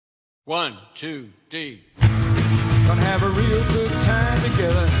1, 2, 3. Gonna have a real good time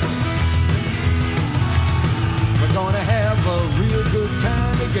together. We're gonna have a real good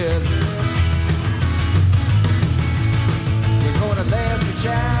time together. We're gonna laugh and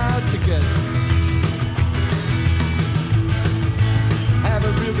shout together. Have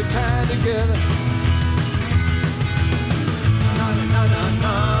a real good time together. Na na na na na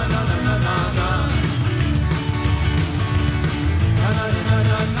na na na na na. Na na na na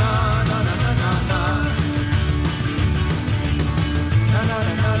na na na na na na. Na na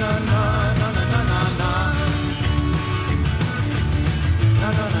na na na na na na na na. Na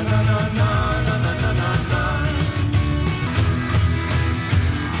na na na na na na na na na.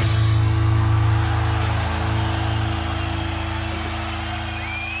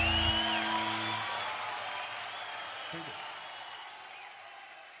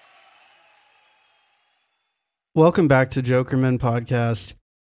 Welcome back to Jokerman podcast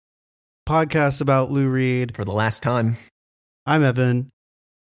about Lou Reed. For the last time. I'm Evan.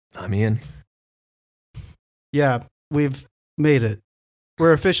 I'm Ian. Yeah, we've made it.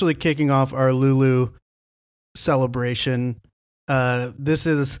 We're officially kicking off our LULU celebration. This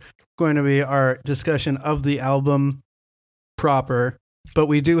is going to be our discussion of the album proper, but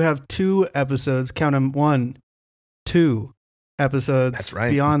we do have 2 episodes, count them 1, 2 episodes. That's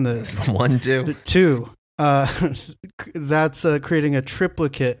right. Beyond this. 1, 2. 2. That's creating a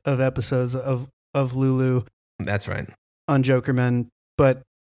triplicate of episodes of LULU. That's right. On Jokerman. But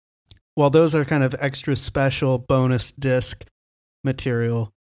while those are kind of extra special bonus disc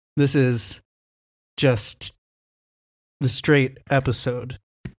material, this is just the straight episode.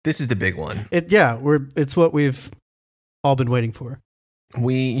 This is the big one. It's what we've all been waiting for.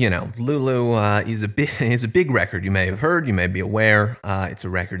 LULU is a big record. You may have heard, you may be aware. It's a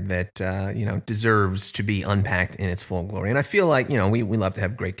record that, deserves to be unpacked in its full glory. And I feel like, we love to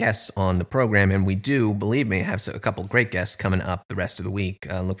have great guests on the program, and we do, believe me, have a couple great guests coming up the rest of the week.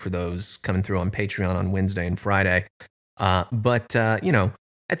 Look for those coming through on Patreon on Wednesday and Friday. But at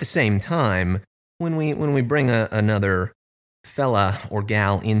the same time, when we bring another fella or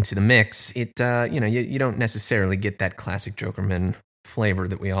gal into the mix, it, you don't necessarily get that classic Jokerman flavor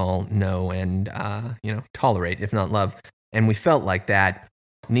that we all know and tolerate, if not love. And we felt like that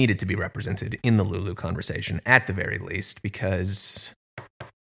needed to be represented in the LULU conversation at the very least, because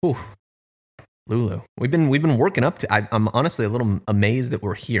LULU. We've been working up to. I'm honestly a little amazed that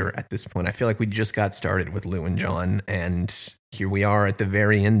we're here at this point. I feel like we just got started with Lou and John, and here we are at the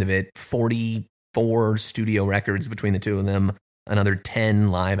very end of it. 44 studio records between the two of them, another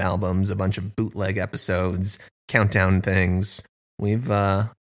 10 live albums, a bunch of bootleg episodes, countdown things. We've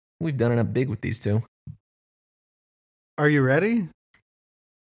done it up big with these two. Are you ready?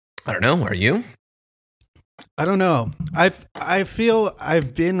 I don't know. Are you? I don't know. I feel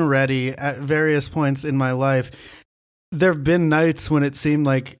I've been ready at various points in my life. There have been nights when it seemed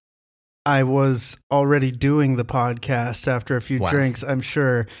like I was already doing the podcast after a few drinks, I'm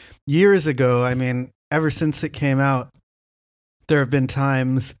sure. Years ago, ever since it came out, there have been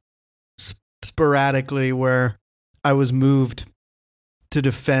times sporadically where I was moved to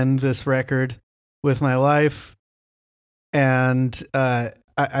defend this record with my life. And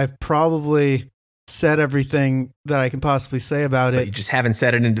I've probably said everything that I can possibly say about it. You just haven't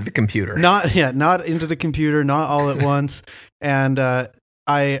said it into the computer. Not into the computer, not all at once. And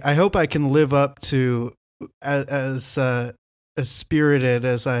I hope I can live up to as spirited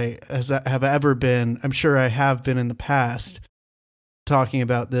as I have ever been. I'm sure I have been in the past talking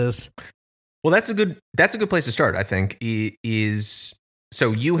about this. Well, that's a good place to start, I think.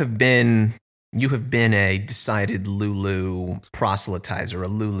 So you have been a decided LULU proselytizer, a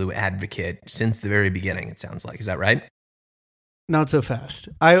LULU advocate since the very beginning, it sounds like. Is that right? Not so fast.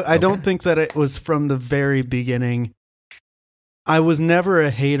 I don't think that it was from the very beginning. I was never a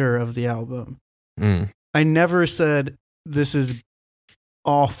hater of the album. I never said, this is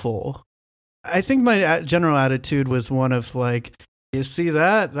awful. I think my general attitude was one of like, you see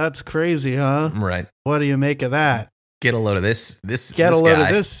that? That's crazy, huh? Right. What do you make of that? Get a load of this. Get a load of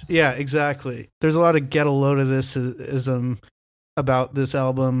this. Yeah, exactly. There's a lot of get a load of this-ism about this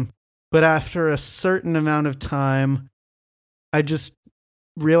album. But after a certain amount of time, I just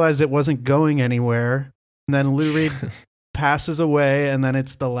realized it wasn't going anywhere. And then Lou Reed passes away, and then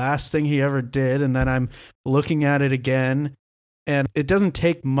it's the last thing he ever did. And then I'm looking at it again. And it doesn't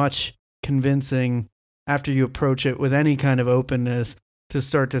take much convincing after you approach it with any kind of openness to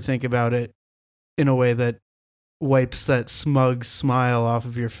start to think about it in a way that wipes that smug smile off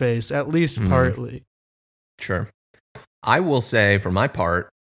of your face, at least partly. Sure. I will say, for my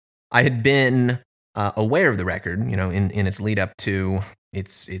part, I had been aware of the record, in its lead up to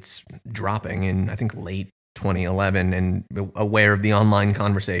it's dropping in, I think, late 2011, and aware of the online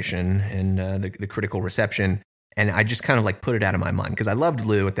conversation and the critical reception. And I just kind of like put it out of my mind because I loved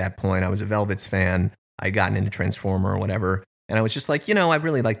Lou at that point. I was a Velvets fan. I'd gotten into Transformer or whatever. And I was just like, I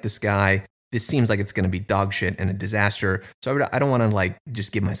really like this guy. This seems like it's going to be dog shit and a disaster. So I don't want to like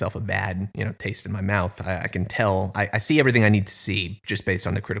just give myself a bad, taste in my mouth. I can tell. I see everything I need to see just based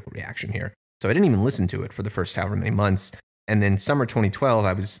on the critical reaction here. So I didn't even listen to it for the first however many months. And then summer 2012,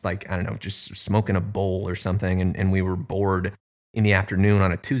 I was like, I don't know, just smoking a bowl or something. And we were bored in the afternoon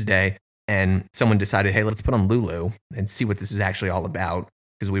on a Tuesday. And someone decided, hey, let's put on Lulu and see what this is actually all about.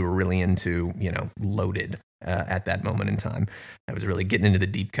 Because we were really into, Loaded at that moment in time. I was really getting into the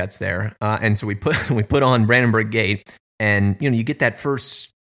deep cuts there. And so we put on Brandenburg Gate, and you get that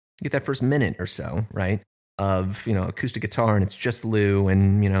first minute or so, right, of acoustic guitar, and it's just Lou,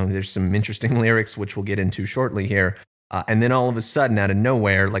 and there's some interesting lyrics which we'll get into shortly here. And then all of a sudden, out of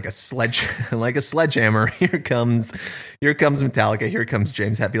nowhere, like a sledgehammer, here comes Metallica, here comes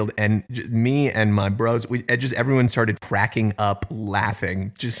James Hetfield, and me and my bros, everyone started cracking up,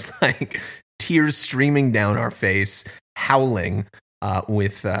 laughing, just like tears streaming down our face, howling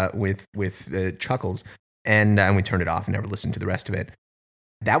with chuckles, and we turned it off and never listened to the rest of it.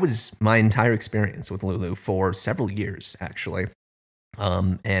 That was my entire experience with Lulu for several years, actually.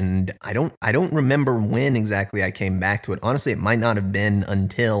 And I don't remember when exactly I came back to it. Honestly, it might not have been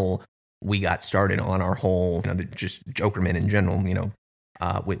until we got started on our whole, just Jokerman in general,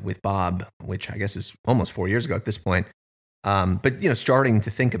 with Bob, which I guess is almost 4 years ago at this point. But starting to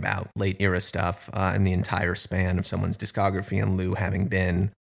think about late era stuff, and the entire span of someone's discography, and Lou having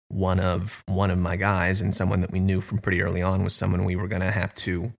been one of my guys, and someone that we knew from pretty early on was someone we were going to have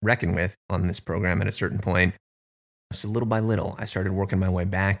to reckon with on this program at a certain point. So little by little, I started working my way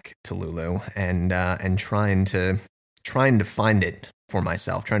back to Lulu and trying to find it for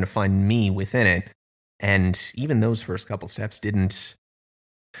myself, trying to find me within it. And even those first couple steps didn't.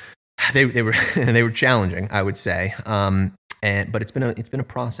 They were they were challenging, I would say. But it's been a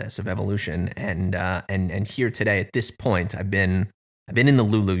process of evolution. And here today, at this point, I've been in the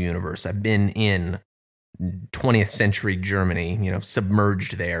Lulu universe. I've been in 20th century Germany,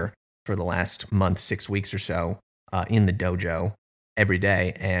 submerged there for the last month, 6 weeks or so. In the dojo every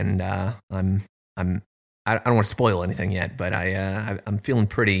day, and I don't want to spoil anything yet, but I'm feeling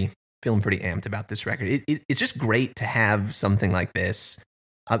pretty amped about this record. It's just great to have something like this.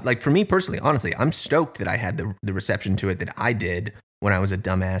 Like for me personally, honestly, I'm stoked that I had the reception to it that I did when I was a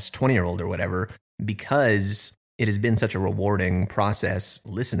dumbass 20-year-old or whatever, because it has been such a rewarding process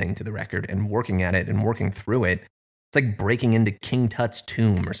listening to the record and working at it and working through it. It's like breaking into King Tut's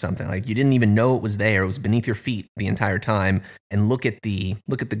tomb or something. Like you didn't even know it was there. It was beneath your feet the entire time. And look at the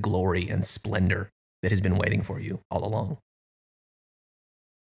glory and splendor that has been waiting for you all along.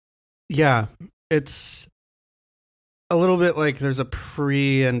 Yeah, it's a little bit like there's a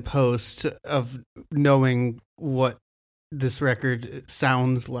pre and post of knowing what this record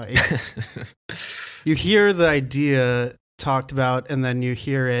sounds like. You hear the idea talked about, and then you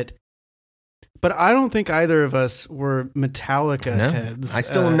hear it. But I don't think either of us were Metallica heads. I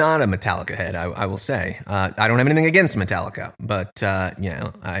still am not a Metallica head, I will say. I don't have anything against Metallica, but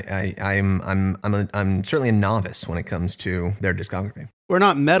I'm certainly a novice when it comes to their discography. We're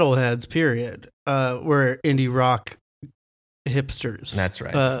not metalheads, period. We're indie rock hipsters. That's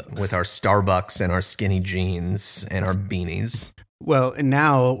right. With our Starbucks and our skinny jeans and our beanies. Well, and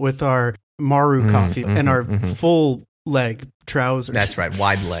now with our Maru coffee and our full leg trousers. That's right.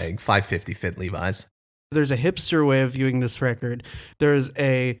 Wide leg, 550 fit Levi's. There's a hipster way of viewing this record. There's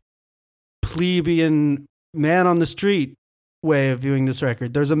a plebeian man on the street way of viewing this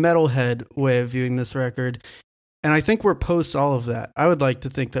record. There's a metalhead way of viewing this record. And I think we're post all of that. I would like to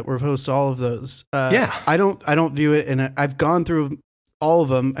think that we're post all of those. Yeah. I don't view it, and I've gone through all of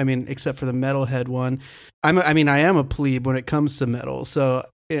them. I mean, except for the metalhead one. I am a plebe when it comes to metal. So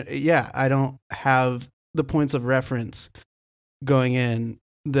yeah, I don't have the points of reference going in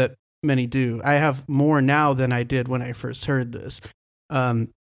that many do. I have more now than I did when I first heard this.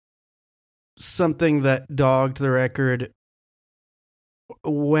 Something that dogged the record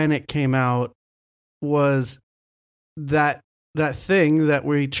when it came out was that thing that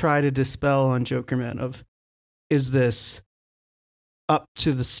we try to dispel on Jokerman of, is this up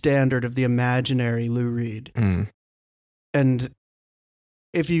to the standard of the imaginary Lou Reed? And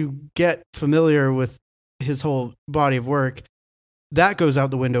if you get familiar with his whole body of work, that goes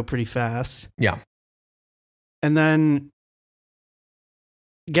out the window pretty fast. Yeah. And then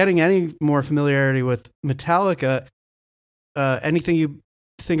getting any more familiarity with Metallica, anything you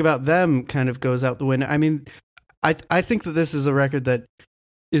think about them kind of goes out the window. I mean, I think that this is a record that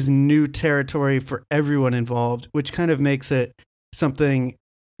is new territory for everyone involved, which kind of makes it something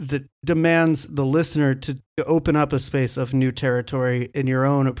that demands the listener to open up a space of new territory in your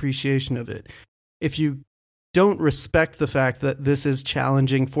own appreciation of it. If you don't respect the fact that this is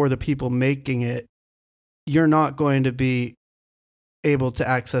challenging for the people making it, you're not going to be able to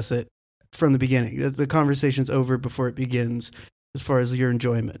access it from the beginning. The conversation's over before it begins as far as your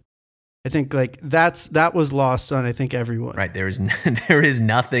enjoyment. I think like that was lost on, I think, everyone. Right. There is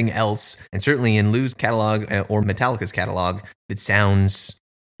nothing else, and certainly in Lou's catalog or Metallica's catalog, that sounds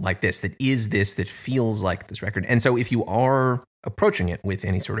like this, that feels like this record. And so if you are approaching it with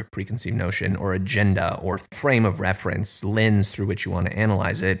any sort of preconceived notion or agenda or frame of reference, lens through which you want to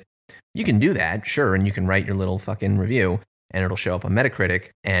analyze it, you can do that, sure, and you can write your little fucking review, and it'll show up on Metacritic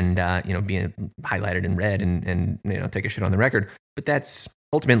and be highlighted in red and take a shit on the record. But that's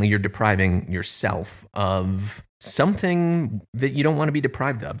ultimately, you're depriving yourself of something that you don't want to be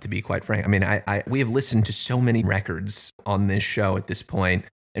deprived of, to be quite frank. I mean, we have listened to so many records on this show at this point,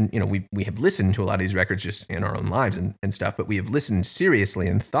 and we have listened to a lot of these records just in our own lives and stuff, but we have listened seriously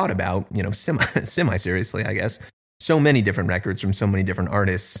and thought about, semi-seriously, I guess, so many different records from so many different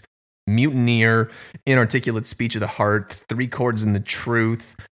artists. Mutineer, Inarticulate Speech of the Heart, Three Chords in the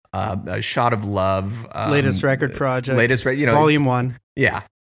Truth, A Shot of Love, latest record project, Volume 1. Yeah,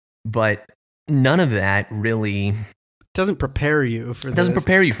 but none of that really doesn't prepare you for this. Doesn't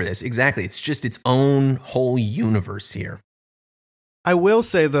prepare you for this, exactly. It's just its own whole universe here. I will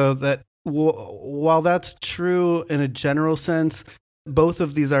say, though, that while that's true in a general sense, both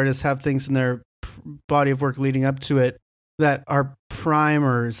of these artists have things in their body of work leading up to it that are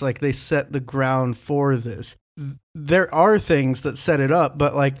primers, like they set the ground for this. There are things that set it up,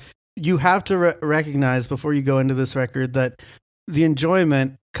 but like you have to recognize before you go into this record that the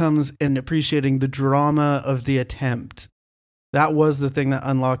enjoyment comes in appreciating the drama of the attempt. That was the thing that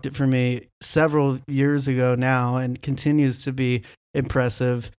unlocked it for me several years ago now, and continues to be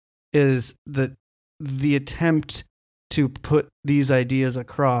impressive, is that the attempt to put these ideas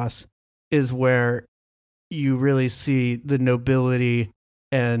across is where you really see the nobility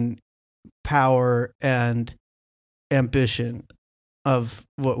and power and ambition of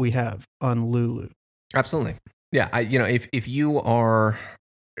what we have on LULU. Absolutely. Yeah. If you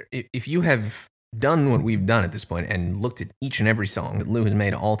have done what we've done at this point and looked at each and every song that Lou has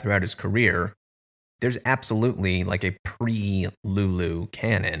made all throughout his career, there's absolutely like a pre-LULU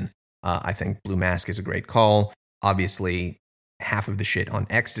canon. I think Blue Mask is a great call. Obviously, half of the shit on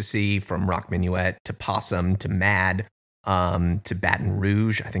Ecstasy, from Rock Minuet to Possum to Mad to Baton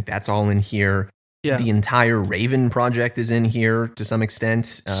Rouge, I think that's all in here. Yeah. The entire Raven project is in here to some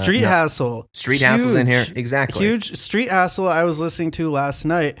extent. Street Hassle. Street Hassle's in here. Exactly. Huge. Street Hassle I was listening to last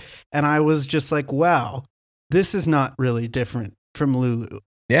night, and I was just like, wow, this is not really different from LULU.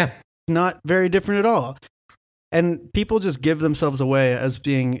 Yeah. Not very different at all. And people just give themselves away as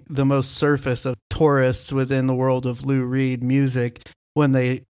being the most surface of tourists within the world of Lou Reed music when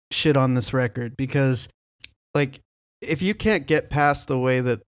they shit on this record. Because, like, if you can't get past the way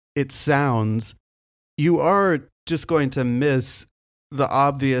that it sounds, you are just going to miss the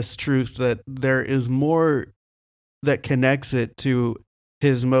obvious truth that there is more that connects it to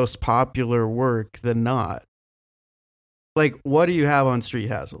his most popular work than not. Like, what do you have on Street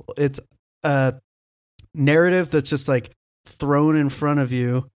Hassle? It's a narrative that's just like thrown in front of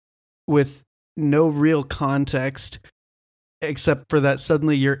you with no real context, except for that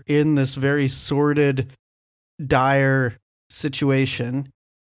suddenly you're in this very sordid, dire situation.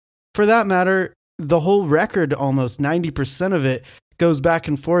 For that matter, the whole record, almost 90% of it, goes back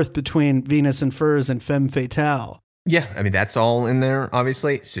and forth between Venus and Furs and Femme Fatale. Yeah, I mean, that's all in there,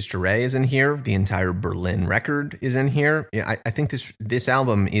 obviously. Sister Ray is in here. The entire Berlin record is in here. Yeah, I think this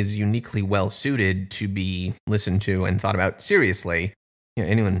album is uniquely well-suited to be listened to and thought about seriously.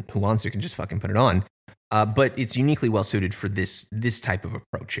 Anyone who wants to can just fucking put it on. But it's uniquely well-suited for this type of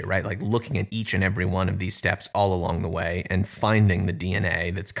approach here, right? Like looking at each and every one of these steps all along the way and finding the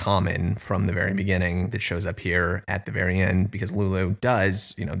DNA that's common from the very beginning that shows up here at the very end, because LULU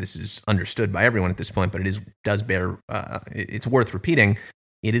does, this is understood by everyone at this point, but does bear, it's worth repeating.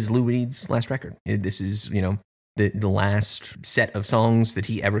 It is Lou Reed's last record. This is, the last set of songs that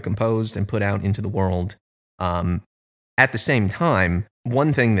he ever composed and put out into the world. At the same time,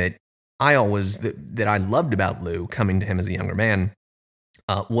 one thing that I loved about Lou coming to him as a younger man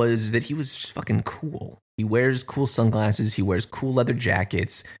was that he was just fucking cool. He wears cool sunglasses. He wears cool leather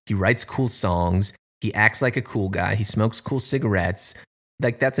jackets. He writes cool songs. He acts like a cool guy. He smokes cool cigarettes.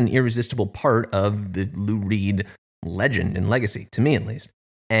 Like, that's an irresistible part of the Lou Reed legend and legacy, to me at least.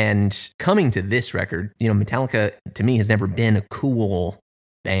 And coming to this record, Metallica to me has never been a cool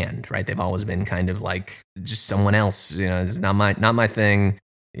band, right? They've always been kind of like just someone else. It's not my thing.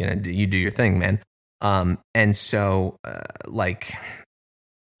 You do your thing, man. And so like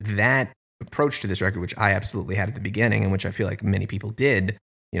that approach to this record, which I absolutely had at the beginning, and which I feel like many people did,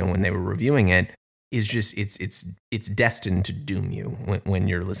 when they were reviewing it, is just it's destined to doom you when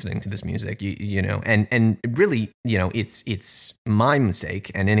you're listening to this music, and really, it's my mistake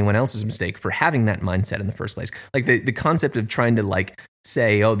and anyone else's mistake for having that mindset in the first place. Like the concept of trying to like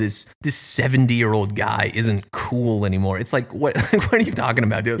say, oh, this 70-year-old guy isn't cool anymore. It's like, what are you talking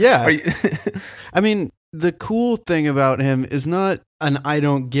about, dude? Yeah. I mean, the cool thing about him is not an I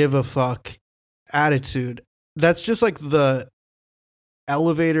don't give a fuck attitude. That's just like the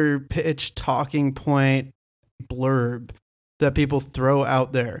elevator pitch talking point blurb that people throw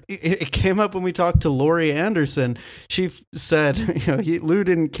out there. It came up when we talked to Laurie Anderson. She said, Lou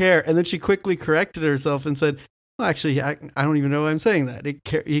didn't care. And then she quickly corrected herself and said, well, actually, I don't even know why I'm saying that.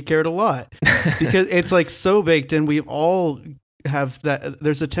 He cared a lot, because it's like so baked in. We all have that.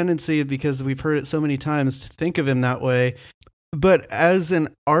 There's a tendency, because we've heard it so many times, to think of him that way. But as an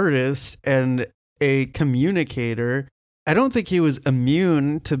artist and a communicator, I don't think he was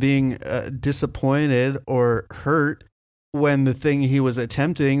immune to being disappointed or hurt when the thing he was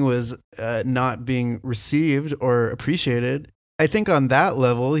attempting was not being received or appreciated. I think on that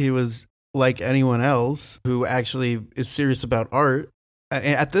level, he was like anyone else who actually is serious about art.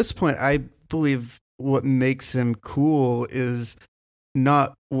 At this point, I believe what makes him cool is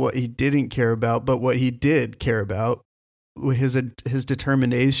not what he didn't care about, but what he did care about. His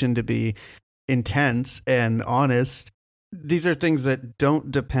determination to be intense and honest. These are things that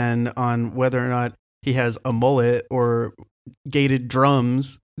don't depend on whether or not he has a mullet or gated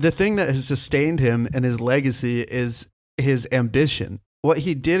drums. The thing that has sustained him and his legacy is his ambition. What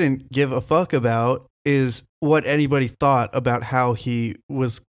he didn't give a fuck about is what anybody thought about how he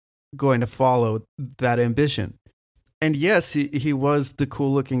was going to follow that ambition. And yes, he was the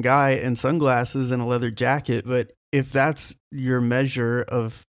cool looking guy in sunglasses and a leather jacket, but if that's your measure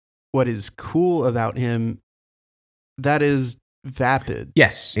of what is cool about him, that is vapid.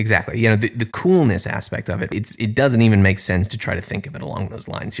 Yes, exactly. The coolness aspect of it, it doesn't even make sense to try to think of it along those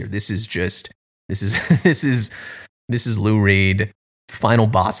lines here. This is Lou Reed, final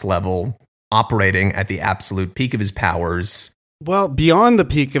boss level, operating at the absolute peak of his powers. Well, beyond the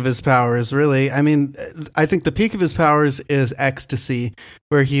peak of his powers, really. I mean, I think the peak of his powers is Ecstasy,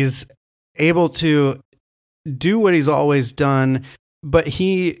 where he's able to do what he's always done, but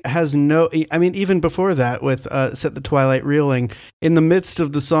he has even before that with Set the Twilight Reeling, in the midst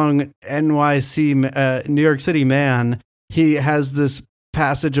of the song NYC, New York City Man, he has this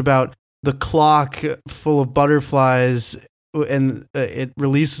passage about the clock full of butterflies, and it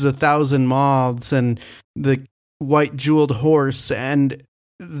releases 1,000 moths, and the white jeweled horse, and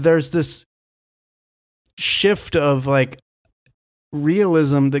there's this shift of like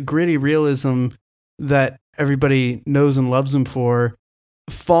realism, the gritty realism that everybody knows and loves him for,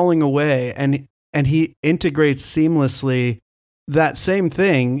 falling away, and he integrates seamlessly that same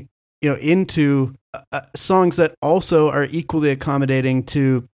thing, into songs that also are equally accommodating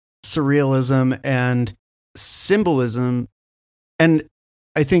to surrealism and symbolism. And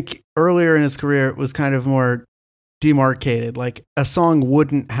I think earlier in his career, it was kind of more demarcated. Like a song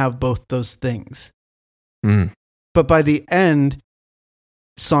wouldn't have both those things. Mm. But by the end,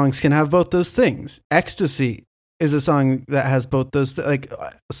 songs can have both those things. Ecstasy is a song that has both those. Like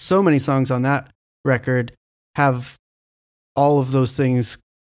so many songs on that record have all of those things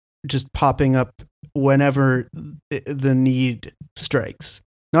just popping up whenever the need strikes.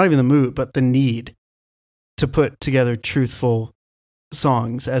 Not even the mood, but the need to put together truthful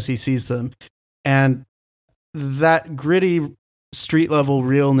songs as he sees them. And that gritty street level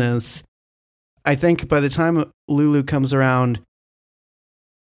realness, I think by the time LULU comes around,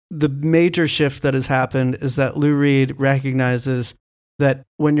 the major shift that has happened is that Lou Reed recognizes that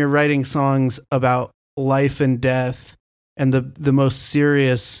when you're writing songs about life and death and the most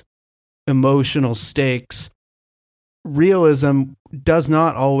serious emotional stakes, realism does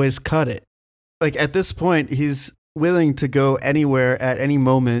not always cut it. Like at this point, he's willing to go anywhere at any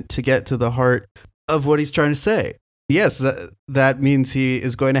moment to get to the heart of what he's trying to say. Yes, that means he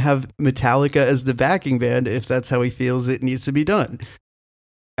is going to have Metallica as the backing band if that's how he feels it needs to be done.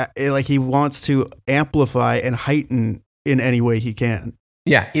 Like he wants to amplify and heighten in any way he can.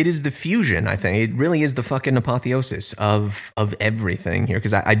 Yeah, it is the fusion, I think. It really is the fucking apotheosis of everything here.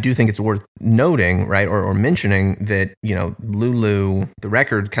 Because I do think it's worth noting, right, or mentioning that, LULU, the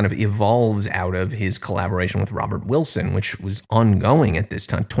record, kind of evolves out of his collaboration with Robert Wilson, which was ongoing at this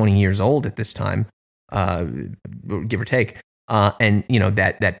time, 20 years old at this time, give or take. And,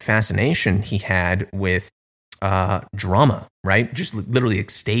 that fascination he had with drama, right? Just literally a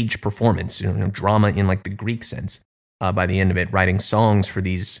stage performance, drama in like the Greek sense. By the end of it, writing songs for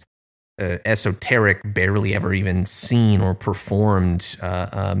these esoteric, barely ever even seen or performed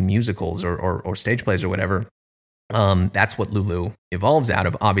musicals or stage plays or whatever. That's what LULU evolves out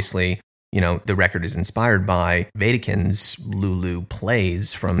of. Obviously, the record is inspired by Wedekin's LULU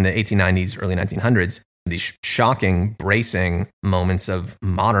plays from the 1890s, early 1900s. These shocking, bracing moments of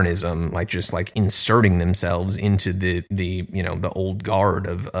modernism, like inserting themselves into the old guard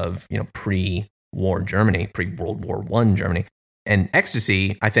of pre-war Germany, pre-World War I Germany. And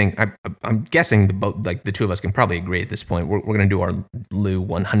Ecstasy, I think, I'm guessing the two of us can probably agree at this point. We're going to do our Lou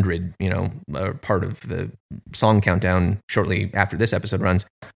 100, part of the song countdown shortly after this episode runs.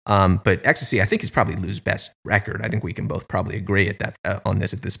 But Ecstasy, I think, is probably Lou's best record. I think we can both probably agree at that on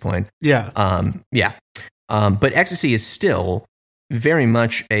this at this point. Yeah. But Ecstasy is still very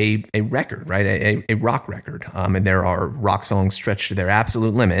much a record, right? A rock record. And there are rock songs stretched to their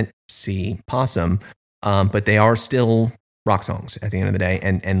absolute limit. See Possum. But they are still rock songs at the end of the day.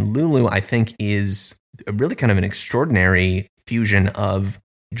 And LULU, I think, is really kind of an extraordinary fusion of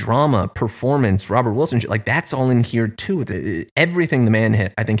drama, performance, Robert Wilson. Like, that's all in here too. Everything the man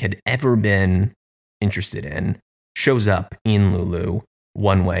had ever been interested in shows up in LULU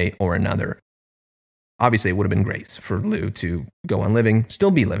one way or another. Obviously, it would have been great for Lou to go on living, still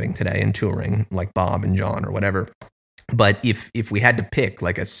be living today and touring like Bob and John or whatever. But if we had to pick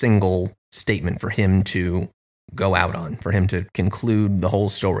like a single statement for him to go out on, for him to conclude the whole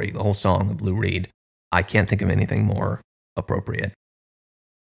story, the whole song of Lou Reed, I can't think of anything more appropriate.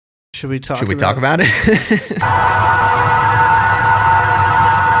 Should we talk about it?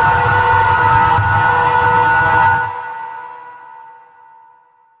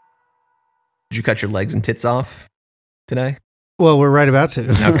 Did you cut your legs and tits off today? Well, we're right about to.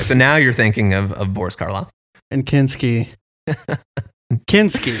 Okay, so now you're thinking of Boris Karloff. And Kinski.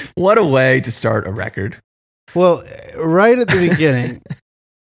 Kinski. What a way to start a record. Well, right at the beginning,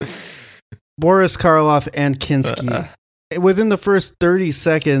 Boris Karloff and Kinski. Within the first 30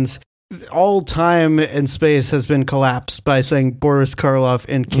 seconds, all time and space has been collapsed by saying Boris Karloff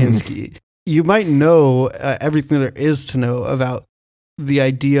and Kinski. You might know everything there is to know about the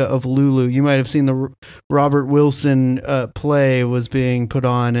idea of LULU. You might have seen the Robert Wilson play was being put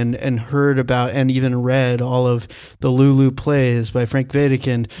on and heard about and even read all of the LULU plays by Frank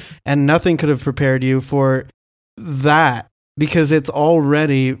Wedekind, and nothing could have prepared you for that, because it's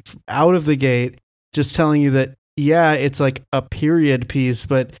already out of the gate just telling you that, yeah, it's like a period piece,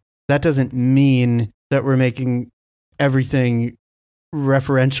 but that doesn't mean that we're making everything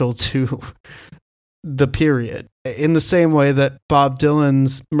referential to the period. In the same way that Bob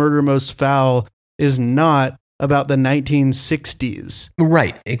Dylan's Murder Most Foul is not about the 1960s.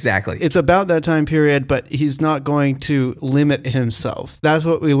 Right, exactly. It's about that time period, but he's not going to limit himself. That's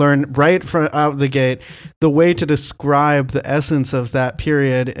what we learned right from out the gate. The way to describe the essence of that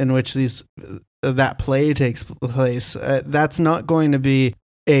period in which that play takes place, that's not going to be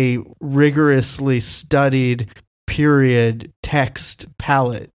a rigorously studied period text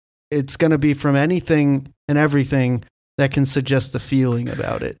palette. It's going to be from anything and everything that can suggest the feeling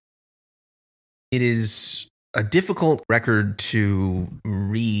about it. It is a difficult record to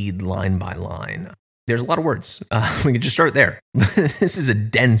read line by line. There's a lot of words. We can just start there. This is a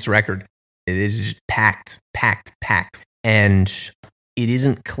dense record. It is just packed. And it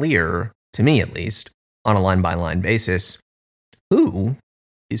isn't clear, to me at least, on a line by line basis, who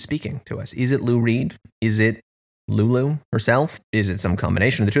is speaking to us. Is it Lou Reed? Is it LULU herself? Is it some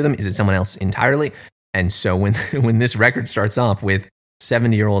combination of the two of them? Is it someone else entirely? And so when this record starts off with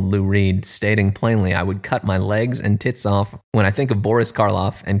 70-year-old Lou Reed stating plainly, I would cut my legs and tits off when I think of Boris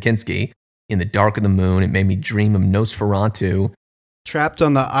Karloff and Kinski. In the dark of the moon, it made me dream of Nosferatu. Trapped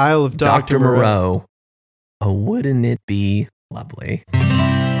on the Isle of Dr. Moreau. Oh, wouldn't it be lovely?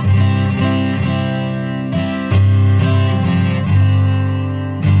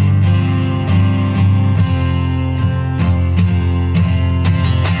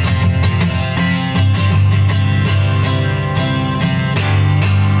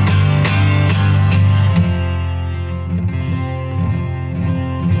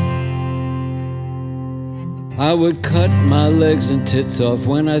 I would cut my legs and tits off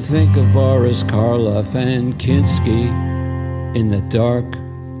when I think of Boris Karloff and Kinski. in the dark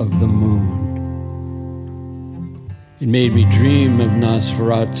of the moon. It made me dream of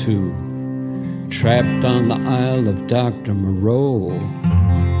Nosferatu, trapped on the Isle of Dr. Moreau.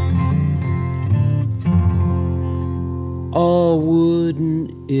 Oh,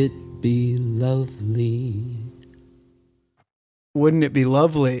 wouldn't it be lovely? Wouldn't it be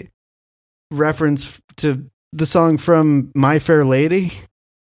lovely? Reference to the song from My Fair Lady.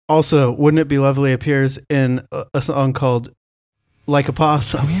 Also, Wouldn't It Be Lovely appears in a song called Like a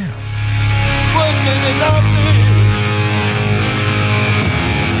Possum. Oh, yeah. Wouldn't it be lovely?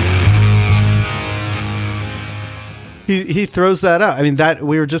 He throws that out. I mean, that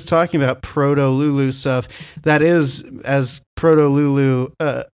we were just talking about proto LULU stuff. That is as proto LULU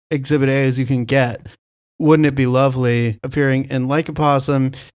Exhibit A as you can get. Wouldn't It Be Lovely appearing in Like a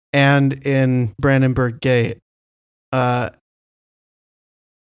Possum and in Brandenburg Gate.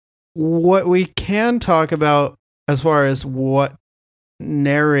 What we can talk about as far as what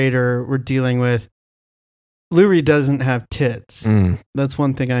narrator we're dealing with, Lou Reed doesn't have tits. That's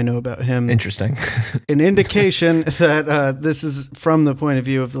one thing I know about him. Interesting. An indication that this is from the point of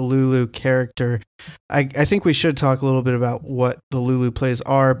view of the Lulu character. I think we should talk a little bit about what the Lulu plays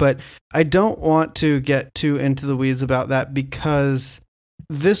are, but I don't want to get too into the weeds about that because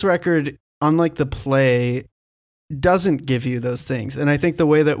this record, unlike the play, doesn't give you those things. And I think the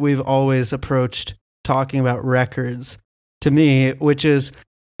way that we've always approached talking about records, to me, which is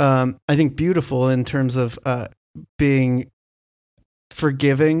I think beautiful in terms of being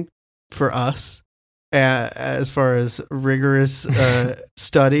forgiving for us as far as rigorous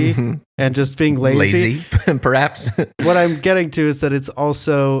study and just being lazy. Perhaps. What I'm getting to is that it's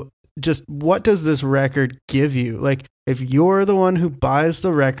also just, what does this record give you? Like, if you're the one who buys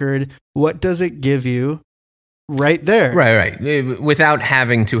the record, what does it give you? Right there. Right. Without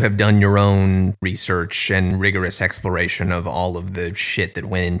having to have done your own research and rigorous exploration of all of the shit that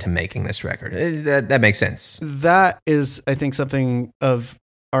went into making this record. That makes sense. That is, I think, something of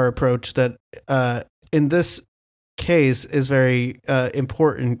our approach that in this case is very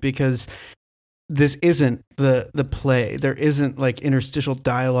important because this isn't the play. There isn't like interstitial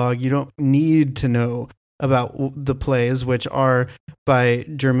dialogue. You don't need to know about the plays, which are by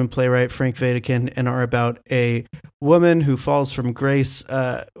German playwright Frank Wedekind and are about a woman who falls from grace,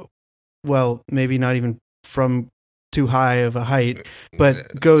 well, maybe not even from too high of a height,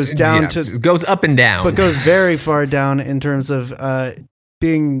 but goes down goes up and down, but goes very far down in terms of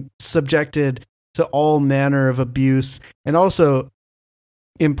being subjected to all manner of abuse, and also,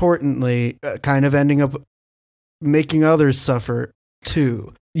 importantly, kind of ending up making others suffer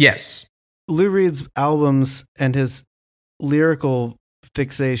too. Yes. Lou Reed's albums and his lyrical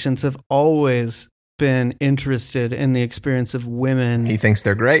fixations have always been interested in the experience of women. He thinks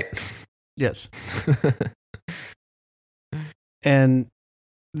they're great. Yes. And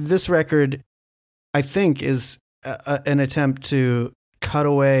this record, I think, is an attempt to cut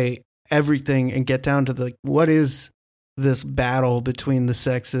away everything and get down to what is this battle between the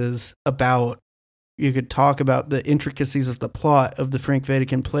sexes about. You could talk about the intricacies of the plot of the Frank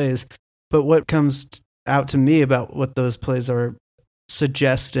Wedekind plays, but what comes out to me about what those plays are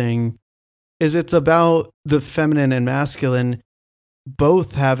suggesting is it's about the feminine and masculine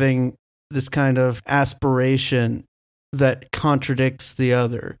both having this kind of aspiration that contradicts the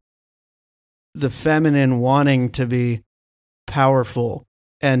other. The feminine wanting to be powerful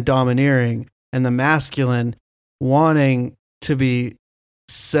and domineering, and the masculine wanting to be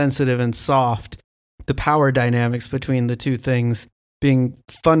sensitive and soft. The power dynamics between the two things being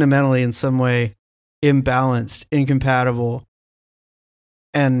fundamentally in some way imbalanced, incompatible.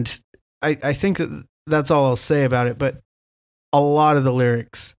 And I think that's all I'll say about it, but a lot of the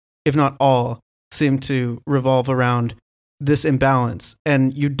lyrics, if not all, seem to revolve around this imbalance.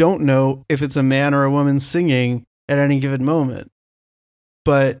 And you don't know if it's a man or a woman singing at any given moment.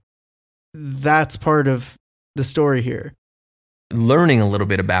 But that's part of the story here. Learning a little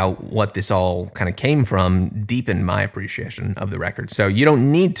bit about what this all kind of came from deepened my appreciation of the record. So you don't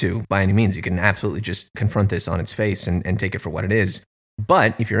need to, by any means. You can absolutely just confront this on its face and take it for what it is.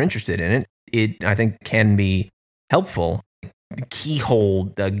 But if you're interested in it, it, I think, can be helpful. Keyhole,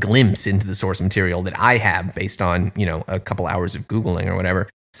 the glimpse into the source material that I have based on, a couple hours of Googling or whatever.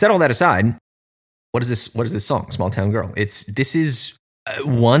 Set all that aside. What is this song? Small Town Girl. This is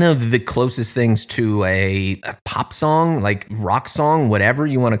one of the closest things to a pop song, like rock song, whatever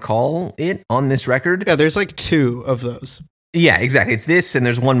you want to call it, on this record. Yeah, there's like two of those. Yeah, exactly. It's this, and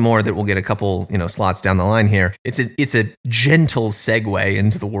there's one more that we'll get a couple, slots down the line here. It's a gentle segue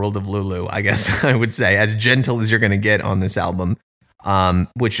into the world of Lulu, I guess I would say, as gentle as you're going to get on this album.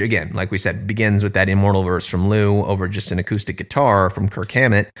 which again, like we said, begins with that immortal verse from Lou over just an acoustic guitar from Kirk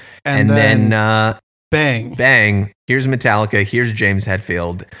Hammett. And then bang. Bang. Here's Metallica. Here's James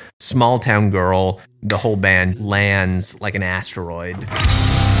Hetfield. Small Town Girl. The whole band lands like an asteroid.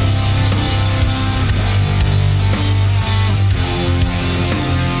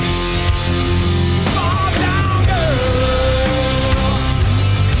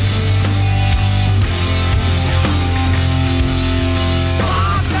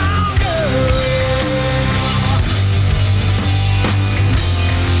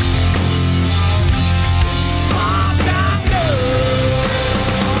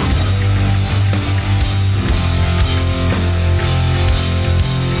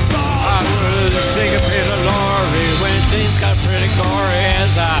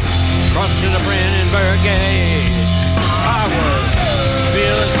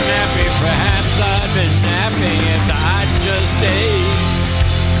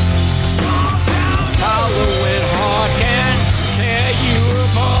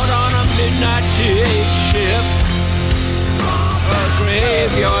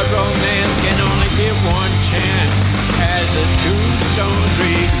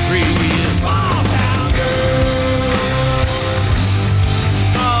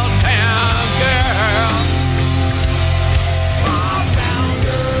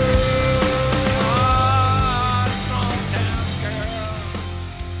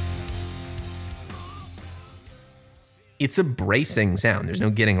 It's a bracing sound. There's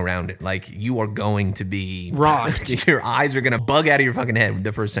no getting around it. Like, you are going to be rocked. Your eyes are going to bug out of your fucking head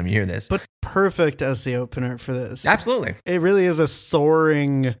the first time you hear this. But perfect as the opener for this. Absolutely. It really is a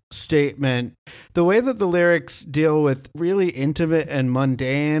soaring statement. The way that the lyrics deal with really intimate and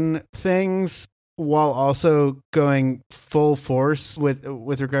mundane things while also going full force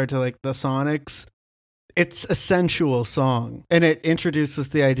with regard to like the sonics. It's a sensual song, and it introduces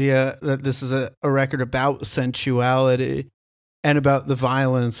the idea that this is a record about sensuality and about the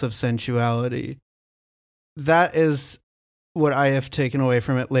violence of sensuality. That is what I have taken away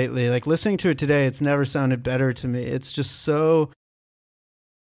from it lately. Like, listening to it today, it's never sounded better to me. It's just so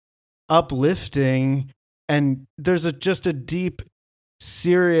uplifting, and there's just a deep,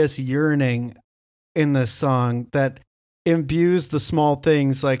 serious yearning in this song that imbues the small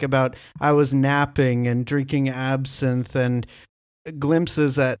things, like about I was napping and drinking absinthe, and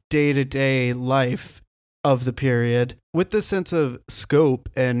glimpses at day-to-day life of the period with the sense of scope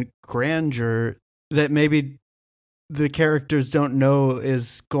and grandeur that maybe the characters don't know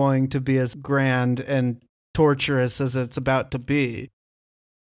is going to be as grand and torturous as it's about to be.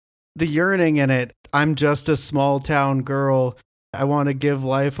 The yearning in it, I'm just a small town girl, I want to give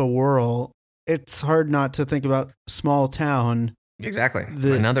life a whirl. It's hard not to think about Small Town. Exactly.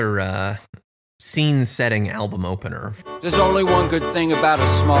 Another scene-setting album opener. There's only one good thing about a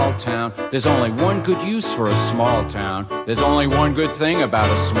small town. There's only one good use for a small town. There's only one good thing about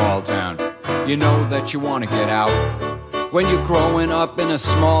a small town. You know that you want to get out. When you're growing up in a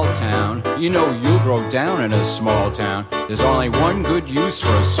small town, you know you'll grow down in a small town. There's only one good use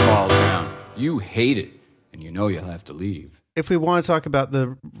for a small town. You hate it, and you know you'll have to leave. If we want to talk about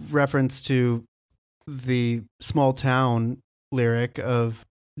the reference to the small town lyric of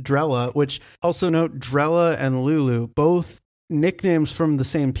Drella, which also note Drella and Lulu, both nicknames from the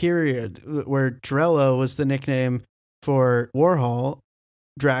same period, where Drella was the nickname for Warhol,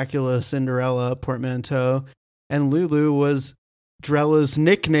 Dracula, Cinderella, portmanteau, and Lulu was Drella's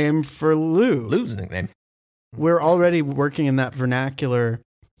nickname for Lou. Lou's nickname. We're already working in that vernacular,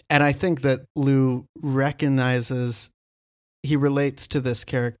 and I think that Lou recognizes he relates to this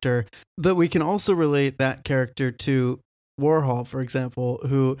character, but we can also relate that character to Warhol, for example,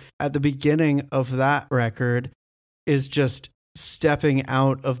 who at the beginning of that record is just stepping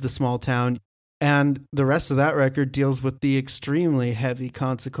out of the small town. And the rest of that record deals with the extremely heavy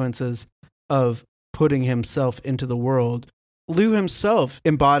consequences of putting himself into the world. Lou himself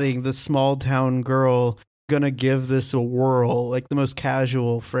embodying the small town girl, gonna give this a whirl, like the most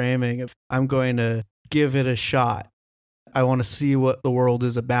casual framing of, I'm going to give it a shot. I want to see what the world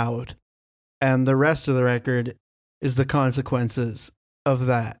is about. And the rest of the record is the consequences of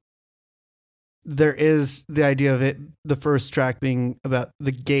that. There is the idea of it, the first track being about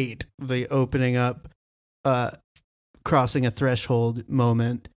the gate, the opening up, crossing a threshold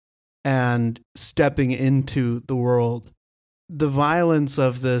moment, and stepping into the world. The violence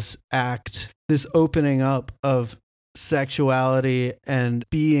of this act, this opening up of sexuality and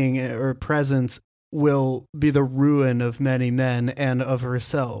being or presence, will be the ruin of many men and of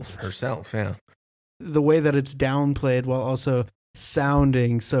herself. Herself, yeah. The way that it's downplayed while also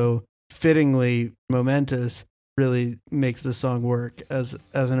sounding so fittingly momentous really makes the song work as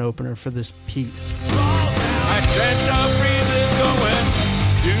an opener for this piece. I can't stop breathing, going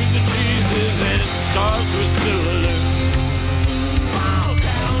to the Jesus, and stars were still alert. Small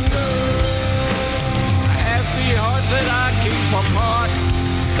town girl. I have three hearts that I keep apart,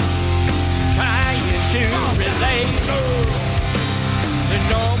 trying to relate the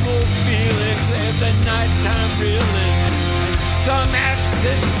normal feelings at the nighttime reeling. Some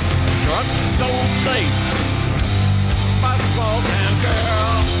accidents struck so late. My small town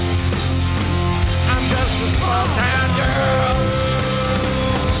girl, I'm just a small town girl.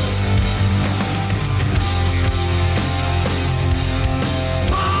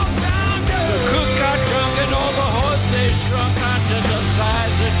 Small town girl. The cook got drunk and all the horses they shrunk onto the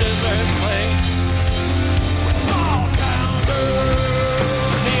size of dessert plate. Small town girl.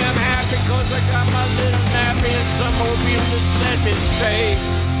 Me, I'm happy 'cause I got my little nappy and some opium to set me straight.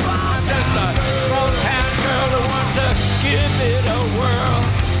 I'm just a small town girl who wants to give it a whirl,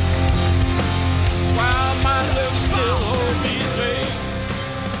 while my lips still hold me straight.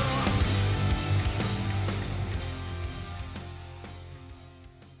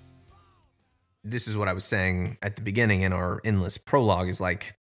 This is what I was saying at the beginning in our endless prologue, is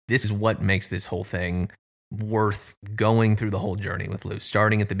like, this is what makes this whole thing worth going through the whole journey with Lou,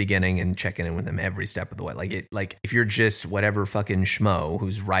 starting at the beginning and checking in with him every step of the way. Like if you're just whatever fucking schmo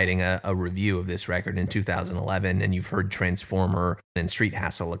who's writing a review of this record in 2011 and you've heard Transformer and Street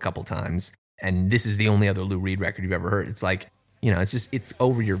Hassle a couple times, and this is the only other Lou Reed record you've ever heard, it's like, you know, it's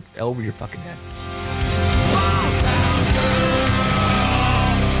over your fucking head.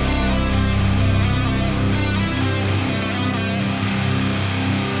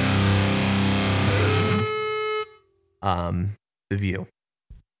 The View.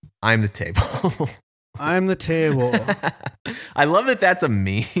 I'm the table. I'm the table. I love that that's a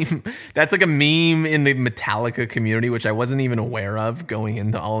meme. That's like a meme in the Metallica community, which I wasn't even aware of going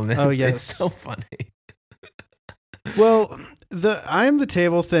into all of this. Oh, yes. It's so funny. Well, the I'm the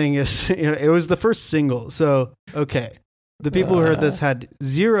table thing is, it was the first single. So, okay. The people who heard this had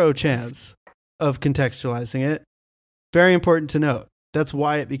zero chance of contextualizing it. Very important to note. That's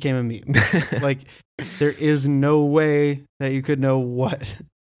why it became a meme. Like, there is no way that you could know what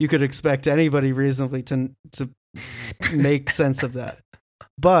you could expect anybody reasonably to make sense of that.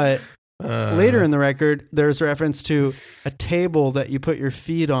 But later in the record, there's reference to a table that you put your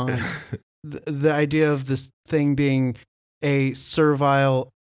feet on. The idea of this thing being a servile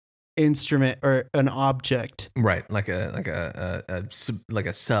instrument or an object, right? Like a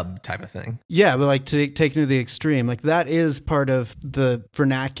sub type of thing. Yeah, but like taken to the extreme, like that is part of the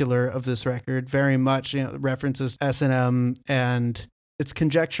vernacular of this record. Very much, references S&M, and it's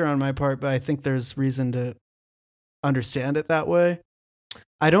conjecture on my part, but I think there's reason to understand it that way.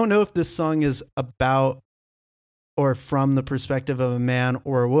 I don't know if this song is about or from the perspective of a man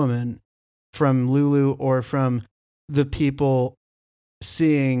or a woman, from Lulu or from the people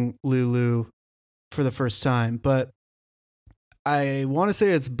seeing Lulu for the first time, but I want to say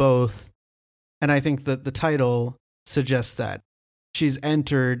it's both, and I think that the title suggests that she's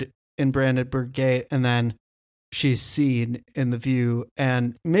entered in Brandenburg Gate and then she's seen in The View,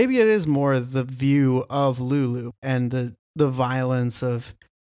 and maybe it is more the view of Lulu and the violence of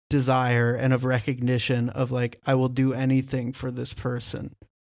desire and of recognition of like, I will do anything for this person.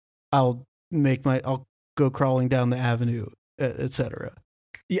 I'll go crawling down the avenue, etc.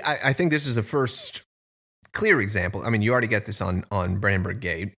 Yeah, I think this is the first clear example. I mean, you already get this on Brandenburg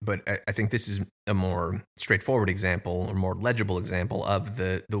Gate, but I think this is a more straightforward example or more legible example of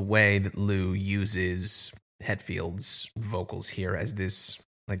the way that Lou uses Hetfield's vocals here as this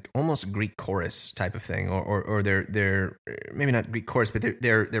like almost Greek chorus type of thing, or they're maybe not Greek chorus, but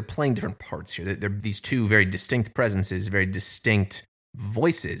they're playing different parts here. They're these two very distinct presences, very distinct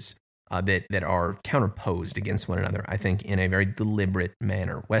voices. That are counterposed against one another, I think, in a very deliberate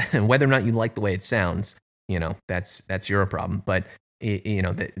manner. Whether or not you like the way it sounds, that's your problem. But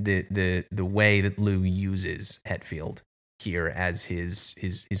the way that Lou uses Hetfield here as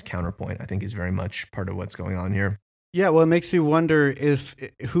his counterpoint, I think, is very much part of what's going on here. Yeah, well, it makes you wonder if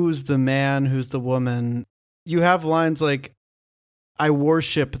who's the man, who's the woman. You have lines like, "I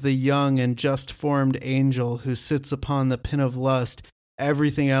worship the young and just formed angel who sits upon the pin of lust.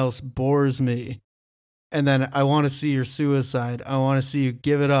 Everything else bores me." And then, "I want to see your suicide. I want to see you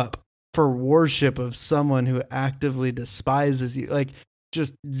give it up for worship of someone who actively despises you." Like,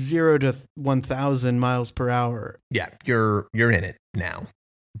 just 0 to 1,000 miles per hour. Yeah, you're in it now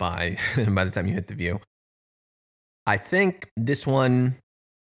by the time you hit The View. I think this one,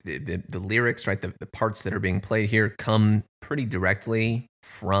 the lyrics, right? The parts that are being played here come pretty directly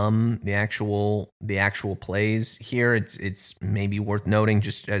from the actual plays here. It's maybe worth noting,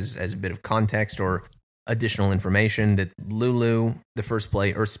 just as a bit of context or additional information, that Lulu, the first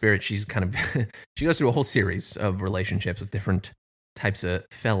play, Earth Spirit, she's kind of she goes through a whole series of relationships with different types of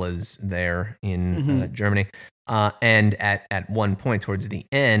fellas there in Germany. And at one point towards the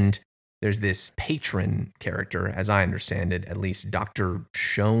end, there's this patron character, as I understand it, at least Dr.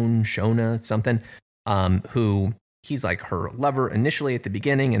 Shona, something, who he's like her lover initially at the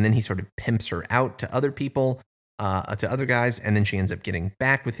beginning, and then he sort of pimps her out to other people, to other guys, and then she ends up getting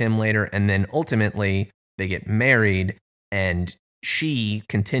back with him later, and then ultimately they get married, and she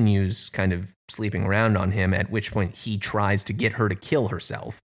continues kind of sleeping around on him, at which point he tries to get her to kill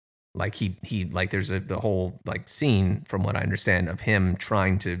herself. Like he like there's the whole like scene, from what I understand, of him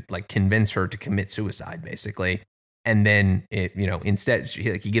trying to like convince her to commit suicide, basically. And then instead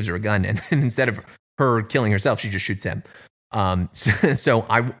he gives her a gun, and then instead of her killing herself, she just shoots him. So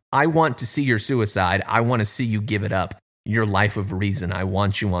I want to see your suicide. I want to see you give it up. Your life of reason. I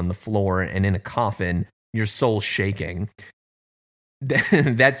want you on the floor and in a coffin, your soul shaking.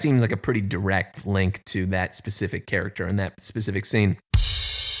 That seems like a pretty direct link to that specific character and that specific scene.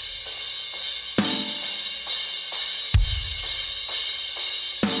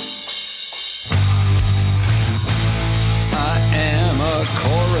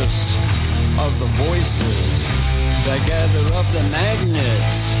 Chorus of the voices that gather up the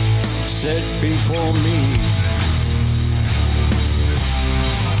magnets set before me.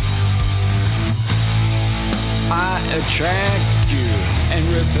 I attract you and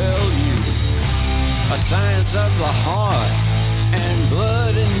repel you, a science of the heart and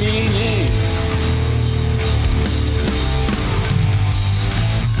blood and meaning.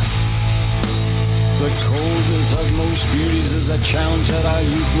 The coldest of most beauties is a challenge that our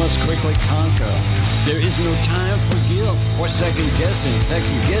youth must quickly conquer. There is no time for guilt or second guessing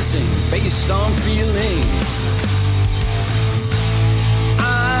based on feelings.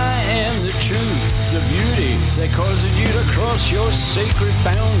 I am the truth, the beauty that causes you to cross your sacred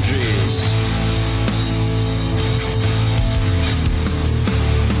boundaries.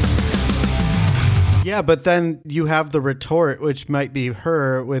 Yeah, but then you have the retort, which might be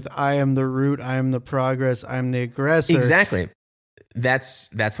her, with I am the root, I am the progress, I'm the aggressor. Exactly. That's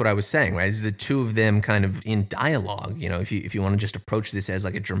what I was saying, right? Is the two of them kind of in dialogue. If you want to just approach this as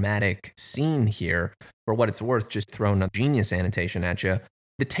like a dramatic scene here, for what it's worth, just throwing a genius annotation at you.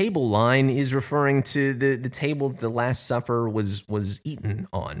 The table line is referring to the table the Last Supper was eaten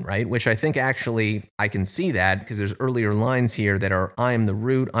on, right? Which I think actually I can see that, because there's earlier lines here that are, I am the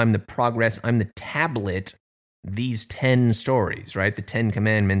root, I'm the progress, I'm the tablet, these 10 stories, right? The 10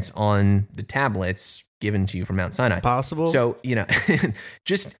 commandments on the tablets given to you from Mount Sinai. Possible. So,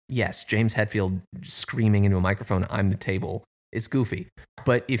 just, yes, James Hetfield screaming into a microphone, I'm the table. It's goofy.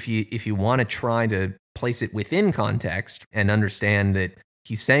 But if you want to try to place it within context and understand that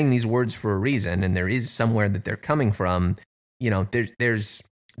he's saying these words for a reason, and there is somewhere that they're coming from, there's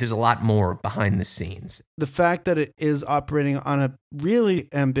a lot more behind the scenes. The fact that it is operating on a really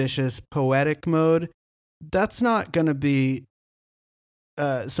ambitious poetic mode, that's not going to be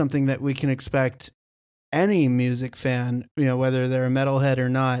something that we can expect any music fan, whether they're a metalhead or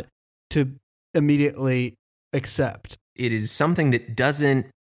not, to immediately accept. It is something that doesn't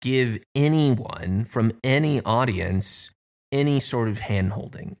give anyone from any audience any sort of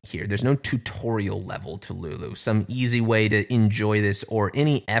hand-holding here. There's no tutorial level to Lulu, some easy way to enjoy this, or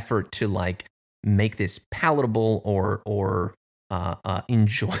any effort to like make this palatable or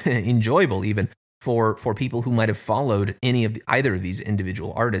enjoyable even for people who might have followed either of these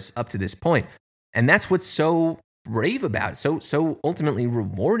individual artists up to this point. And that's what's so brave about it, so ultimately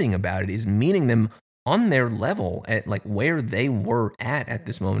rewarding about it, is meeting them on their level at like where they were at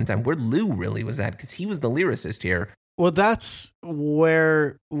this moment in time, where Lou really was at, because he was the lyricist here. Well, that's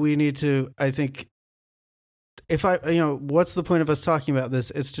where we need to, I think, what's the point of us talking about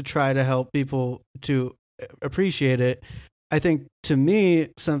this? It's to try to help people to appreciate it. I think, to me,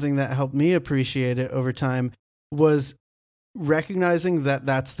 something that helped me appreciate it over time was recognizing that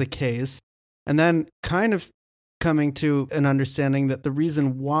that's the case, and then kind of coming to an understanding that the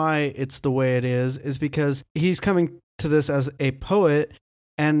reason why it's the way it is because he's coming to this as a poet.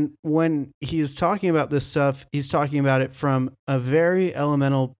 And when he's talking about this stuff, he's talking about it from a very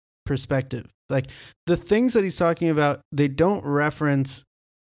elemental perspective. Like, the things that he's talking about, they don't reference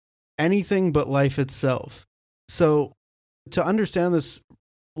anything but life itself. So to understand this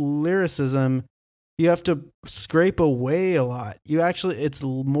lyricism, you have to scrape away a lot. It's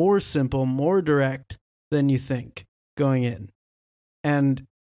more simple, more direct than you think going in. And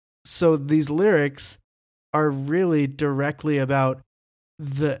So these lyrics are really directly about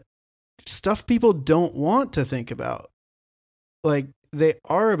the stuff people don't want to think about. Like, they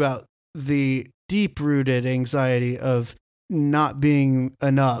are about the deep-rooted anxiety of not being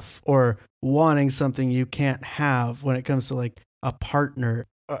enough or wanting something you can't have when it comes to like a partner,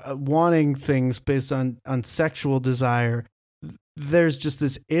 wanting things based on sexual desire. There's just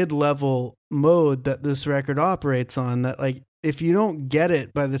this id level mode that this record operates on that, like, if you don't get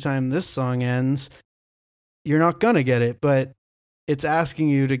it by the time this song ends, you're not gonna get it, but it's asking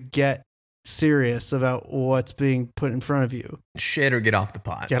you to get serious about what's being put in front of you. Shit or get off the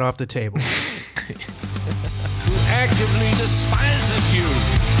pot. Get off the table. Who actively despises you.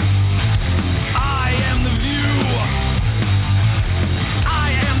 I am the view.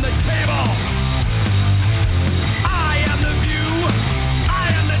 I am the table. I am the view. I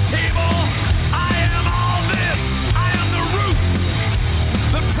am the table. I am all this. I am the root.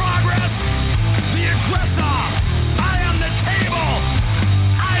 The progress. The aggressor. I am the table.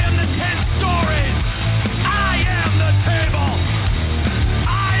 I am the 10 stories. I am the table.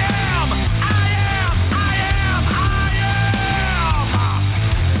 I am. I am. I am. I am.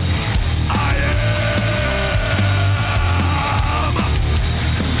 I am.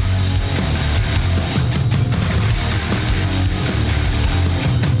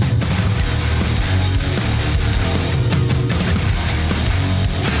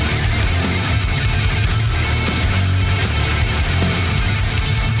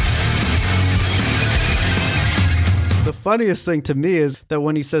 The funniest thing to me is that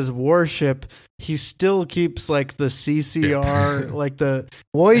when he says worship, he still keeps like the CCR, like the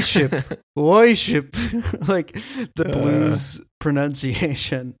worship, like the blues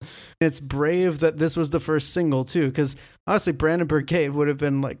pronunciation. It's brave that this was the first single too, because honestly, Brandon Brigade would have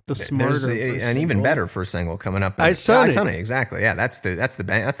been like the smarter and even better first single coming up. I Sunny. Exactly. Yeah, that's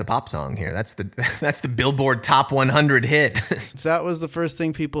the pop song here. That's the Billboard Top 100 hit. If that was the first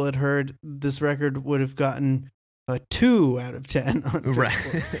thing people had heard, this record would have gotten a 2 out of 10 on Right.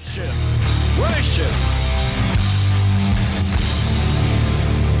 Worship.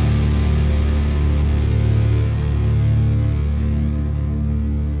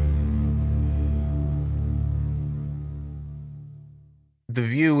 The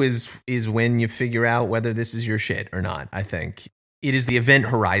view is when you figure out whether this is your shit or not. I think it is the event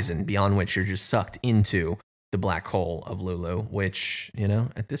horizon beyond which you're just sucked into the black hole of Lulu, which, you know,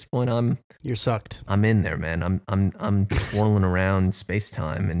 at this point You're sucked. I'm in there, man. I'm twirling around space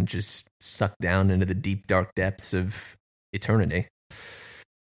time and just sucked down into the deep dark depths of eternity.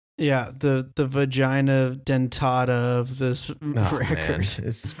 Yeah, the vagina dentata of this record. Man, this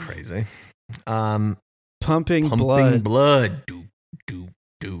is crazy. Pumping blood.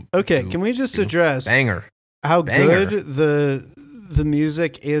 Do. Okay, can we just address banger how Banger. good the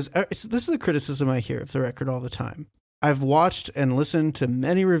music is? This is a criticism I hear of the record all the time. I've watched and listened to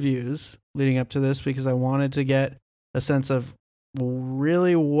many reviews leading up to this because I wanted to get a sense of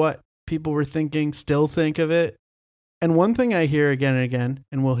really what people were thinking, still think of it. And one thing I hear again and again,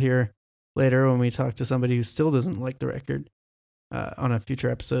 and we'll hear later when we talk to somebody who still doesn't like the record on a future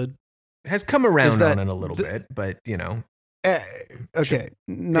episode, has come around on it a little bit, but you know, okay,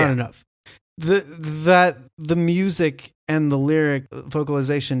 not enough. That the music and the lyric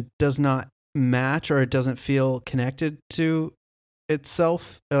vocalization does not match, or it doesn't feel connected to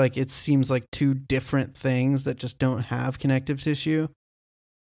itself. Like, it seems like two different things that just don't have connective tissue.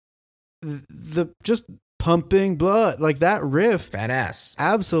 The just pumping blood, like that riff, badass,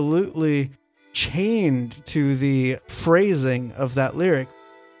 absolutely chained to the phrasing of that lyric.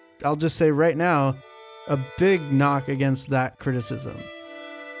 I'll just say right now, a big knock against that criticism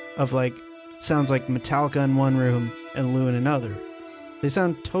of like, sounds like Metallica in one room and Lou in another. They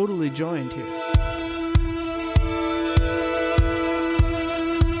sound totally joined here.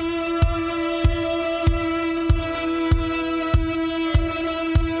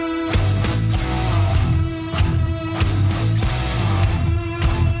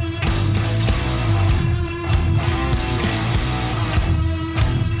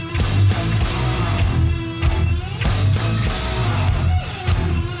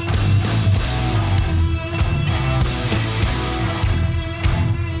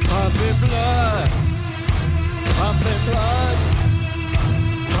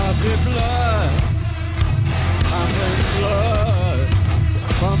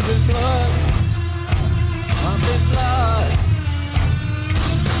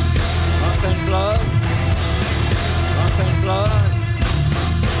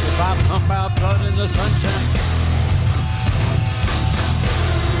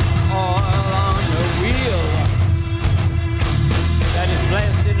 Oil on the wheel that is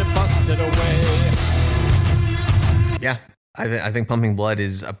blasting the I think Pumping Blood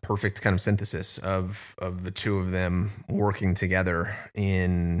is a perfect kind of synthesis of the two of them working together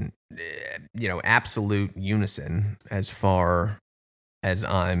in absolute unison as far as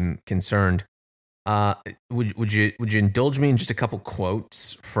I'm concerned. Would you indulge me in just a couple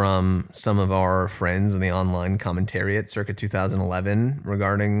quotes from some of our friends in the online commentariat circa 2011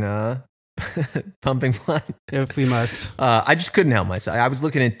 regarding Pumping Blood? If we must. I just couldn't help myself. I was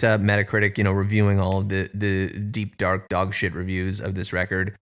looking at Metacritic, reviewing all of the deep, dark dog shit reviews of this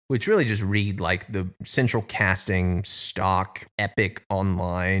record, which really just read like the central casting, stock, epic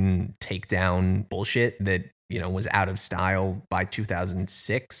online takedown bullshit that was out of style by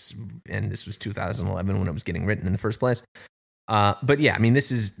 2006, and this was 2011 when it was getting written in the first place. But yeah, I mean,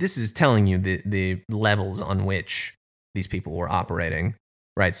 this is telling you the levels on which these people were operating,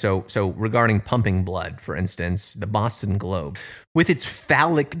 right? So regarding Pumping Blood, for instance, the Boston Globe, with its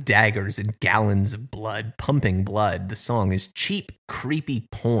phallic daggers and gallons of blood, pumping blood, the song is cheap, creepy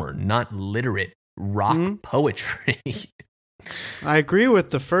porn, not literate rock poetry. I agree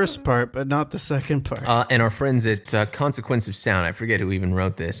with the first part, but not the second part. And our friends at Consequence of Sound, I forget who even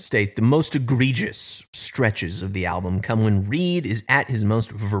wrote this, state the most egregious stretches of the album come when Reed is at his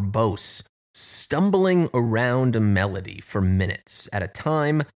most verbose, stumbling around a melody for minutes at a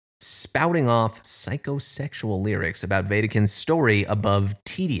time, spouting off psychosexual lyrics about Wedekin's story above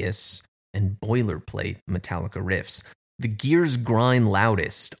tedious and boilerplate Metallica riffs. The gears grind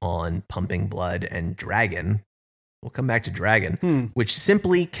loudest on Pumping Blood and Dragon. We'll come back to Dragon, which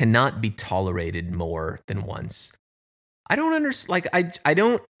simply cannot be tolerated more than once. I don't understand. Like,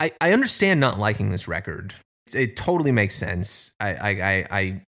 I understand not liking this record. It totally makes sense.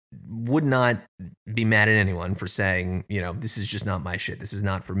 I would not be mad at anyone for saying, this is just not my shit. This is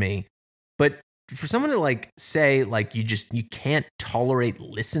not for me. But for someone to say you can't tolerate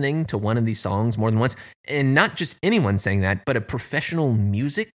listening to one of these songs more than once, and not just anyone saying that, but a professional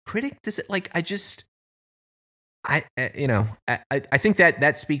music critic, I think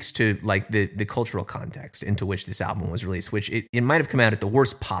that speaks to the cultural context into which this album was released, which it might have come out at the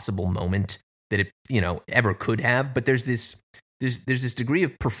worst possible moment that it ever could have. But there's this degree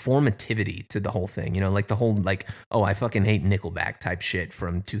of performativity to the whole thing, the whole I fucking hate Nickelback type shit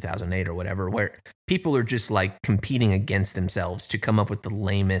from 2008 or whatever, where people are just competing against themselves to come up with the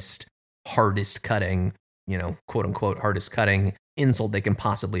lamest, hardest cutting, quote unquote hardest cutting insult they can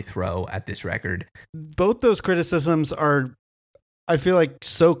possibly throw at this record. Both those criticisms are, I feel like,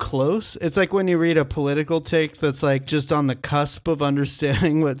 so close. It's like when you read a political take that's just on the cusp of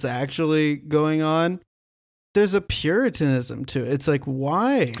understanding what's actually going on. There's a puritanism to it. It's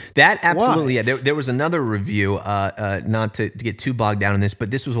why? That absolutely, why? Yeah. There was another review, not to get too bogged down in this,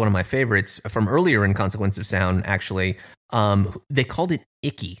 but this was one of my favorites from earlier in Consequence of Sound, actually. They called it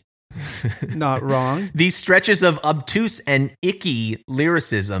icky. Not wrong. These stretches of obtuse and icky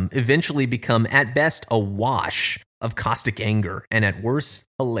lyricism eventually become, at best, a wash of caustic anger, and at worst,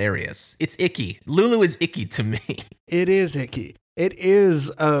 hilarious. It's icky. LULU is icky to me. It is icky. It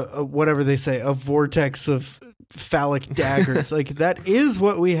is whatever they say, a vortex of phallic daggers. That is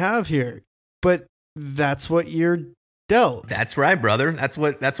what we have here. But that's what you're dealt. That's right, brother. That's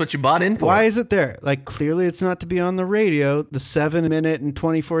what you bought in for. Why is it there? Clearly it's not to be on the radio. The 7-minute and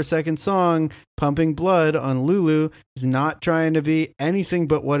 24-second song, Pumping Blood on LULU, is not trying to be anything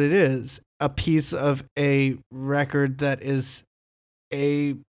but what it is. A piece of a record that is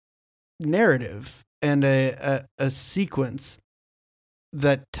a narrative and a sequence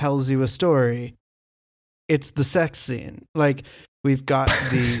that tells you a story. It's the sex scene. We've got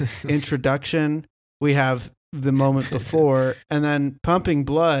the introduction, we have the moment before, and then Pumping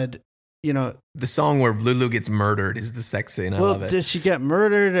Blood, the song where Lulu gets murdered is the sex scene. I love it. Does she get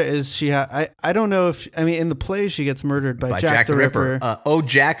murdered? Is she? I don't know if. In the play she gets murdered by Jack the Ripper. Oh,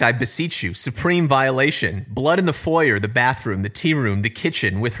 Jack, I beseech you, supreme violation. Blood in the foyer, the bathroom, the tea room, the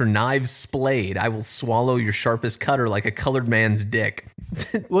kitchen, with her knives splayed. I will swallow your sharpest cutter like a colored man's dick.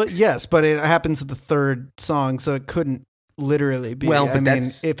 Well, yes, but it happens at the third song, so it couldn't literally be. Well, but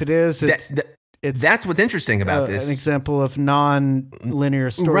if it is, that's what's interesting about this. An example of non-linear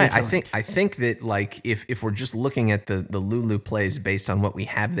storytelling. Right. I think that if we're just looking at the LULU plays based on what we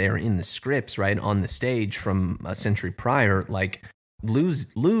have there in the scripts, right, on the stage from a century prior, Lou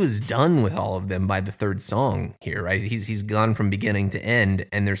is done with all of them by the third song here, right? He's gone from beginning to end,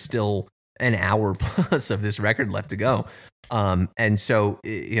 and there's still an hour plus of this record left to go. And so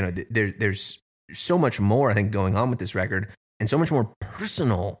there's so much more, I think, going on with this record, and so much more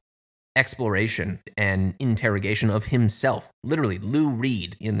personal exploration and interrogation of himself, literally Lou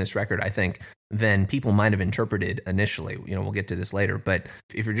Reed in this record, I think, than people might have interpreted initially. We'll get to this later, but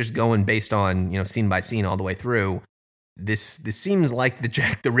if you're just going based on, scene by scene all the way through, this seems like the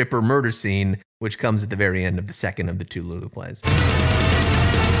Jack the Ripper murder scene, which comes at the very end of the second of the two Lulu plays. Blood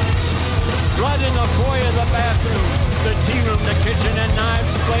in the foyer, the bathroom, the tea room, the kitchen, and knives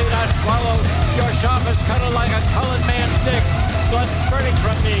blade I swallowed. Your sharpest cutter like a colored man's dick. Blood spurting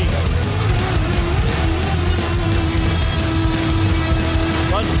from me.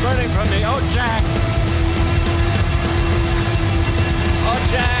 Blood spurting from me. Oh, Jack. Oh,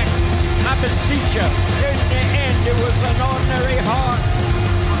 Jack. I beseech you. In the end, it was an ordinary heart.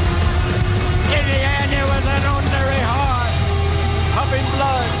 In the end, it was an ordinary heart. Pumping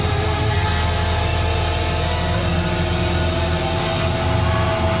blood.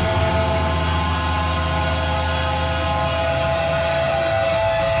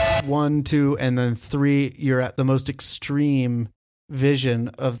 One, two, and then three, you're at the most extreme vision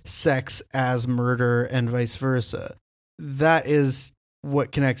of sex as murder and vice versa. That is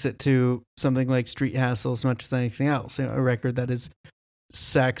what connects it to something like Street Hassle as much as anything else. You know, a record that is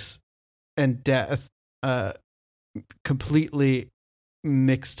sex and death completely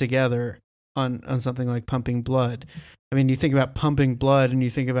mixed together on something like Pumping Blood. I mean, you think about Pumping Blood and you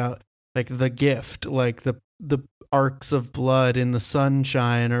think about like The Gift, like the arcs of blood in the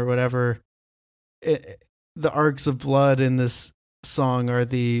sunshine or whatever. The arcs of blood in this song are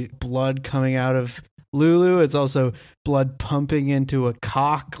the blood coming out of Lulu. It's also blood pumping into a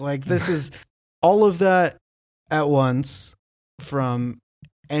cock. Like, this is all of that at once from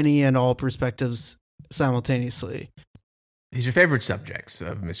any and all perspectives simultaneously. These are favorite subjects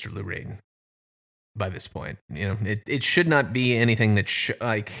of Mr. Lou Reed by this point. You know, it should not be anything that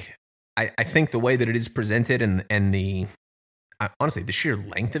I think the way that it is presented and the honestly the sheer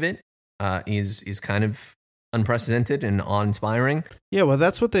length of it is kind of unprecedented and awe-inspiring. Yeah, well,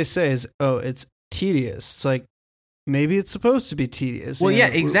 that's what they say is, oh, it's tedious. It's like, maybe it's supposed to be tedious. Well, yeah,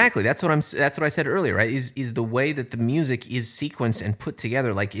 exactly. That's what I said earlier, right? Is the way that the music is sequenced and put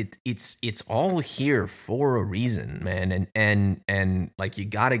together, like it's all here for a reason, man. And like, you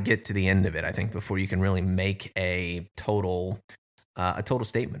got to get to the end of it, I think, before you can really make a total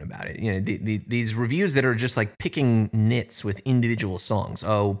statement about it. You know, these reviews that are just like picking nits with individual songs.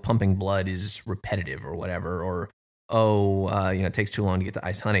 Oh, Pumping Blood is repetitive or whatever, or it takes too long to get to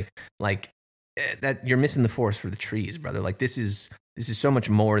Ice Honey. Like, that you're missing the forest for the trees, brother. Like, this is so much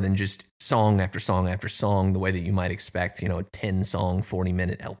more than just song after song after song, the way that you might expect, a 10-song,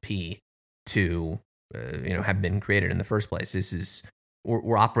 40-minute LP to, have been created in the first place. This is,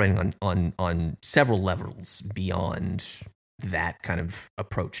 we're operating on several levels beyond that kind of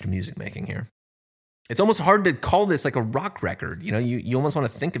approach to music making here. It's almost hard to call this like a rock record. You almost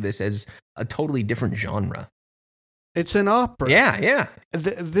want to think of this as a totally different genre. It's an opera. Yeah.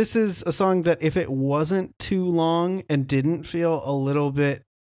 This is a song that if it wasn't too long and didn't feel a little bit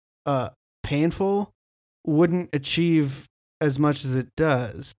painful, wouldn't achieve as much as it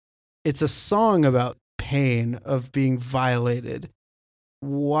does. It's a song about pain of being violated.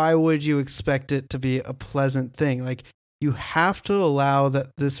 Why would you expect it to be a pleasant thing? Like, you have to allow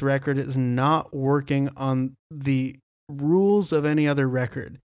that this record is not working on the rules of any other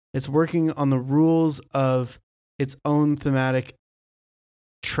record. It's working on the rules of its own thematic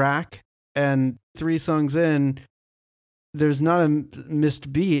track, and 3 songs in, there's not a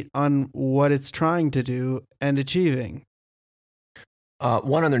missed beat on what it's trying to do and achieving.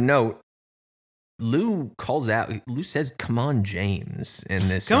 One other note, Lou says, "Come on, James," in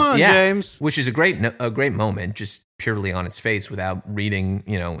this. Come on, James. Which is a great moment, just purely on its face without reading,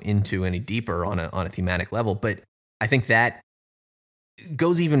 into any deeper on a thematic level. But I think that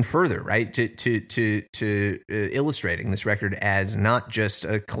goes even further, right? To illustrating this record as not just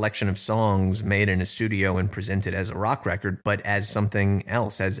a collection of songs made in a studio and presented as a rock record, but as something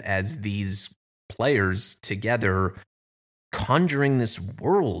else, as these players together conjuring this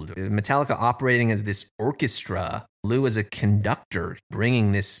world. Metallica operating as this orchestra, Lou as a conductor,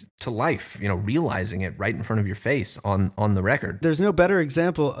 bringing this to life, realizing it right in front of your face on the record. There's no better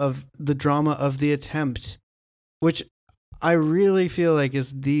example of the drama of the attempt, which I really feel like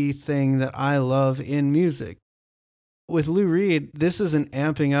is the thing that I love in music. With Lou Reed, this is an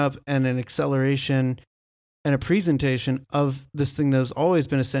amping up and an acceleration and a presentation of this thing that has always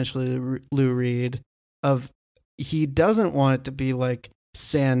been essentially Lou Reed, of he doesn't want it to be like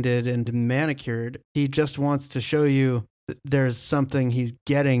sanded and manicured. He just wants to show you that there's something he's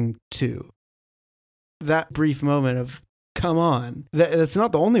getting to. That brief moment of, come on. That's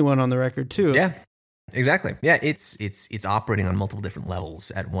not the only one on the record, too. Yeah, exactly. Yeah, it's operating on multiple different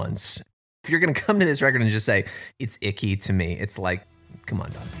levels at once. If you're going to come to this record and just say, it's icky to me, it's like, come on,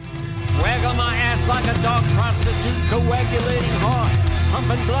 dog. Waggle my ass like a dog prostitute, coagulating heart,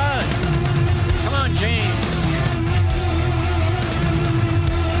 pumping blood. Come on, James.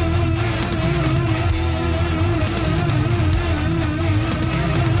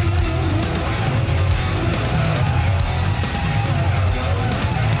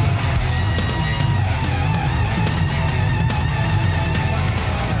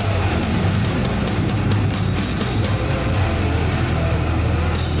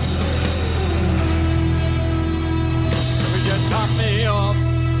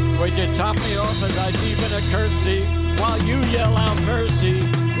 curtsy while you yell out mercy.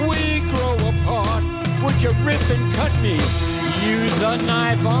 We grow apart. Would you rip and cut me? Use a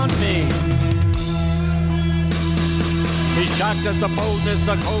knife on me. He's shocked at the boldness,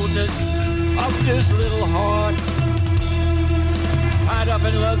 the coldness of this little heart. Tied up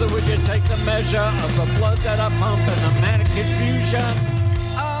in leather, would you take the measure of the blood that I pump and the manic confusion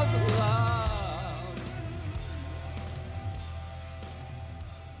of love?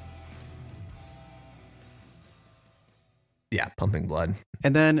 Yeah, pumping blood.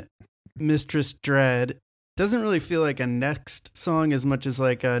 And then Mistress Dread doesn't really feel like a next song as much as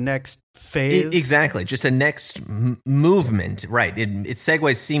like a next phase. Exactly. Just a next movement. Right. It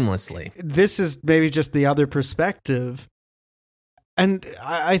segues seamlessly. This is maybe just the other perspective. And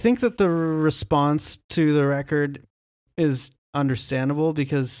I think that the response to the record is understandable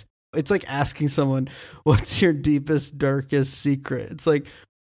because it's like asking someone, what's your deepest, darkest secret? It's like,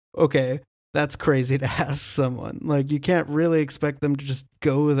 okay, that's crazy to ask someone. Like, you can't really expect them to just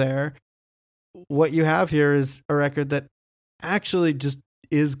go there. What you have here is a record that actually just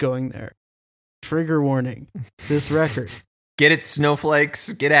is going there. Trigger warning, this record. Get it,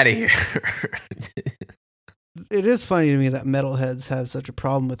 snowflakes. Get out of here. It is funny to me that metalheads have such a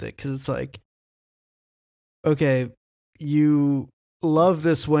problem with it because it's like, okay, you love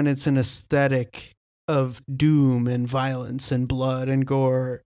this when it's an aesthetic of doom and violence and blood and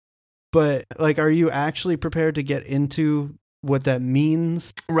gore. But like, are you actually prepared to get into what that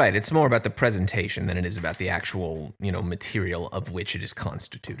means? Right. It's more about the presentation than it is about the actual, material of which it is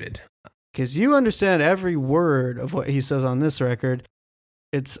constituted. Because you understand every word of what he says on this record.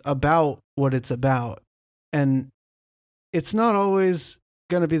 It's about what it's about. And it's not always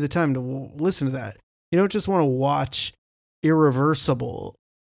going to be the time to listen to that. You don't just want to watch Irreversible.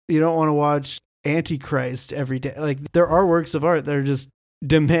 You don't want to watch Antichrist every day. Like, there are works of art that are just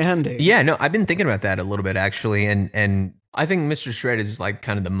demanding. Yeah, no, I've been thinking about that a little bit, actually. And I think Mr. Shred is like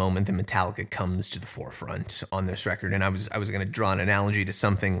kind of the moment that Metallica comes to the forefront on this record. And I was going to draw an analogy to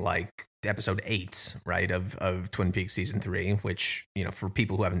something like episode 8, right, of Twin Peaks season 3, which, for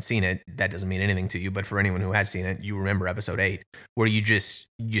people who haven't seen it, that doesn't mean anything to you. But for anyone who has seen it, you remember episode 8, where you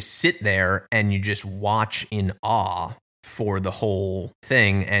sit there and you just watch in awe for the whole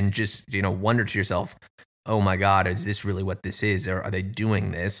thing and just, wonder to yourself, oh my God, is this really what this is? Or are they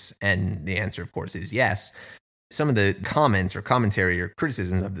doing this? And the answer, of course, is yes. Some of the comments or commentary or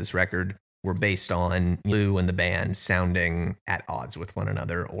criticisms of this record were based on Lou and the band sounding at odds with one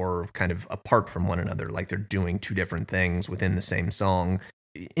another or kind of apart from one another, like they're doing two different things within the same song.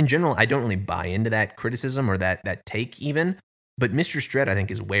 In general, I don't really buy into that criticism or that take even, but Mistress Dread, I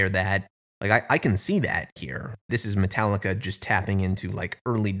think, is where that, like, I can see that here. This is Metallica just tapping into like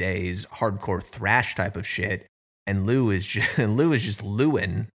early days hardcore thrash type of shit, and Lou is just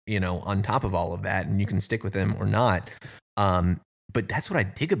Lewin, on top of all of that, and you can stick with him or not. But that's what I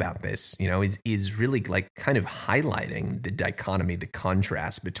dig about this, is really like kind of highlighting the dichotomy, the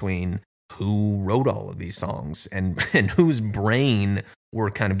contrast between who wrote all of these songs and whose brain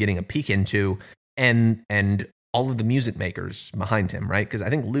we're kind of getting a peek into, and all of the music makers behind him, right? Because I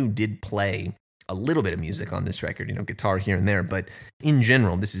think Lou did play a little bit of music on this record, guitar here and there, but in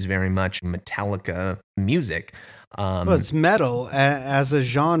general, this is very much Metallica music. Well, it's metal as a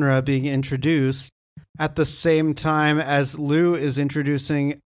genre being introduced at the same time as Lou is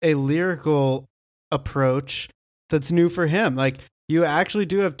introducing a lyrical approach that's new for him. Like, you actually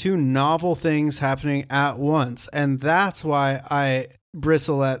do have two novel things happening at once, and that's why I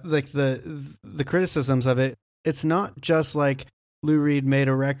bristle at like the criticisms of it. It's not just like Lou Reed made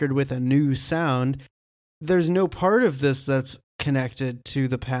a record with a new sound. There's no part of this that's connected to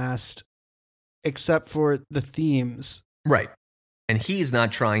the past except for the themes. Right. And he's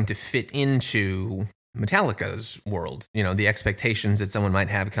not trying to fit into Metallica's world, the expectations that someone might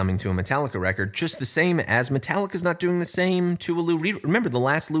have coming to a Metallica record, just the same as Metallica's not doing the same to a Lou Reed. Remember, the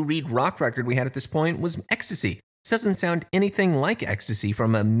last Lou Reed rock record we had at this point was Ecstasy. This doesn't sound anything like Ecstasy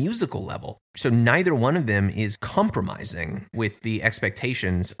from a musical level. So neither one of them is compromising with the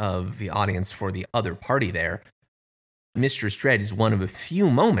expectations of the audience for the other party there. Mistress Dread is one of a few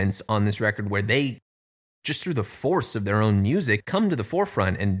moments on this record where they, just through the force of their own music, come to the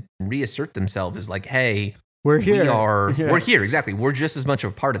forefront and reassert themselves as like, hey, we're here. We're here. Exactly. We're just as much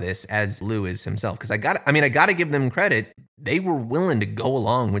of a part of this as Lou is himself. Because I got to give them credit. They were willing to go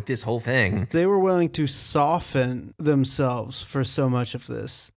along with this whole thing. They were willing to soften themselves for so much of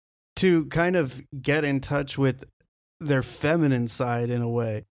this, to kind of get in touch with their feminine side in a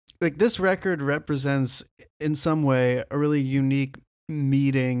way. Like, this record represents in some way a really unique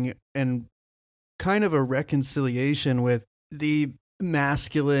meeting and kind of a reconciliation with the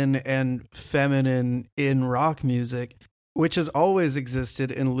masculine and feminine in rock music, which has always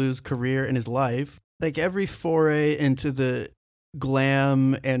existed in Lou's career and his life. Like every foray into the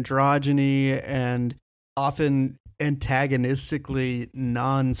glam, androgyny, and often antagonistically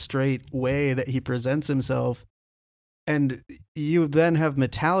non-straight way that he presents himself. And you then have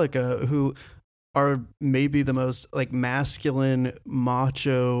Metallica, who are maybe the most like masculine,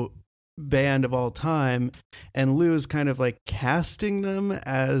 macho band of all time, and Lou is kind of like casting them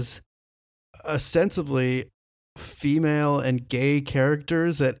as ostensibly female and gay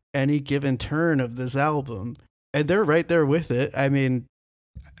characters at any given turn of this album, and they're right there with it. I mean,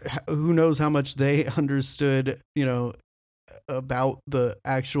 who knows how much they understood, about the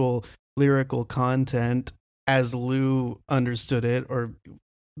actual lyrical content as Lou understood it, or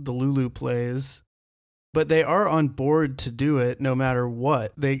the LULU plays. But they are on board to do it no matter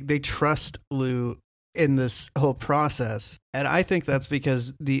what. They trust Lou in this whole process. And I think that's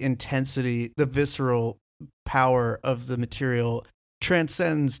because the intensity, the visceral power of the material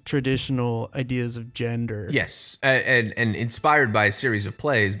transcends traditional ideas of gender. Yes, and inspired by a series of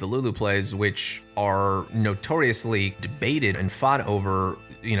plays, the LULU plays, which are notoriously debated and fought over,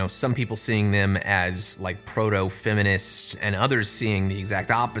 some people seeing them as like proto-feminist and others seeing the exact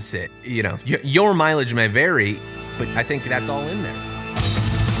opposite. Your mileage may vary, but I think that's all in there.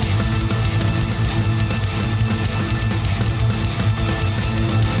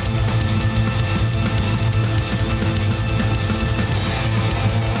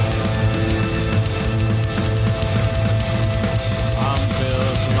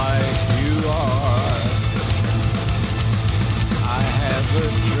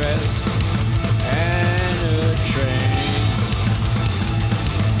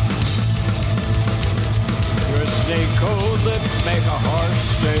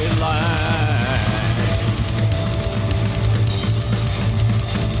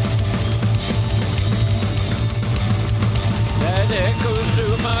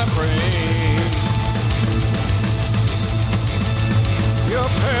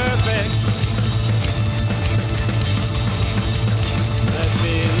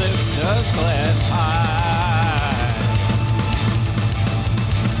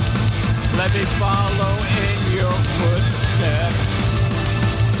 Let me follow in your footsteps.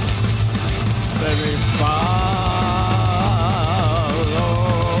 Let me follow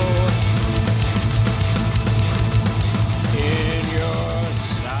in your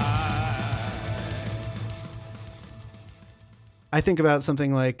side. I think about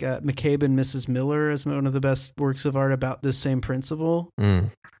something like McCabe and Mrs. Miller as one of the best works of art about this same principle.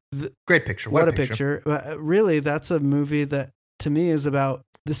 Great picture. What a picture. Really, that's a movie that to me is about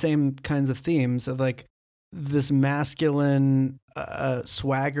the same kinds of themes of like this masculine,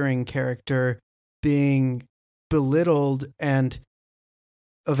 swaggering character being belittled and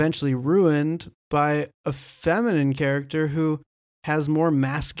eventually ruined by a feminine character who has more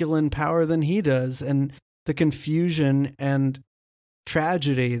masculine power than he does, and the confusion and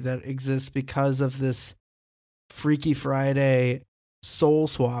tragedy that exists because of this Freaky Friday soul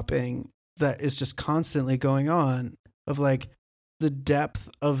swapping that is just constantly going on, of like the depth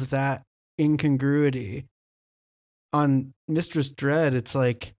of that incongruity. On Mistress Dread, it's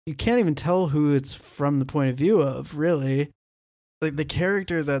like you can't even tell who it's from the point of view of, really. Like the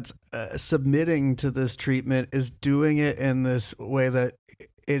character that's submitting to this treatment is doing it in this way that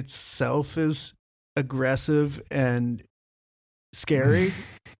itself is aggressive and scary.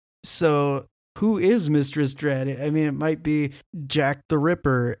 So who is Mistress Dread? I mean, it might be Jack the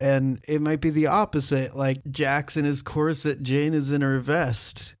Ripper, and it might be the opposite, like Jack's in his corset, Jane is in her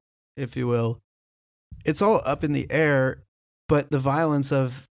vest, if you will. It's all up in the air, but the violence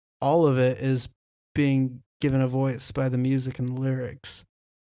of all of it is being given a voice by the music and the lyrics.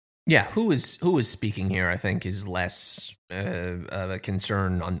 Yeah, who is speaking here, I think, is less of a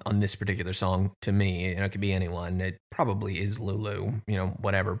concern on this particular song to me. It could be anyone. It probably is Lulu,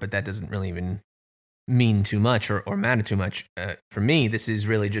 whatever, but that doesn't really even mean too much or matter too much. For me, this is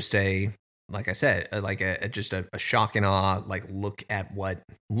really just like I said, just a shock and awe, like look at what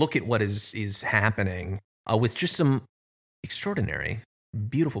is happening with just some extraordinary,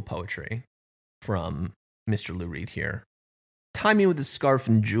 beautiful poetry from Mr. Lou Reed here. Tie me with a scarf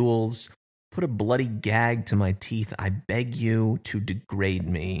and jewels, put a bloody gag to my teeth. I beg you to degrade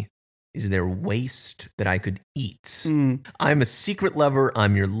me. Is there waste that I could eat? I'm a secret lover.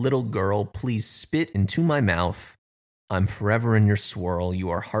 I'm your little girl. Please spit into my mouth. I'm forever in your swirl. You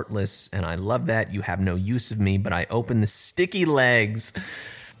are heartless, and I love that. You have no use of me, but I open the sticky legs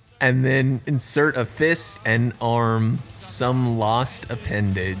and then insert a fist and arm, some lost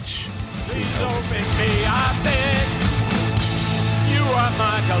appendage. Please open me, I beg. You are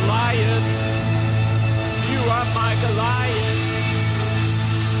my Goliath. You are my Goliath.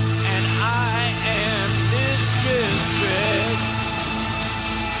 And I am Mistress Dread.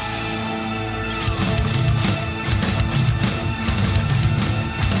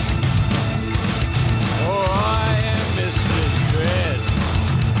 Oh, I am Mistress Dread.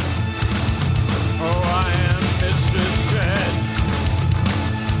 Oh, I am Mistress Dread.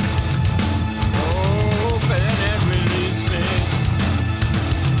 Open and release me.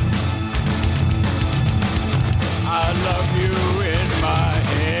 I love you in my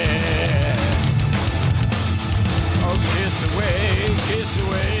head. Oh, kiss away, kiss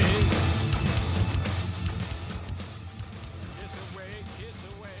away. Kiss away, kiss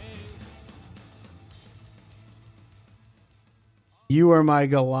away. You are my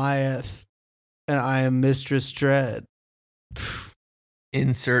Goliath, and I am Mistress Dread.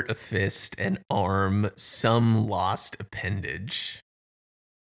 Insert a fist, an arm, some lost appendage.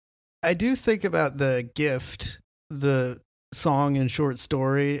 I do think about The Gift, the song and short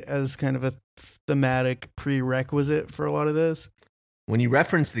story, as kind of a thematic prerequisite for a lot of this. When you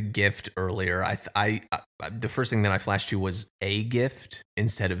referenced The Gift earlier, I the first thing that I flashed to was A Gift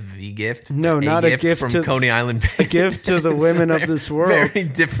instead of The Gift. No, not a gift from to Coney Island. a gift to the women of this world. Very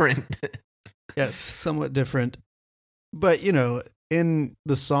different. Yes, somewhat different. But, you know, in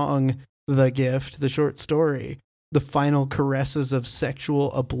the song The Gift, the short story, the final caresses of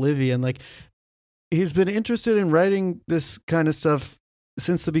sexual oblivion, like, he's been interested in writing this kind of stuff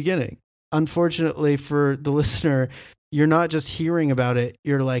since the beginning. Unfortunately for the listener, you're not just hearing about it,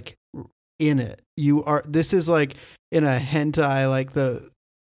 you're like in it. This is like in a hentai, like the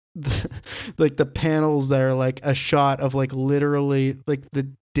like the panels that are like a shot of like literally like the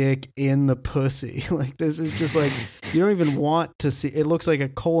dick in the pussy. Like, this is just like, you don't even want to see. It looks like a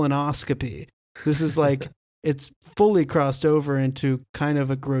colonoscopy. This is like, it's fully crossed over into kind of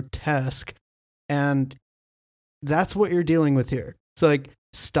a grotesque, and that's what you're dealing with here. So like,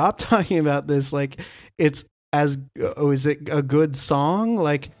 stop talking about this like it's is it a good song?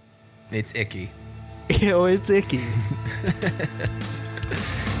 Like, It's icky. It's icky.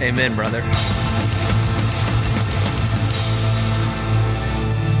 Amen, brother.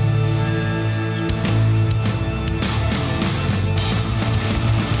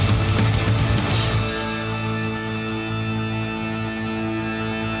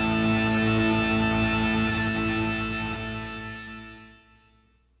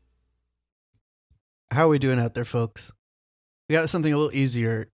 How are we doing out there, folks? We got something a little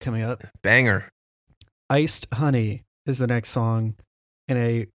easier coming up. Banger. Iced Honey is the next song in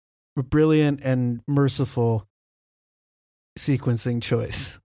a brilliant and merciful sequencing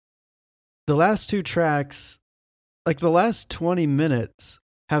choice. The last two tracks, like the last 20 minutes,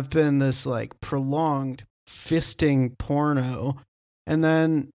 have been this like prolonged fisting porno. And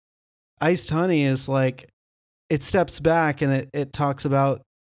then Iced Honey is like, it steps back and it talks about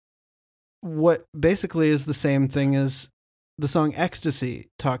what basically is the same thing as the song Ecstasy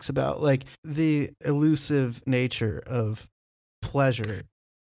talks about, like the elusive nature of pleasure.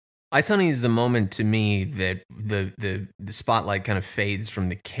 Ice Honey is the moment to me that the spotlight kind of fades from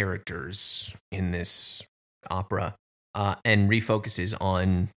the characters in this opera and refocuses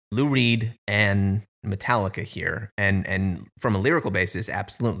on Lou Reed and Metallica here. And from a lyrical basis,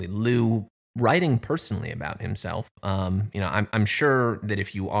 absolutely. Lou writing personally about himself. I'm sure that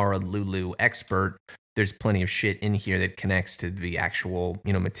if you are a Lulu expert, there's plenty of shit in here that connects to the actual,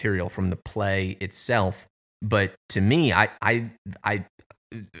 material from the play itself. But to me, I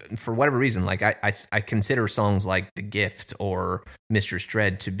for whatever reason, like I consider songs like The Gift or Mistress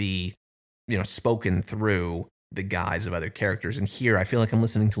Dread to be, spoken through the guise of other characters. And here I feel like I'm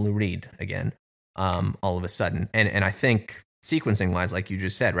listening to Lou Reed again, all of a sudden. And I think sequencing wise, like you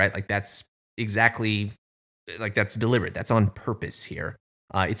just said, right? Like that's exactly, like that's deliberate. That's on purpose here.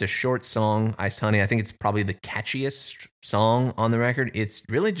 It's a short song, Iced Honey. I think it's probably the catchiest song on the record. It's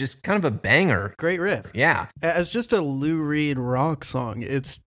really just kind of a banger. Great riff. Yeah. As just a Lou Reed rock song,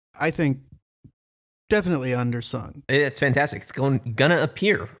 it's, I think, definitely undersung. It's fantastic. It's gonna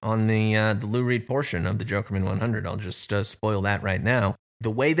appear on the Lou Reed portion of the Jokerman 100. I'll just spoil that right now.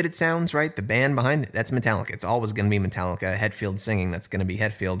 The way that it sounds, right? The band behind it, that's Metallica. It's always going to be Metallica. Hetfield singing, that's going to be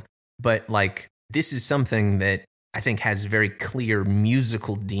Hetfield. But like, this is something that I think has very clear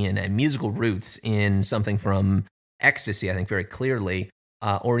musical DNA, musical roots in something from Ecstasy, I think very clearly,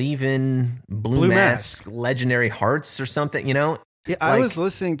 or even Blue Mask, Legendary Hearts or something, Yeah, I was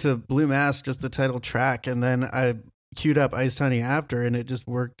listening to Blue Mask, just the title track, and then I queued up Iced Honey after, and it just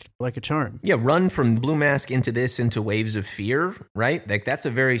worked like a charm. Yeah, run from Blue Mask into this into Waves of Fear, right? Like that's a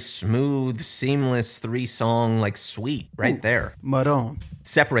very smooth, seamless 3-song like suite right there. Madon.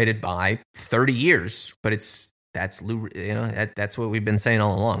 Separated by 30 years, but that's what we've been saying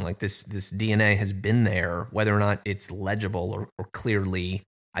all along. Like this DNA has been there, whether or not it's legible or clearly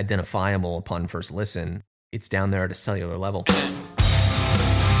identifiable upon first listen. It's down there at a cellular level.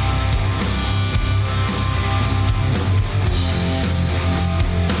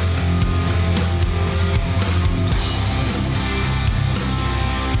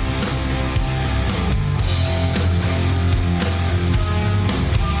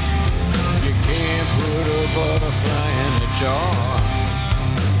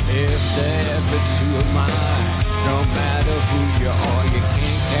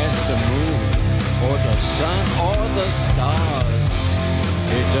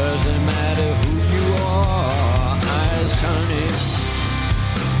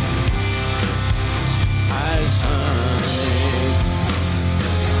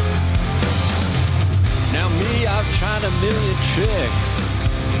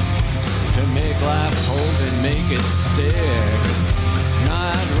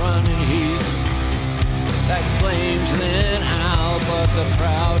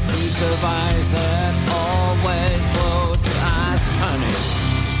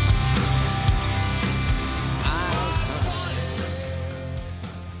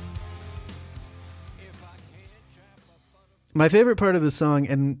 My favorite part of the song,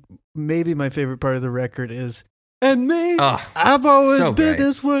 and maybe my favorite part of the record, is "And me, I've always so been great.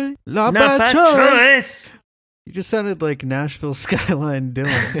 This way, not by choice." You just sounded like Nashville Skyline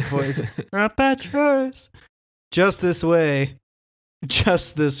Dylan voice. Not by choice. Just this way,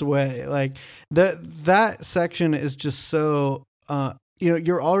 just this way. Like that section is just so.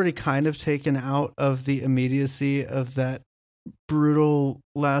 You're already kind of taken out of the immediacy of that brutal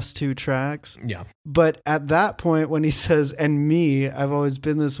last 2 tracks. Yeah. But at that point when he says, "And me, I've always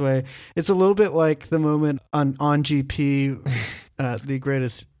been this way," it's a little bit like the moment on GP, the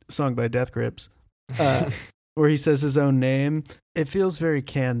greatest song by Death Grips, where he says his own name. It feels very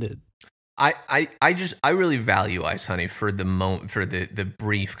candid. I really value Ice Honey for the moment, for the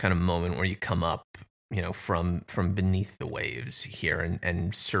brief kind of moment where you come up, from beneath the waves here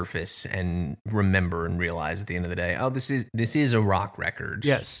and surface and remember and realize at the end of the day, this is a rock record.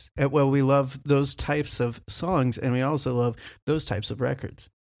 Yes. Well, we love those types of songs, and we also love those types of records.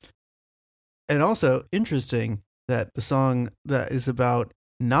 And also interesting that the song that is about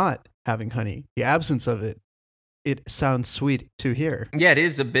not having honey, the absence of it, it sounds sweet to hear. Yeah, it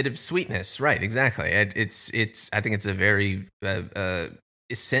is a bit of sweetness, right? Exactly. It's. I think it's a very.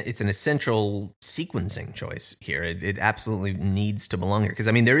 It's an essential sequencing choice here. It absolutely needs to belong here because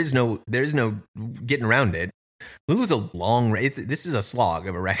there is no getting around it. LULU's a long. This is a slog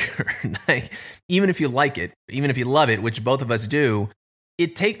of a record. Like even if you like it, even if you love it, which both of us do,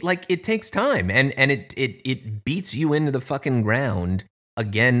 it takes time and it beats you into the fucking ground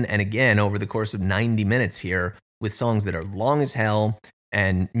again and again over the course of 90 minutes here with songs that are long as hell.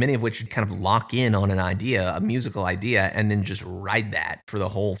 And many of which kind of lock in on an idea, a musical idea, and then just ride that for the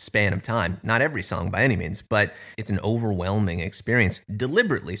whole span of time. Not every song by any means, but it's an overwhelming experience,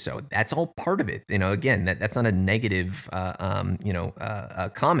 deliberately so. That's all part of it. Again, that's not a negative,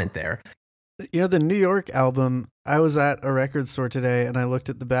 comment there. The New York album, I was at a record store today and I looked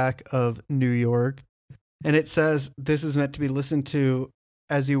at the back of New York and it says this is meant to be listened to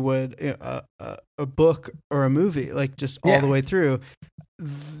as you would a book or a movie, like just all the way through.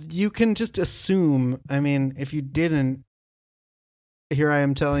 You can just assume, if you didn't, here I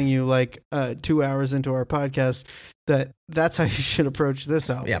am telling you 2 hours into our podcast that's how you should approach this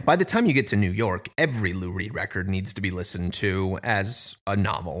album. Yeah, by the time you get to New York, every Lou Reed record needs to be listened to as a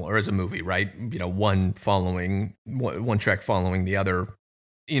novel or as a movie, right? One track following the other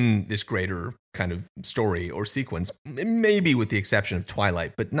in this greater kind of story or sequence, maybe with the exception of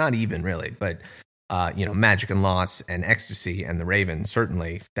Twilight, but not even really. But, Magic and Loss and Ecstasy and The Raven,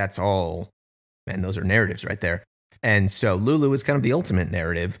 certainly that's all, man, those are narratives right there. And so LULU is kind of the ultimate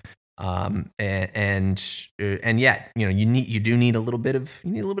narrative. And yet, you do need a little bit of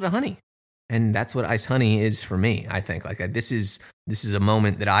honey. And that's what Ice Honey is for me, I think. This is a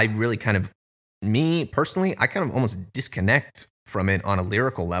moment that I really kind of, me personally, I kind of almost disconnect from it on a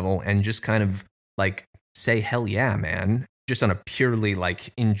lyrical level and just kind of say, hell yeah, man. Just on a purely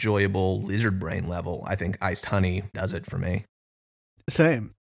enjoyable lizard brain level, I think Iced Honey does it for me.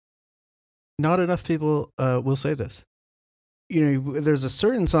 Same. Not enough people will say this. There's a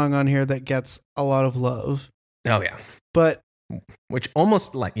certain song on here that gets a lot of love. Oh, yeah. But Which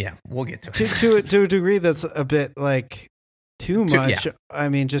almost like, yeah, we'll get to it. To a degree that's a bit like too much. Yeah. I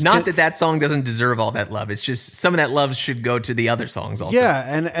mean, just not that song doesn't deserve all that love. It's just some of that love should go to the other songs also. Yeah,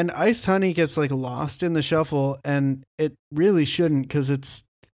 and Iced Honey gets like lost in the shuffle, and it really shouldn't, because it's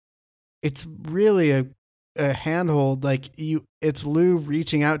really a handhold. Like it's Lou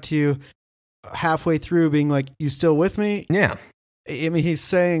reaching out to you halfway through, being like, "You still with me?" Yeah. I mean, he's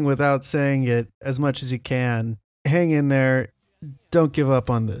saying without saying it as much as he can, hang in there, don't give up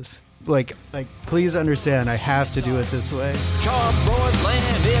on this. Like, please understand, I have to do it this way. Charbroiled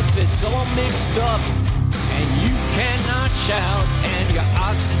land, if it's all mixed up and you cannot shout and your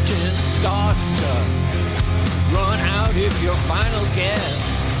oxygen starts to run out if your final guess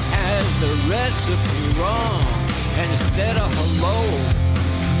has the recipe wrong, and instead of hello,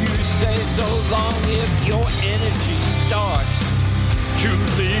 you say so long if your energy starts to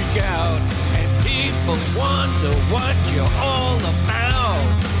leak out and people wonder what you're all about.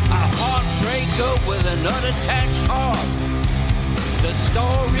 A heartbreaker with an unattached heart. The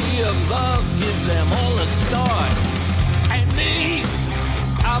story of love gives them all a start. And me,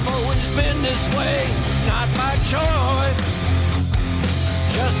 I've always been this way, not by choice.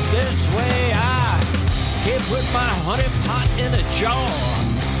 Just this way I can't put my honey pot in a jar,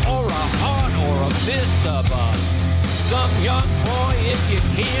 or a heart, or a fist of some young boy. If you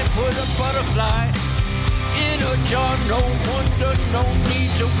can't put a butterfly in a jar, no wonder, no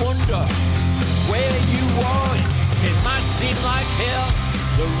need to wonder where you are. It might seem like hell,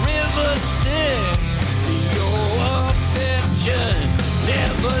 the river Styx. Your affection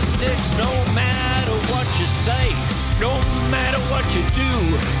never sticks, no matter what you say, no matter what you do.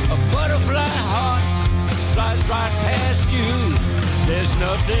 A butterfly heart flies right past you. There's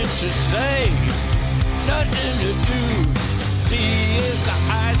nothing to say, nothing to do. See if the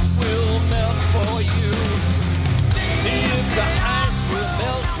ice will melt for you. See if the ice will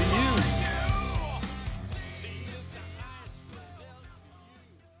melt for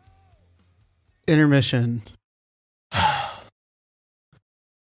you. Intermission.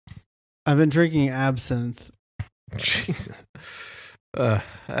 I've been drinking absinthe. Jesus.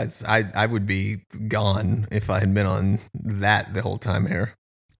 I would be gone if I had been on that the whole time here.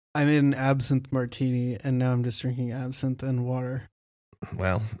 I made an absinthe martini, and now I'm just drinking absinthe and water.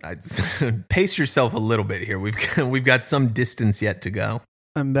 Well, pace yourself a little bit here. We've got some distance yet to go.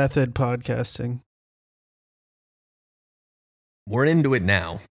 I'm method podcasting. We're into it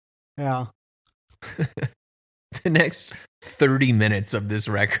now. Yeah. The next 30 minutes of this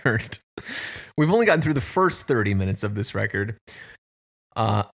record. We've only gotten through the first 30 minutes of this record.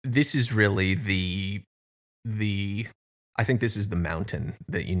 This is really the I think this is the mountain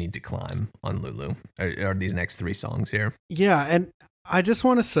that you need to climb on Lulu, are these next three songs here. Yeah, and I just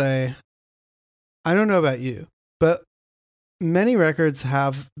want to say, I don't know about you, but many records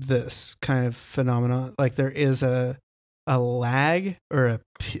have this kind of phenomenon. Like there is a lag or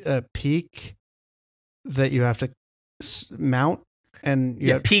a peak that you have to mount. And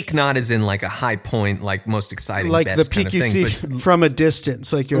peak not as in like a high point, like most exciting, like best the peak kind of you thing, see from a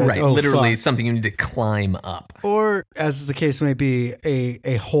distance, like you're right, like, oh, literally fuck. something you need to climb up, or as the case may be,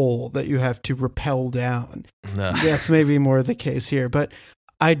 a hole that you have to rappel down. That's maybe more the case here, but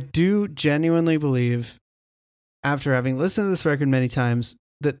I do genuinely believe, after having listened to this record many times,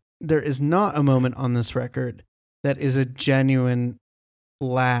 that there is not a moment on this record that is a genuine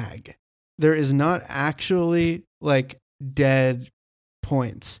lag. There is not actually like dead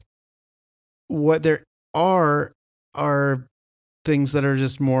points. What there are things that are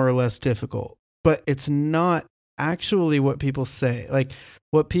just more or less difficult, but it's not actually what people say. Like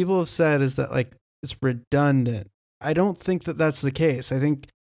what people have said is that like it's redundant. I don't think that that's the case. I think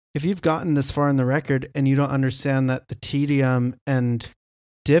if you've gotten this far in the record and you don't understand that the tedium and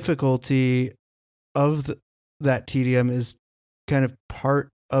difficulty of that tedium is kind of part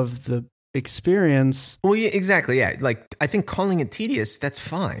of the experience. Well, yeah, exactly. Yeah. Like, I think calling it tedious, that's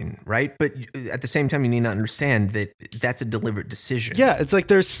fine. Right. But at the same time, you need to understand that that's a deliberate decision. Yeah. It's like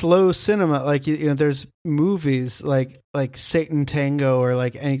there's slow cinema. Like, you know, there's movies like Satan Tango or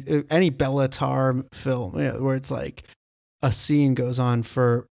like any Bela Tarr film, you know, where it's like a scene goes on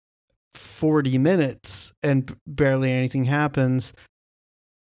for 40 minutes and barely anything happens.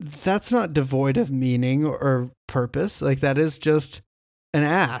 That's not devoid of meaning or purpose. Like that is just an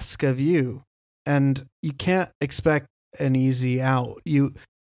ask of you, and you can't expect an easy out. You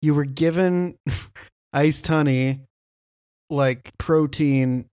were given iced honey, like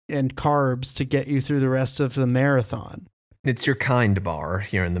protein and carbs to get you through the rest of the marathon. It's your kind bar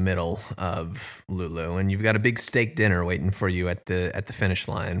here in the middle of Lulu, and you've got a big steak dinner waiting for you at the finish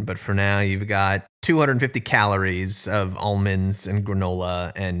line. But for now, you've got 250 calories of almonds and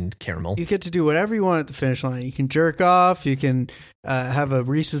granola and caramel. You get to do whatever you want at the finish line. You can jerk off. You can have a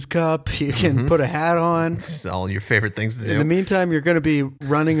Reese's cup. You can put a hat on. It's all your favorite things to do. In the meantime, you're going to be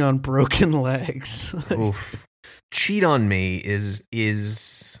running on broken legs. Oof. Cheat on me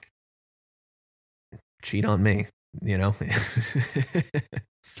is cheat on me. You know.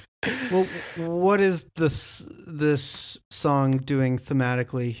 Well, what is this song doing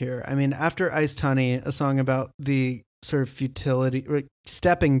thematically here? I mean, after Iced Honey, a song about the sort of futility, like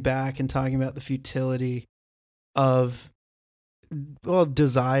stepping back and talking about the futility of, well,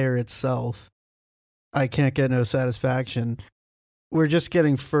 desire itself. I can't get no satisfaction. We're just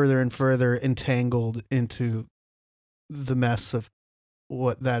getting further and further entangled into the mess of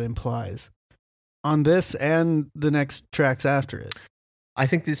what that implies on this and the next tracks after it. I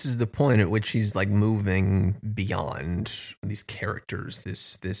think this is the point at which he's like moving beyond these characters,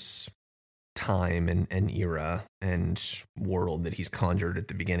 this time and era and world that he's conjured at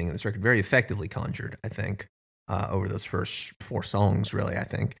the beginning of this record. Very effectively conjured, I think, over those first 4 songs, really, I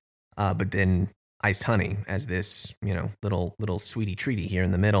think. But then Iced Honey as this, you know, little sweetie treaty here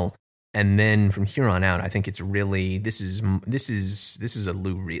in the middle. And then from here on out, I think it's really this is a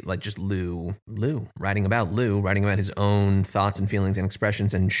Lou, like just Lou writing about his own thoughts and feelings and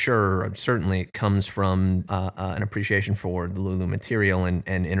expressions. And sure, certainly it comes from an appreciation for the Lulu material and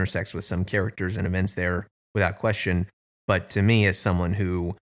intersects with some characters and events there without question. But to me, as someone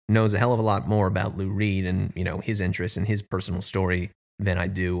who knows a hell of a lot more about Lou Reed and, you know, his interests and his personal story than I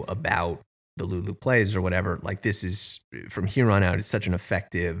do about the Lulu plays or whatever, like this is from here on out, it's such an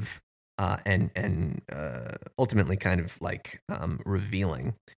effective and ultimately kind of like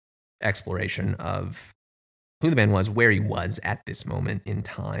revealing exploration of who the band was, where he was at this moment in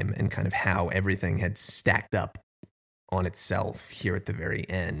time, and kind of how everything had stacked up on itself here at the very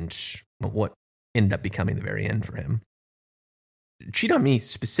end, but what ended up becoming the very end for him. Cheat on Me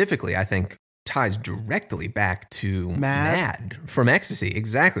specifically, I think, ties directly back to Mad from Ecstasy,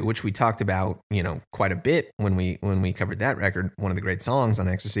 exactly, which we talked about, you know, quite a bit when we covered that record. One of the great songs on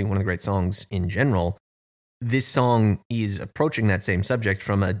Ecstasy, one of the great songs in general. This song is approaching that same subject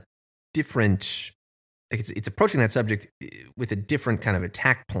from a different, like it's approaching that subject with a different kind of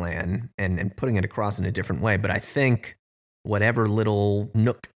attack plan and putting it across in a different way. But I think whatever little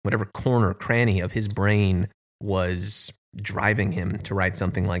nook, whatever corner, cranny of his brain was driving him to write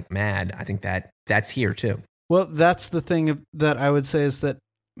something like Mad, I think that's here too. Well, that's the thing that I would say is that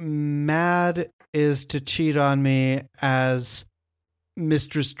Mad is to Cheat on Me as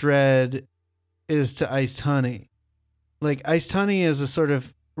Mistress Dread is to Iced Honey. Like Iced Honey is a sort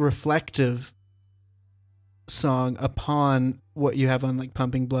of reflective song upon what you have on like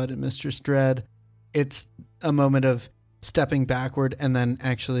Pumping Blood and Mistress Dread. It's a moment of stepping backward and then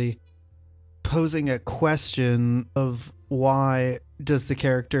actually posing a question of why does the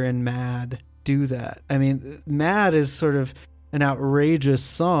character in Mad do that? I mean, Mad is sort of an outrageous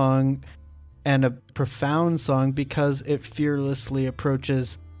song and a profound song because it fearlessly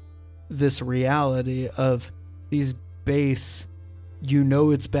approaches this reality of these base, you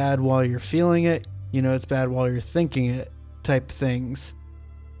know it's bad while you're feeling it, you know it's bad while you're thinking it type things.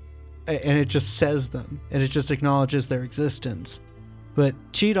 And it just says them, and it just acknowledges their existence. But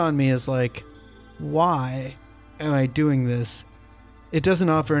Cheat on Me is like, why am I doing this? It doesn't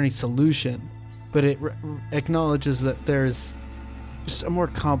offer any solution, but it acknowledges that there's just a more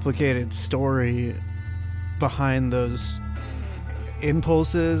complicated story behind those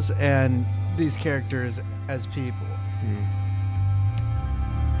impulses and these characters as people.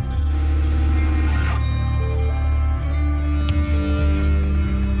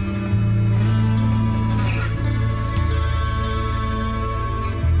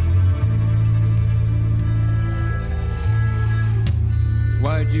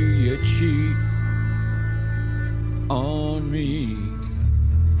 Why do you cheat on me?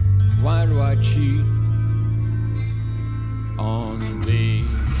 Why do I cheat on thee?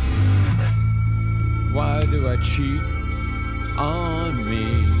 Why do I cheat on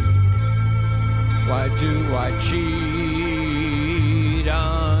me? Why do I cheat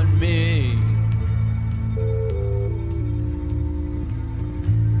on me?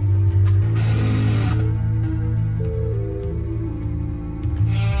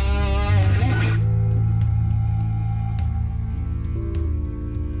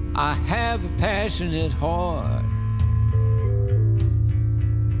 I have a passionate heart.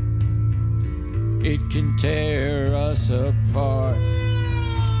 It can tear us apart.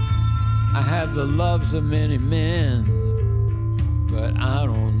 I have the loves of many men. but I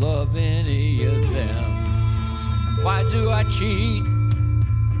don't love any of them. Why do I cheat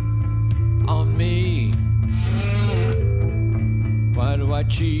on me? Why do I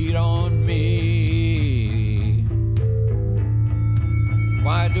cheat on me?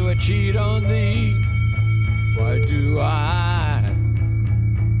 Why do I cheat on thee? Why do I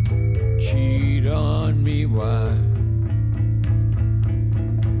cheat on me? Why?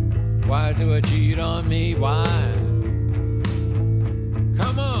 Why do I cheat on me? Why?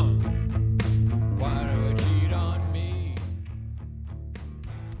 Come on. Why do I cheat on me?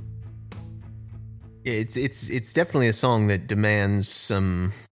 It's definitely a song that demands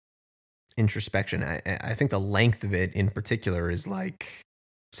some introspection. I think the length of it in particular is like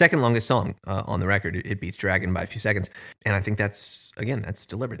second longest song on the record. It beats Dragon by a few seconds. And I think that's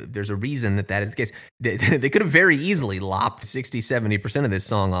deliberate. There's a reason that is the case. They could have very easily lopped 60-70% of this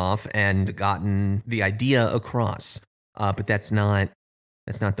song off and gotten the idea across. But that's not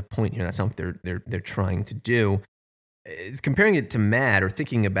the point here. That's not what they're trying to do. Is comparing it to Mad or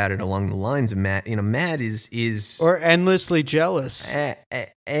thinking about it along the lines of Mad. Mad is or Endlessly Jealous.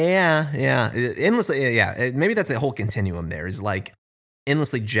 Endlessly. Yeah, maybe that's a whole continuum. There is like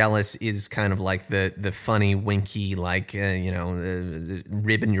Endlessly Jealous is kind of like the funny, winky, like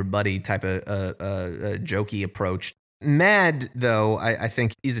ribbing your buddy type of jokey approach. Mad, though, I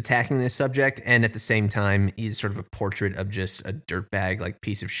think is attacking this subject and at the same time is sort of a portrait of just a dirtbag, like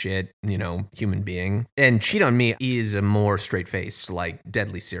piece of shit, human being. And Cheat on Me is a more straight-faced, like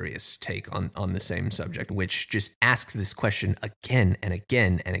deadly serious take on the same subject, which just asks this question again and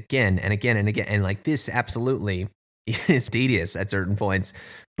again and again and again and again. And like this absolutely is tedious at certain points,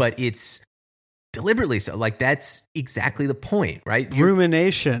 but it's deliberately so. Like that's exactly the point, right?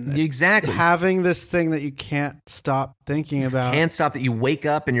 Rumination. Exactly. Having this thing that you can't stop thinking about. Can't stop that. You wake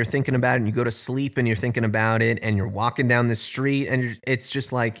up and you're thinking about it, and you go to sleep and you're thinking about it, and you're walking down the street, and it's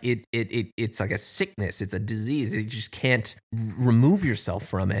just like it's like a sickness. It's a disease. You just can't remove yourself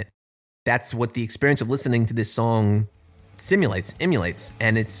from it. That's what the experience of listening to this song emulates,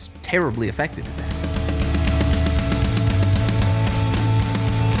 and it's terribly effective at that.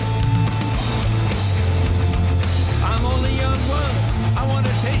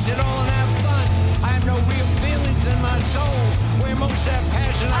 It all and have fun. I have no real feelings in my soul. Where most have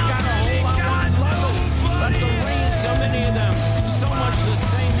passion, I got a whole lot of lovers. But the rain, so many of them. So much the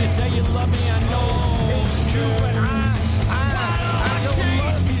same. You say you love me, I know it's true, but I don't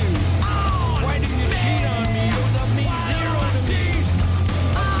love you. Why do you cheat on me? You love me zero to me.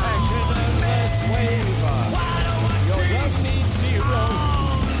 A passionless waver. Your love means zero.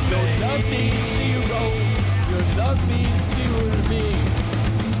 Your love means zero. Your love means zero to me.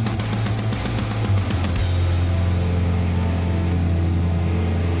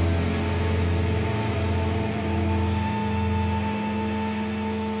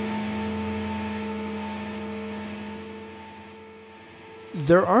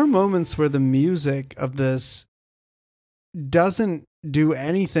 There are moments where the music of this doesn't do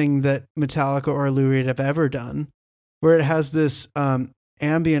anything that Metallica or Lou Reed have ever done, where it has this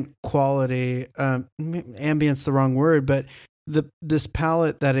ambient quality. Ambient's the wrong word, but this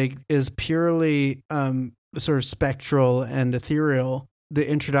palette that is purely sort of spectral and ethereal. The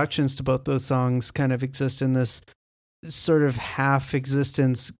introductions to both those songs kind of exist in this sort of half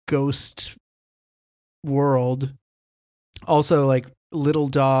existence ghost world. Also, like Little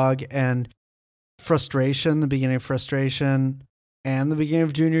Dog and Frustration, the beginning of Frustration, and the beginning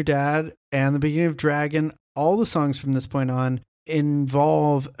of Junior Dad, and the beginning of Dragon, all the songs from this point on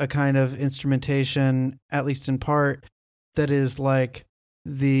involve a kind of instrumentation, at least in part, that is like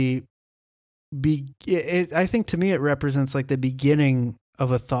I think to me it represents like the beginning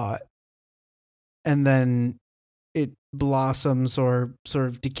of a thought, and then it blossoms or sort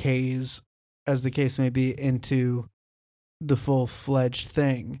of decays, as the case may be, into the full-fledged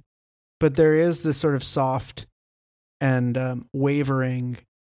thing. But there is this sort of soft and wavering,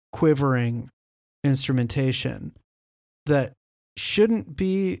 quivering instrumentation that shouldn't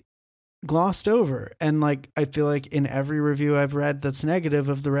be glossed over. And like, I feel like in every review I've read that's negative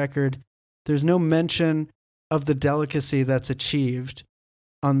of the record, there's no mention of the delicacy that's achieved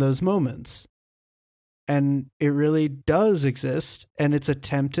on those moments. And it really does exist, and it's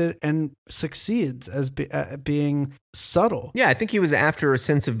attempted and succeeds as being subtle. Yeah, I think he was after a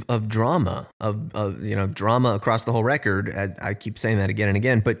sense of drama, of drama across the whole record. I keep saying that again and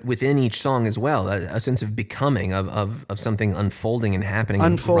again, but within each song as well, a sense of becoming, of something unfolding and happening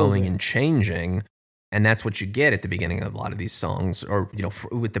and growing and changing. And that's what you get at the beginning of a lot of these songs, or,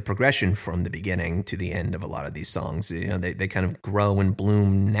 with the progression from the beginning to the end of a lot of these songs. They kind of grow and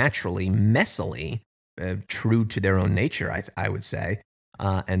bloom naturally, messily, true to their own nature, I would say,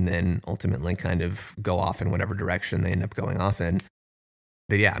 and then ultimately kind of go off in whatever direction they end up going off in.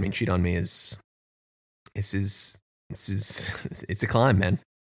 But yeah, I mean, Cheat on Me is it's a climb, man.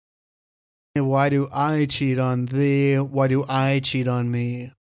 Why do I cheat on thee? Why do I cheat on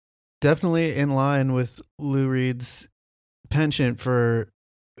me? Definitely in line with Lou Reed's penchant for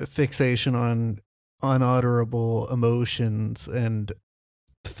fixation on unutterable emotions and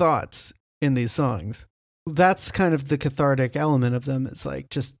thoughts in these songs. That's kind of the cathartic element of them. It's like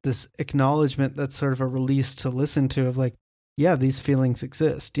just this acknowledgement that's sort of a release to listen to of like, yeah, these feelings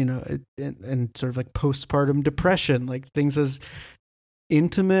exist, you know, and sort of like postpartum depression, like things as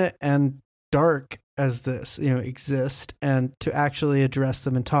intimate and dark as this, you know, exist, and to actually address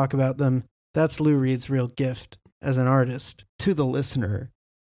them and talk about them. That's Lou Reed's real gift as an artist to the listener,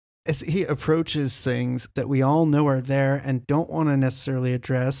 as he approaches things that we all know are there and don't want to necessarily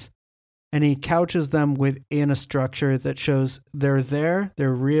address. And he couches them within a structure that shows they're there,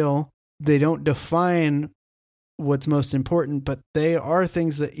 they're real. They don't define what's most important, but they are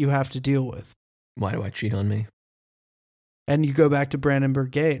things that you have to deal with. Why do I cheat on me? And you go back to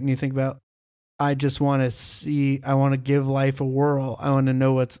Brandenburg Gate and you think about, I just want to see, I want to give life a whirl. I want to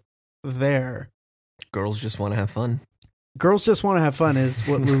know what's there. Girls just want to have fun. Girls just want to have fun is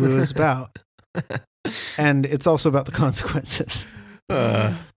what Lulu is about. And it's also about the consequences.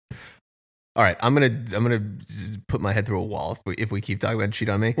 All right, I'm gonna put my head through a wall if we keep talking about Cheat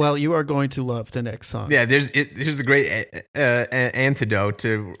on Me. Well, you are going to love the next song. Yeah, here's a great antidote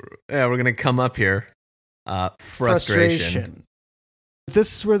to. We're gonna come up here. Frustration.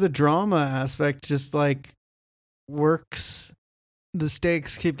 This is where the drama aspect just like works. The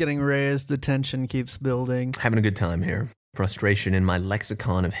stakes keep getting raised. The tension keeps building. Having a good time here. Frustration in my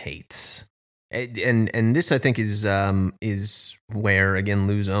lexicon of hate. And this, I think, is where, again,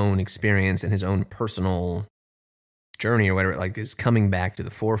 Lou's own experience and his own personal journey or whatever, like, is coming back to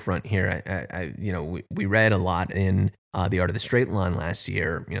the forefront here. We read a lot in The Art of the Straight Line last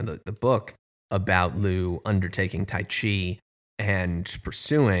year, you know, the book about Lou undertaking Tai Chi and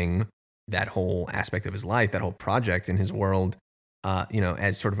pursuing that whole aspect of his life, that whole project in his world,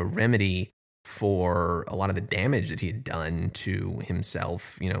 as sort of a remedy for a lot of the damage that he had done to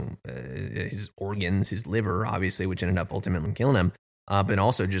himself, his organs, his liver, obviously, which ended up ultimately killing him, but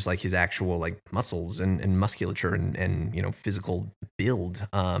also just like his actual like muscles and musculature and physical build.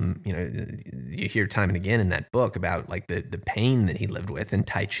 You hear time and again in that book about like the pain that he lived with, and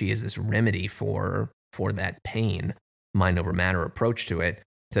Tai Chi is this remedy for that pain, mind over matter approach to it,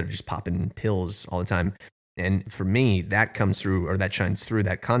 instead of just popping pills all the time. And for me, that comes through, or that shines through,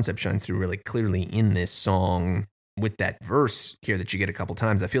 that concept shines through really clearly in this song with that verse here that you get a couple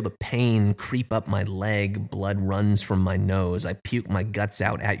times. I feel the pain creep up my leg, blood runs from my nose, I puke my guts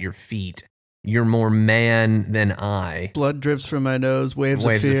out at your feet. You're more man than I. Blood drips from my nose, waves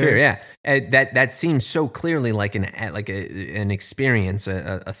of fear. Yeah, that seems so clearly like an experience,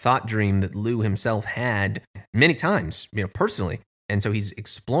 a thought dream that Lou himself had many times, personally. And so he's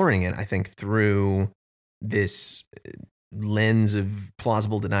exploring it, I think, through this lens of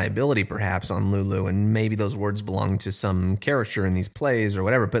plausible deniability, perhaps, on Lulu, and maybe those words belong to some character in these plays or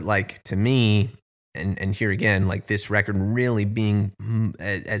whatever. But like, to me, and here again, like this record really being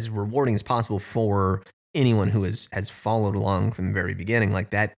as rewarding as possible for anyone who has followed along from the very beginning, like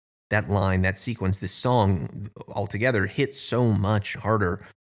that line, that sequence, this song altogether hits so much harder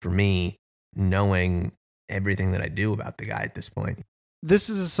for me, knowing everything that I do about the guy at this point. This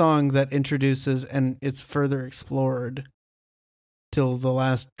is a song that introduces, and it's further explored till the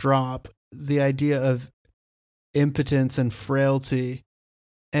last drop, the idea of impotence and frailty.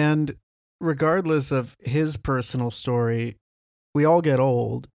 And regardless of his personal story, we all get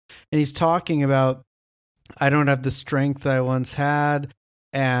old. And he's talking about, I don't have the strength I once had,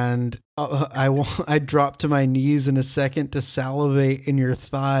 and I drop to my knees in a second to salivate in your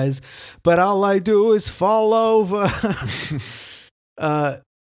thighs, but all I do is fall over.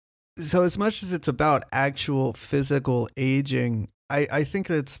 So as much as it's about actual physical aging, I think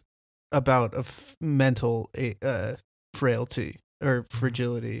it's about a mental frailty or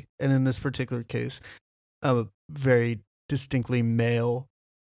fragility. And in this particular case, a very distinctly male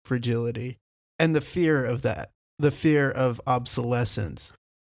fragility. And the fear of that, the fear of obsolescence.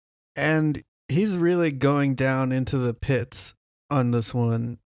 And he's really going down into the pits on this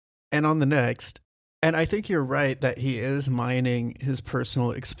one and on the next. And I think you're right that he is mining his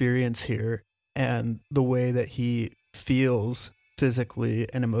personal experience here and the way that he feels physically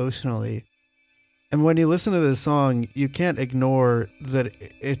and emotionally. And when you listen to this song, you can't ignore that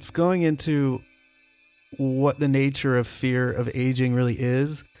it's going into what the nature of fear of aging really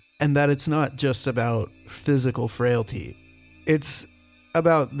is. and that it's not just about physical frailty. It's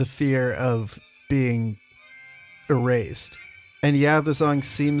about the fear of being erased. And yeah, the song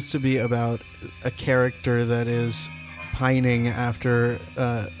seems to be about a character that is pining after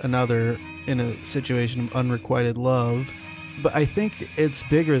another in a situation of unrequited love. But I think it's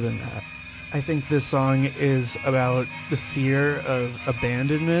bigger than that. I think this song is about the fear of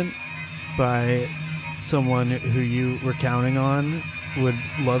abandonment by someone who you were counting on would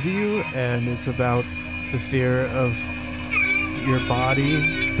love you, and it's about the fear of your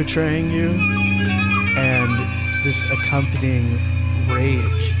body betraying you and this accompanying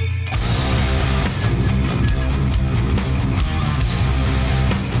rage.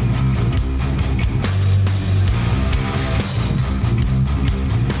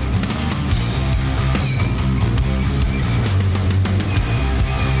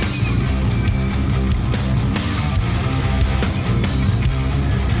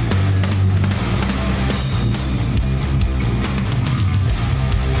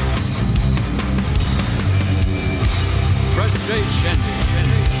 Frustration.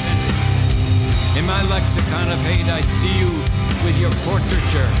 In my lexicon of hate, I see you with your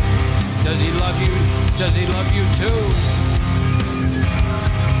portraiture. Does he love you? Does he love you too?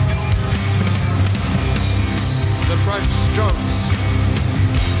 The brush strokes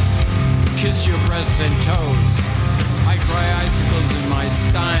kiss your breasts and toes. I cry icicles in my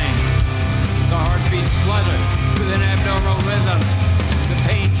stein. The heartbeats flutter with an abnormal rhythm. The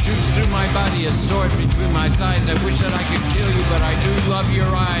pain shoots through my body, a sword between my thighs. I wish that I could kill you, but I do love your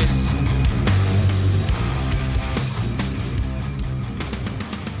eyes.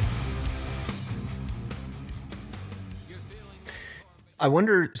 I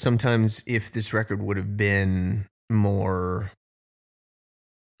wonder sometimes if this record would have been more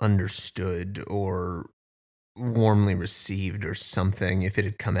understood or warmly received or something if it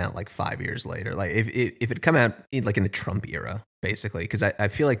had come out like 5 years later. Like if it had come out like in the Trump era, basically. Because I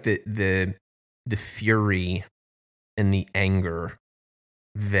feel like the fury and the anger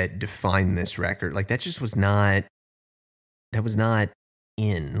that defined this record, like that just was not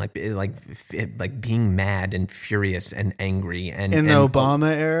in like being mad and furious and angry and In the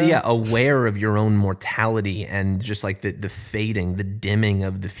Obama era? Yeah, aware of your own mortality and just like the fading, the dimming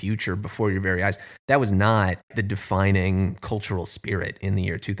of the future before your very eyes. That was not the defining cultural spirit in the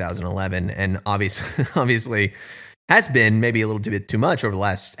year 2011, and obviously has been maybe a little bit too much over the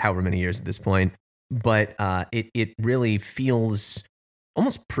last however many years at this point. But it really feels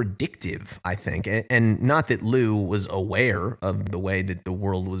almost predictive, I think. And not that Lou was aware of the way that the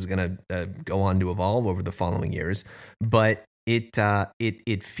world was going to go on to evolve over the following years, but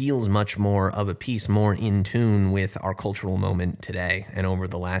it feels much more of a piece, more in tune with our cultural moment today and over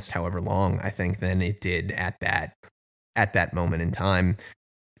the last however long, I think, than it did at that moment in time.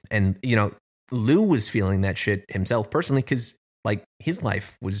 And, you know, Lou was feeling that shit himself personally because, like, his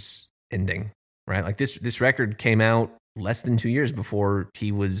life was ending, right? Like, this record came out less than 2 years before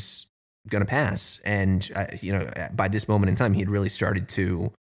he was going to pass. And, you know, by this moment in time, he had really started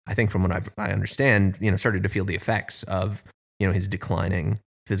to, I think from what I understand, you know, started to feel the effects of, you know, his declining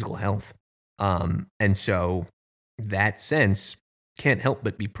physical health. And so that sense can't help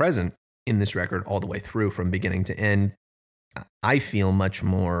but be present in this record all the way through from beginning to end. I feel much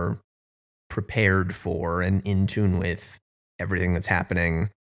more prepared for and in tune with everything that's happening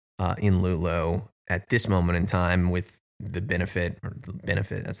in LULU at this moment in time with the benefit,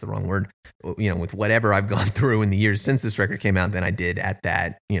 that's the wrong word, you know, with whatever I've gone through in the years since this record came out than I did at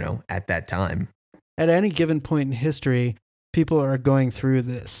that, you know, at that time. At any given point in history, people are going through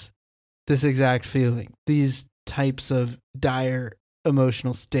this exact feeling, these types of dire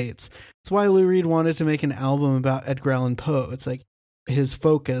emotional states. It's why Lou Reed wanted to make an album about Edgar Allan Poe. It's like his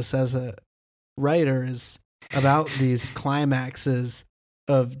focus as a writer is about these climaxes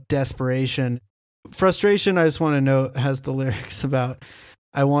of desperation. Frustration, I just want to note, has the lyrics about,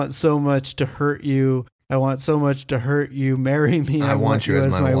 I want so much to hurt you. I want so much to hurt you. Marry me. I want you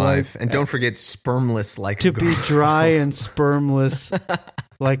as my wife. And don't forget spermless like a girl. To be dry and spermless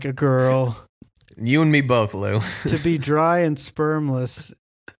like a girl. You and me both, Lou. To be dry and spermless.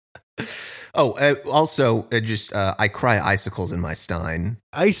 Oh, also, I cry icicles in my stein.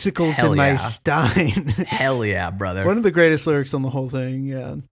 Icicles Hell in yeah. my stein. Hell yeah, brother. One of the greatest lyrics on the whole thing,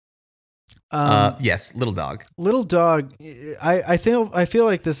 yeah. Yes, Little Dog. Little Dog. I feel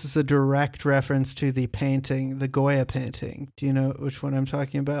like this is a direct reference to the painting, the Goya painting. Do you know which one I'm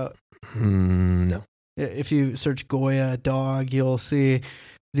talking about? No. If you search Goya dog, you'll see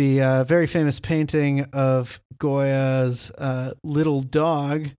the very famous painting of Goya's Little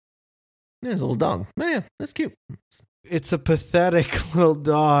Dog. There's a little dog. Oh, yeah, that's cute. it's a pathetic little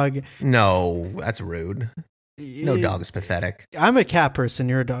dog. No, that's rude. No dog is pathetic. I'm a cat person.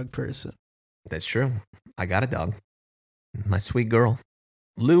 You're a dog person. That's true. I got a dog. My sweet girl.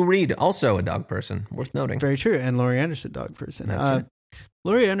 Lou Reed, also a dog person. Worth noting. Very true. And Laurie Anderson, dog person. That's right.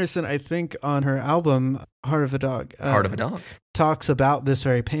 Laurie Anderson, I think on her album, Heart of a Dog. Heart of a Dog. Talks about this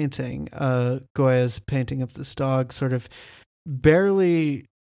very painting. Goya's painting of this dog sort of barely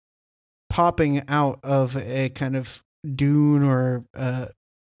popping out of a kind of dune or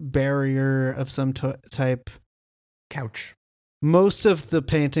barrier of some type. Couch. Most of the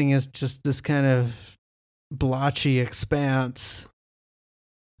painting is just this kind of blotchy expanse.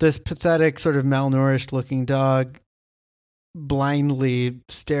 This pathetic, sort of malnourished looking dog blindly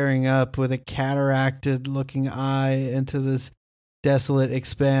staring up with a cataracted looking eye into this desolate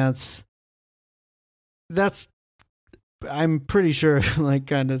expanse. I'm pretty sure, like,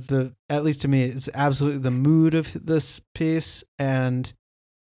 kind of at least to me, it's absolutely the mood of this piece. And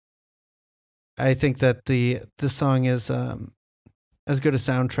I think that the song is as good a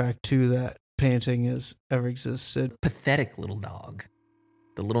soundtrack to that painting as ever existed. Pathetic little dog.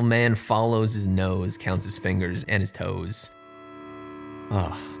 The little man follows his nose, counts his fingers and his toes.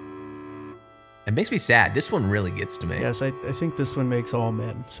 Oh. It makes me sad. This one really gets to me. Yes, I think this one makes all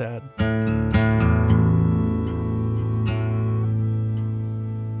men sad.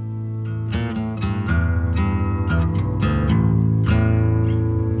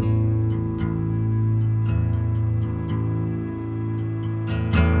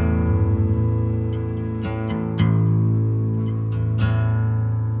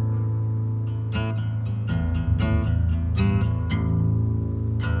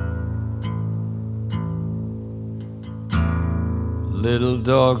 Little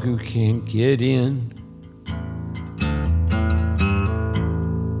dog who can't get in,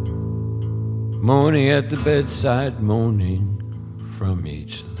 moaning at the bedside, moaning from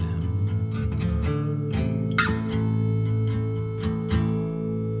each limb.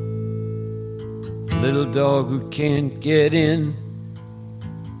 Little dog who can't get in,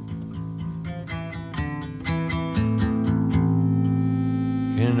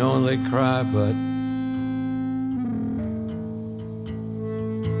 can only cry but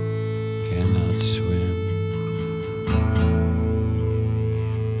cannot swim.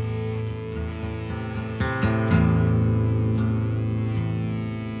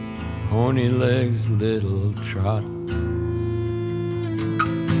 Horny legs, little trot.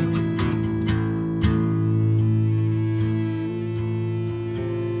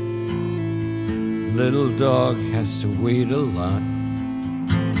 Little dog has to wait a lot.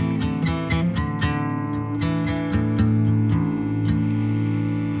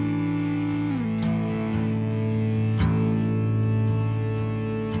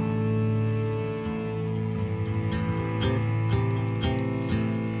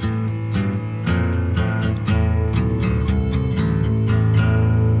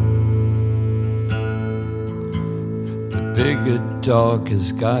 The bigger dog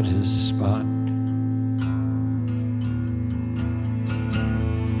has got his spot.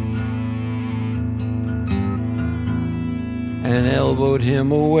 And elbowed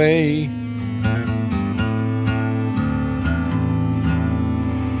him away.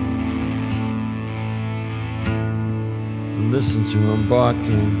 Listen to him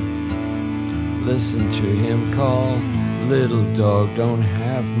barking, listen to him call. Little dog don't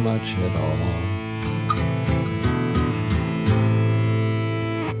have much at all.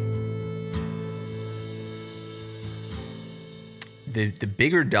 The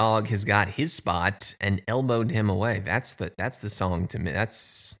bigger dog has got his spot and elbowed him away. That's the song to me.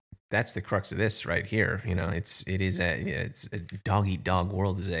 That's the crux of this right here. You know, it's a dog eat dog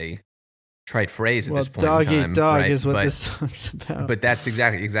world is a trite phrase at this point dog in time. Eat dog right? is what this song's about. But that's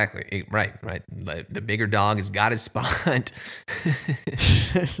exactly right. The bigger dog has got his spot.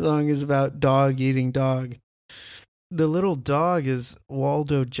 This song is about dog eating dog. The little dog is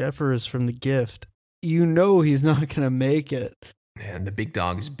Waldo Jeffers from The Gift. You know he's not going to make it. And the big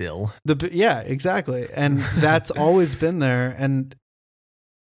dog is Bill. Yeah, exactly. And that's always been there. And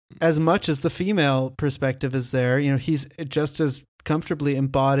as much as the female perspective is there, you know, he's just as comfortably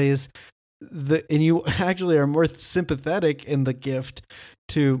embodies and you actually are more sympathetic in The Gift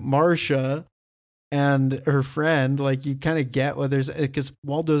to Marcia and her friend. Like, you kind of get what because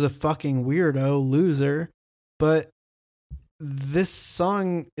Waldo's a fucking weirdo loser, but this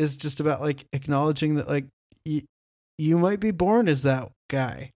song is just about like acknowledging that, like, you might be born as that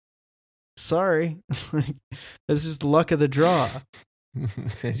guy. Sorry. Like, that's just luck of the draw.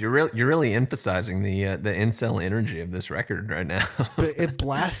 You're really emphasizing the incel energy of this record right now. But it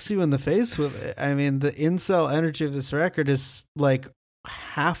blasts you in the face with it. I mean, the incel energy of this record is like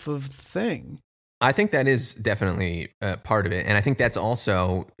half of the thing. I think that is definitely part of it. And I think that's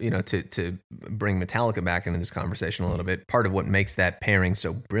also, to bring Metallica back into this conversation a little bit, part of what makes that pairing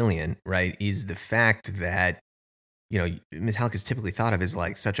so brilliant, right, is the fact that, Metallica is typically thought of as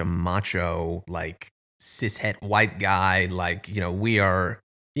like such a macho, like cishet white guy. Like, we are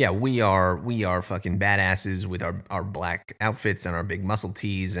fucking badasses with our black outfits and our big muscle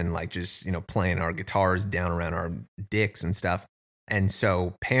tees and like just, playing our guitars down around our dicks and stuff. And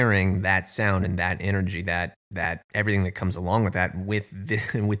so pairing that sound and that energy, that everything that comes along with that with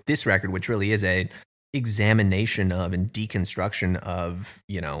this record, which really is a examination of and deconstruction of,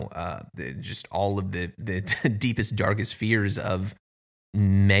 just all of the deepest, darkest fears of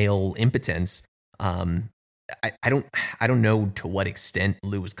male impotence. I don't know to what extent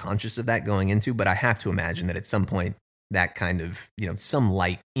Lou was conscious of that going into, but I have to imagine that at some point that kind of, some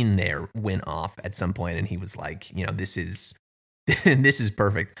light in there went off at some point, and he was like, this is this is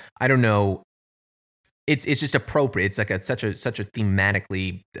perfect. I don't know. It's just appropriate. It's like such a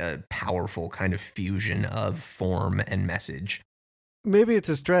thematically powerful kind of fusion of form and message. Maybe it's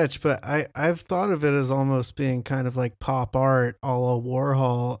a stretch, but I've thought of it as almost being kind of like pop art a la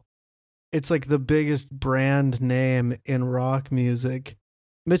Warhol. It's like the biggest brand name in rock music.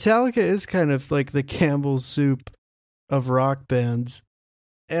 Metallica is kind of like the Campbell's soup of rock bands,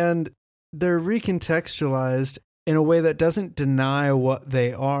 and they're recontextualized in a way that doesn't deny what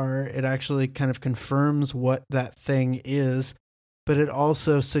they are. It actually kind of confirms what that thing is, but it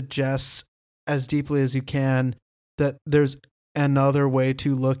also suggests as deeply as you can that there's another way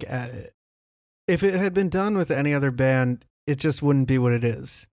to look at it. If it had been done with any other band, it just wouldn't be what it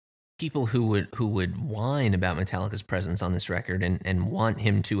is. People who would whine about Metallica's presence on this record and want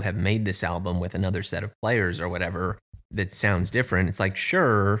him to have made this album with another set of players or whatever that sounds different, it's like,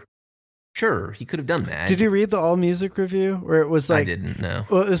 sure, he could have done that. Did you read the All Music review where it was like, I didn't know.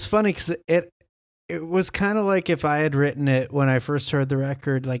 Well, it was funny because it was kind of like if I had written it when I first heard the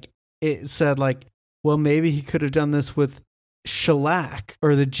record, like it said like, well, maybe he could have done this with Shellac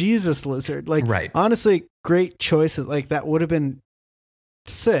or the Jesus Lizard. Like, right. Honestly, great choices. Like that would have been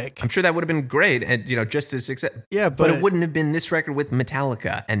sick. I'm sure that would have been great, and just as success. Yeah, but it wouldn't have been this record with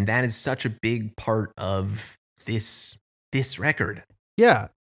Metallica, and that is such a big part of this record. Yeah,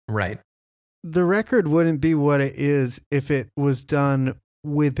 right. The record wouldn't be what it is if it was done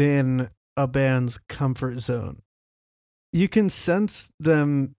within a band's comfort zone. You can sense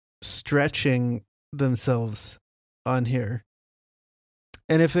them stretching themselves on here.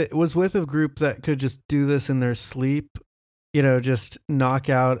 And if it was with a group that could just do this in their sleep, just knock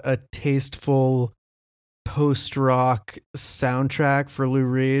out a tasteful post-rock soundtrack for Lou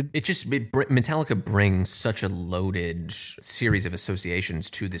Reed. Metallica brings such a loaded series of associations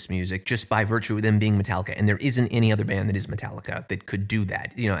to this music just by virtue of them being Metallica, and there isn't any other band that is Metallica that could do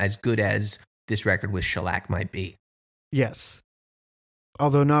that, as good as this record with Shellac might be. Yes.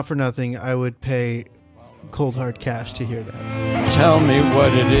 Although not for nothing, I would pay cold hard cash to hear that. Tell me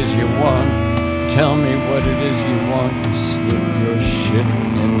what it is you want. Tell me what it is you want. Slip your shit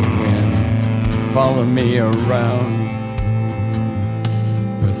in the wind. Follow me around,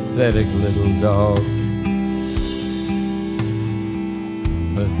 pathetic little dog.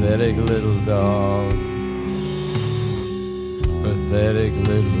 Pathetic little dog. Pathetic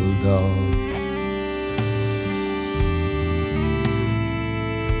little dog.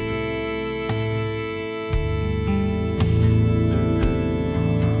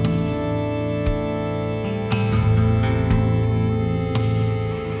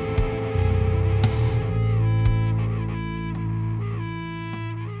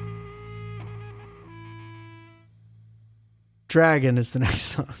 Dragon is the next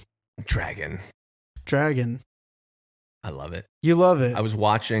song. Dragon. I love it. You love it. I was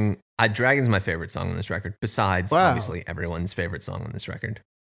watching. Dragon's my favorite song on this record, besides obviously everyone's favorite song on this record.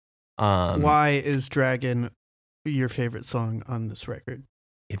 Why is Dragon your favorite song on this record?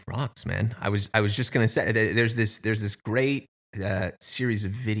 It rocks, man. I was just gonna say there's this great series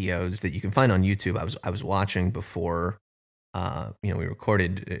of videos that you can find on YouTube. I was watching before, we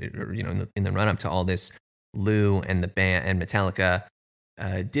recorded, in the run up to all this. Lou and the band and Metallica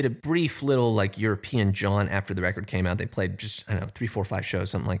did a brief little like European jaunt after the record came out. They played just 3, 4, 5 shows,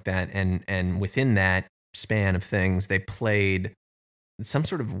 something like that, and within that span of things, they played some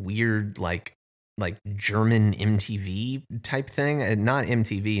sort of weird like German MTV type thing, and not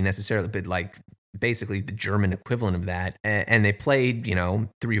MTV necessarily, but like basically the German equivalent of that. And they played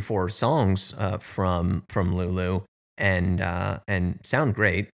 3 or 4 songs from LULU. and sound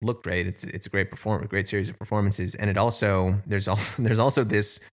great, look great. It's a great series of performances, and there's also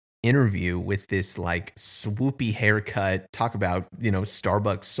this interview with this like swoopy haircut. Talk about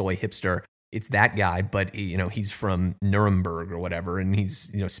Starbucks soy hipster. It's that guy, but he's from Nuremberg or whatever, and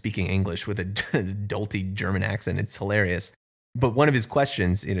he's speaking English with a dolty German accent. It's hilarious. But one of his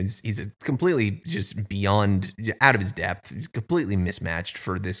questions, he's completely just beyond, out of his depth, completely mismatched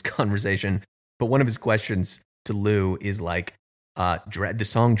for this conversation. But one of his questions to Lou is like, the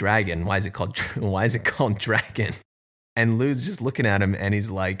song "Dragon." Why is it called Dragon? And Lou's just looking at him, and he's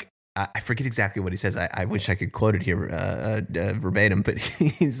like, I forget exactly what he says. I wish I could quote it here verbatim, but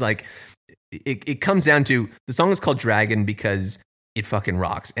he's like, it comes down to, the song is called Dragon because it fucking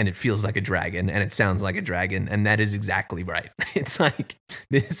rocks and it feels like a dragon and it sounds like a dragon, and that is exactly right. It's like,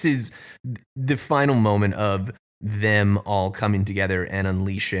 this is the final moment of them all coming together and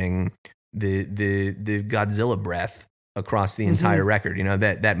unleashing the Godzilla breath across the entire record.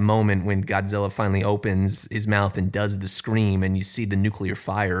 That moment when Godzilla finally opens his mouth and does the scream, and you see the nuclear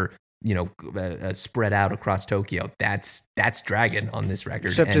fire spread out across Tokyo. That's Dragon on this record.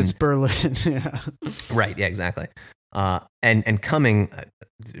 Except it's Berlin. Yeah. Right. Yeah, exactly. And coming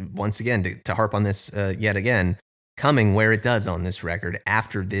once again to harp on this yet again, coming where it does on this record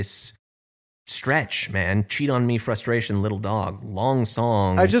after this stretch, man. Cheat on Me, Frustration, Little Dog, long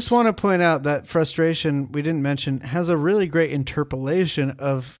songs. I just want to point out that Frustration, we didn't mention, has a really great interpolation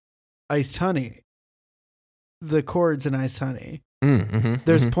of Iced Honey, the chords in Iced Honey.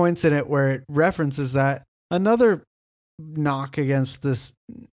 There's points in it where it references that. Another knock against this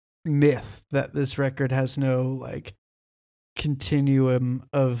myth that this record has no like continuum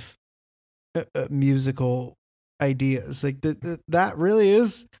of musical ideas. Like that really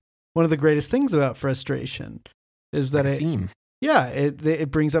is one of the greatest things about Frustration, is that theme. Yeah,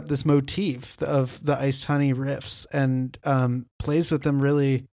 it brings up this motif of the Iced Honey riffs and plays with them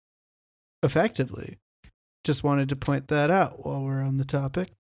really effectively. Just wanted to point that out while we're on the topic.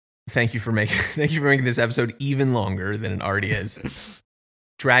 Thank you for making this episode even longer than it already is.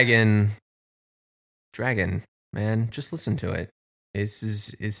 Dragon, man, just listen to it. This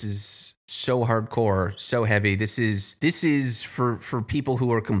is so hardcore, so heavy. This is for people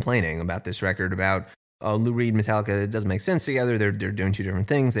who are complaining about this record, about Lou Reed, Metallica, it doesn't make sense together. They're doing two different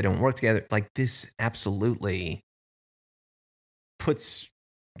things. They don't work together. Like, this absolutely puts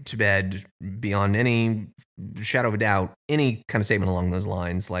to bed, beyond any shadow of a doubt, any kind of statement along those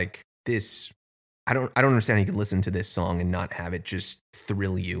lines. Like, this, I don't understand how you can listen to this song and not have it just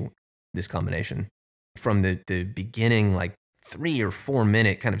thrill you. This combination from the beginning, like 3 or 4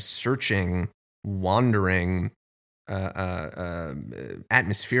 minute kind of searching, wandering,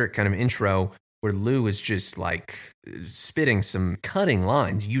 atmospheric kind of intro, where Lou is just like spitting some cutting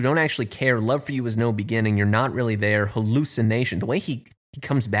lines. You don't actually care. Love for You is no beginning. You're not really there. Hallucination. The way he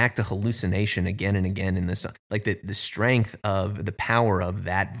comes back to hallucination again and again in this, like the strength of the power of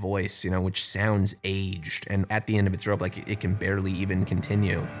that voice, which sounds aged. And at the end of its rope, like it can barely even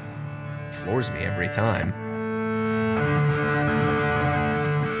continue. Floors me every time.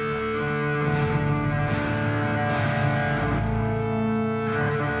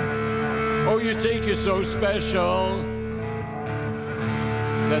 Oh, you think you're so special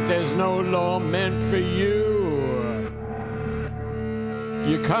that there's no law meant for you.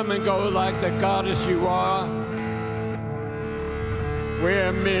 You come and go like the goddess you are.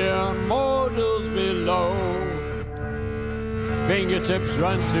 We're mere mortals below. Fingertips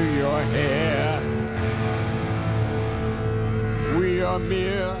run through your hair. We are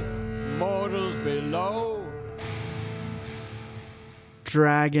mere mortals below.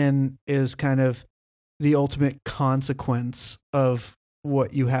 Dragon is kind of the ultimate consequence of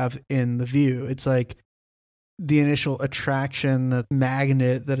what you have in The View. It's like the initial attraction, the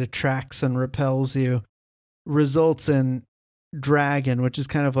magnet that attracts and repels you, results in Dragon, which is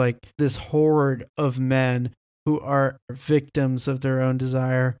kind of like this horde of men who are victims of their own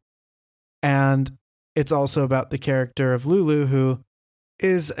desire. And it's also about the character of Lulu, who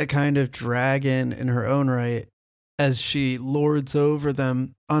is a kind of dragon in her own right, as she lords over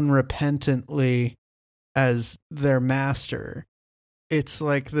them unrepentantly as their master. It's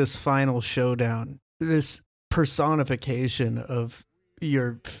like this final showdown, this personification of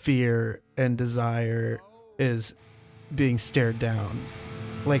your fear and desire is being stared down,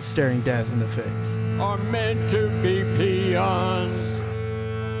 like staring death in the face. Are meant to be peons.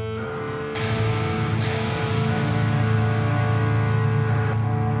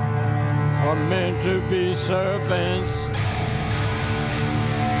 Are meant to be servants.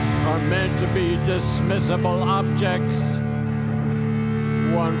 Are meant to be dismissible objects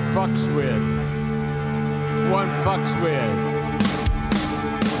one fucks with everyone fucks with.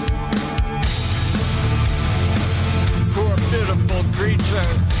 Poor pitiful creature.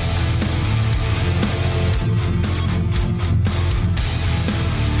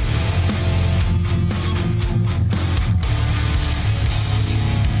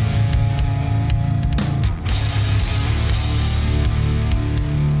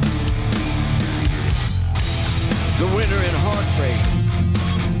 The winner in heartbreak,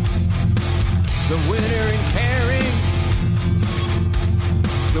 the winner in caring,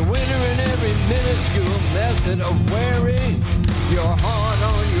 the winner in every minuscule method of wearing your heart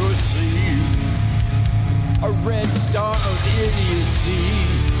on your sleeve, a red star of idiocy,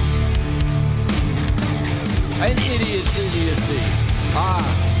 an idiot's idiocy.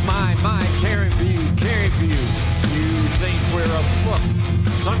 My, caring for you, You think we're a book,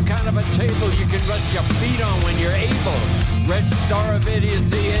 some kind of a table you can rest your feet on when you're able. Red star of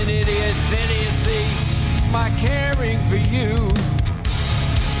idiocy and idiot's idiocy. My caring for you,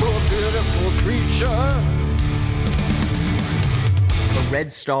 poor beautiful creature. The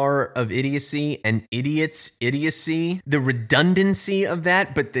red star of idiocy and idiot's idiocy, the redundancy of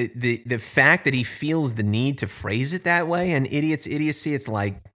that, but the fact that he feels the need to phrase it that way, and idiot's idiocy, it's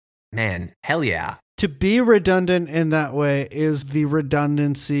like, man, hell yeah. To be redundant in that way is the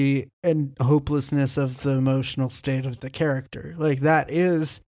redundancy and hopelessness of the emotional state of the character. Like, that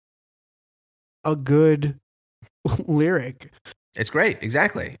is a good lyric. It's great,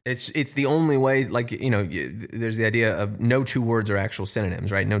 exactly. It's the only way, like, there's the idea of no two words are actual synonyms,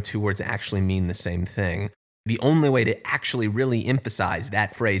 right? No two words actually mean the same thing. The only way to actually really emphasize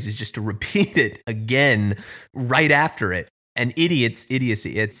that phrase is just to repeat it again right after it. And idiot's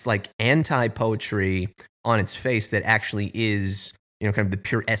idiocy, it's like anti-poetry on its face that actually is, kind of the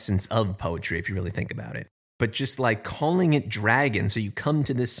pure essence of poetry, if you really think about it. But just like calling it dragon, so you come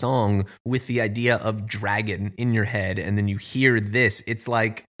to this song with the idea of dragon in your head, and then you hear this, it's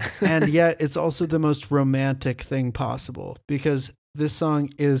like... And yet it's also the most romantic thing possible, because this song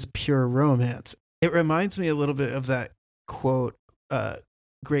is pure romance. It reminds me a little bit of that quote,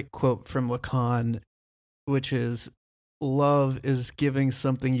 great quote from Lacan, which is, love is giving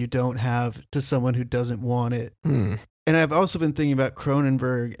something you don't have to someone who doesn't want it. And I've also been thinking about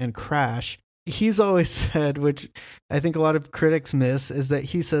Cronenberg and Crash. He's always said, which I think a lot of critics miss, is that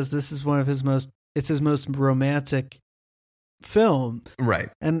he says this is it's his most romantic film. Right.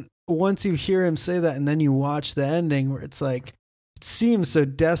 And once you hear him say that and then you watch the ending where it's like, it seems so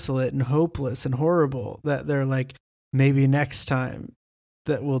desolate and hopeless and horrible that they're like, maybe next time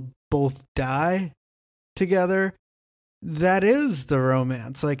that we'll both die together. That is the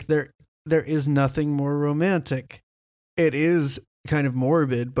romance. Like, there is nothing more romantic. It is kind of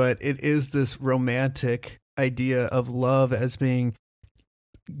morbid, but it is this romantic idea of love as being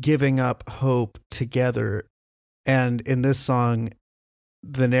giving up hope together. And in this song,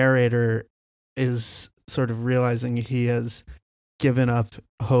 the narrator is sort of realizing he has given up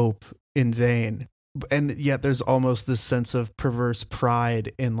hope in vain. And yet there's almost this sense of perverse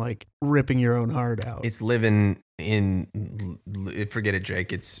pride in like ripping your own heart out. It's living in, forget it,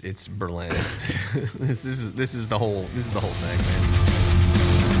 Jake. It's Berlin. this is the whole thing, man.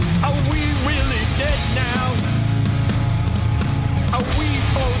 Are we really dead now? Are we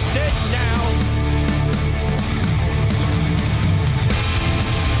both dead now?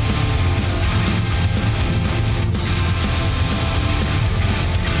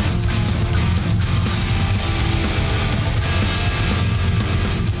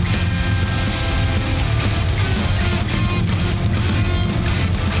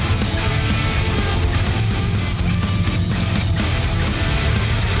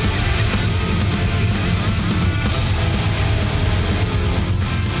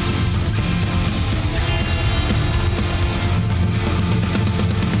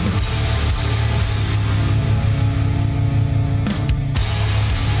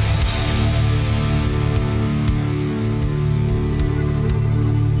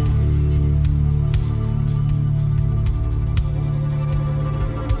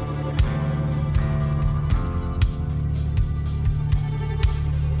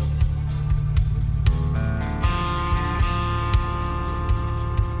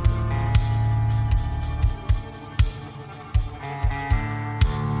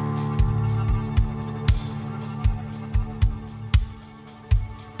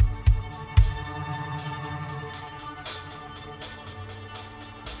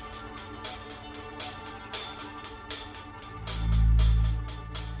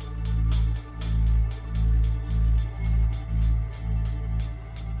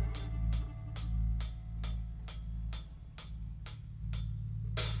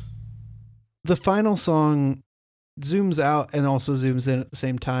 the final song zooms out and also zooms in at the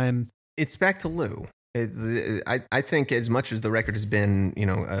same time. It's back to Lou. I think as much as the record has been,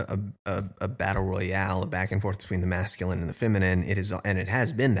 a battle royale, a back and forth between the masculine and the feminine, it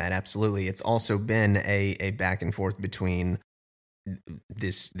has been that, absolutely. It's also been a back and forth between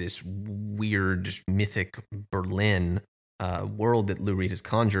this weird mythic Berlin world that Lou Reed has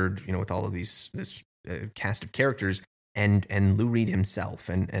conjured, with all of this cast of characters, and Lou Reed himself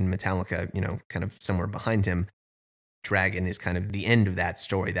and Metallica, kind of somewhere behind him. Dragon is kind of the end of that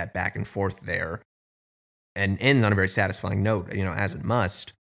story, that back and forth there. And ends on a very satisfying note, as it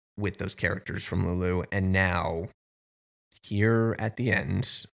must, with those characters from Lulu. And now, here at the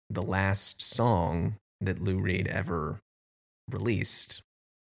end, the last song that Lou Reed ever released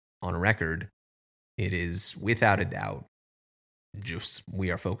on a record, it is without a doubt just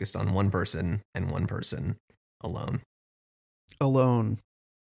we are focused on one person and one person alone. Alone.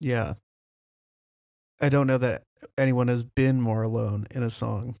 Yeah. I don't know that anyone has been more alone in a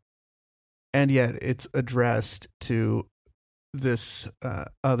song. And yet it's addressed to this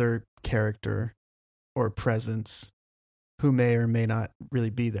other character or presence who may or may not really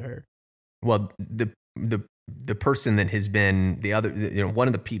be there. Well, the person that has been the other, one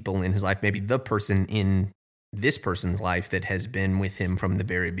of the people in his life, maybe the person in this person's life that has been with him from the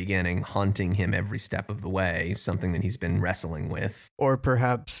very beginning, haunting him every step of the way, something that he's been wrestling with. Or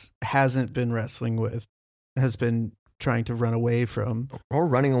perhaps hasn't been wrestling with, has been trying to run away from. Or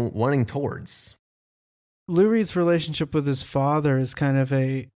running towards. Lou Reed's relationship with his father is kind of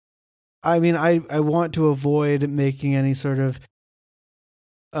I want to avoid making any sort of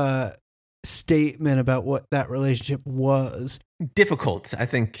statement about what that relationship was. Difficult. I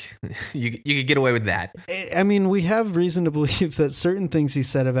think you could get away with that. I mean, we have reason to believe that certain things he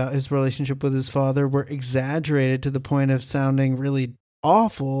said about his relationship with his father were exaggerated to the point of sounding really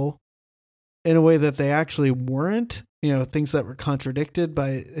awful in a way that they actually weren't. Things that were contradicted by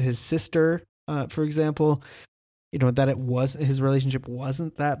his sister, for example, that his relationship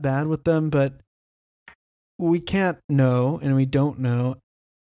wasn't that bad with them, but we can't know and we don't know.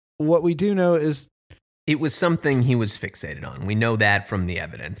 What we do know is it was something he was fixated on. We know that from the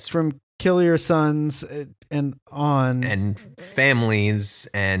evidence. From Kill Your Sons and on. And families.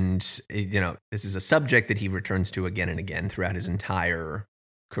 And, this is a subject that he returns to again and again throughout his entire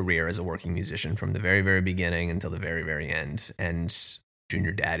career as a working musician, from the very, very beginning until the very, very end. And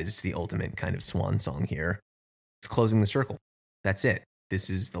Junior Dad is the ultimate kind of swan song here. It's closing the circle. That's it. This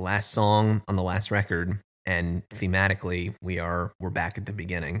is the last song on the last record. And thematically, we're back at the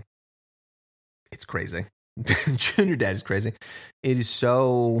beginning. It's crazy. Junior Dad is crazy. It is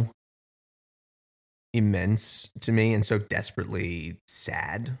so immense to me and so desperately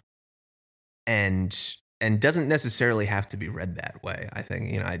sad, and doesn't necessarily have to be read that way. I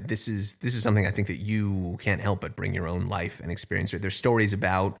think this is something I think that you can't help but bring your own life and experience. There's stories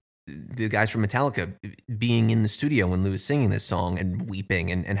about the guys from Metallica being in the studio when Lou is singing this song and weeping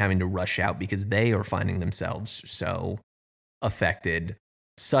and having to rush out because they are finding themselves so affected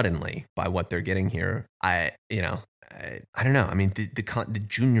suddenly by what they're getting here. I don't know. I mean, the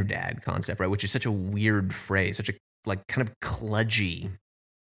Junior Dad concept, right, which is such a weird phrase, such a kind of kludgy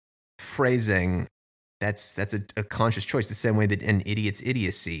phrasing. That's a conscious choice, the same way that An Idiot's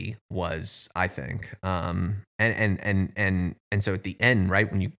Idiocy was, I think. And so at the end,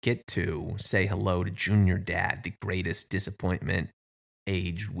 right, when you get to say hello to Junior Dad, the greatest disappointment,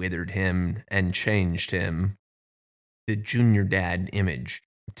 age withered him and changed him. The Junior Dad image,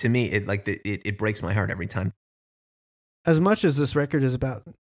 to me, it breaks my heart every time. As much as this record is about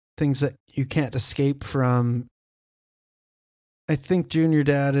things that you can't escape from, I think Junior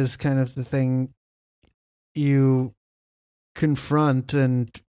Dad is kind of the thing you confront. And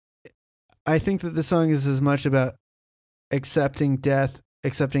I think that the song is as much about accepting death,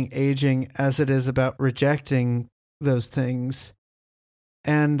 accepting aging, as it is about rejecting those things.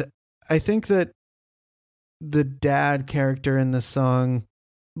 And I think that the dad character in the song,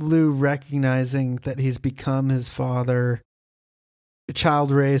 Lou recognizing that he's become his father, a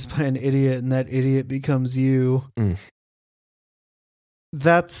child raised by an idiot, and that idiot becomes you.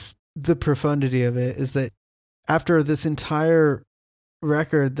 That's the profundity of it, is that after this entire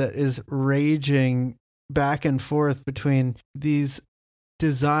record that is raging back and forth between these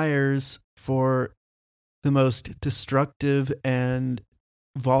desires for the most destructive and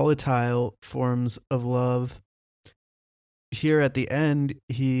volatile forms of love, here at the end,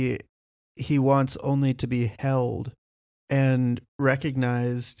 he wants only to be held and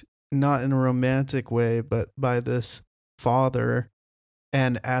recognized, not in a romantic way, but by this father,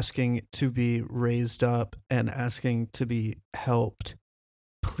 and asking to be raised up and asking to be helped,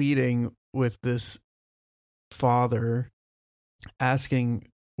 pleading with this father asking,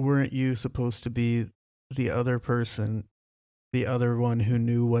 weren't you supposed to be the other person, the other one who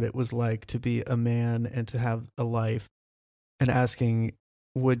knew what it was like to be a man and to have a life, and asking,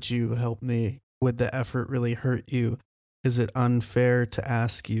 would you help me? Would the effort really hurt you? Is it unfair to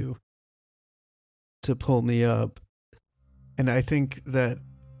ask you to pull me up? And I think that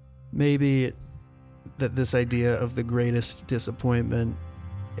maybe that this idea of the greatest disappointment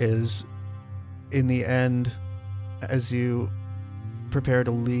is, in the end, as you prepare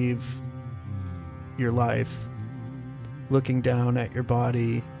to leave your life, looking down at your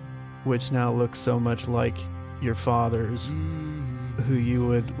body, which now looks so much like your father's, who you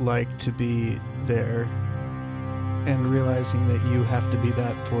would like to be there, and realizing that you have to be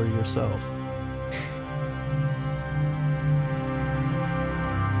that for yourself.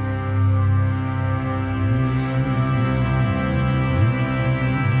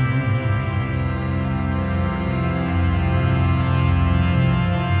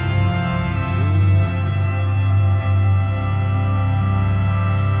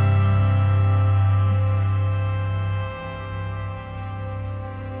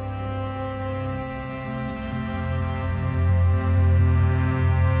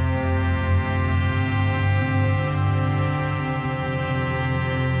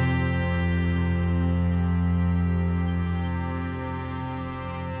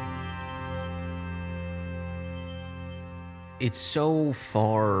 It's so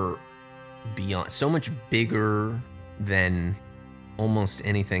far beyond, so much bigger than almost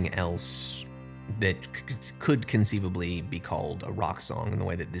anything else that could conceivably be called a rock song in the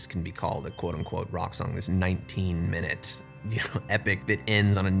way that this can be called a quote-unquote rock song. This 19-minute epic that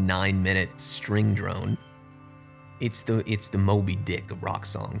ends on a 9-minute string drone. It's the Moby Dick of rock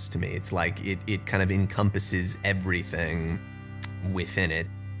songs to me. It's like it kind of encompasses everything within it.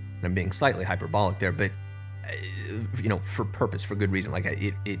 And I'm being slightly hyperbolic there, but for purpose, for good reason. Like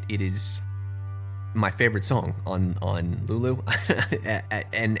it is my favorite song on LULU,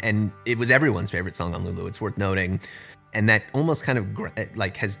 and it was everyone's favorite song on LULU. It's worth noting, and that almost kind of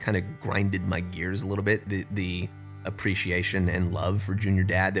has kind of grinded my gears a little bit. The appreciation and love for Junior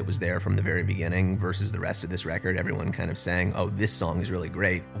Dad that was there from the very beginning versus the rest of this record. Everyone kind of saying, "Oh, this song is really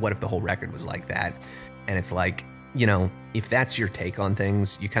great. What if the whole record was like that?" And it's like, if that's your take on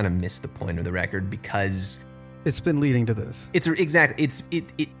things, you kind of miss the point of the record, because it's been leading to this. It's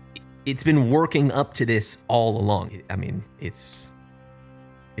been working up to this all along. I mean, it's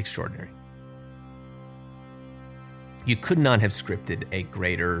extraordinary. You could not have scripted a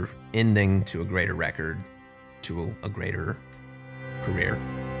greater ending to a greater record, to a greater career.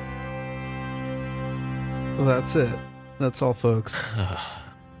 Well, that's it. That's all, folks.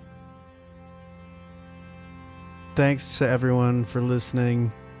 Thanks to everyone for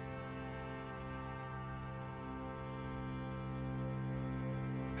listening.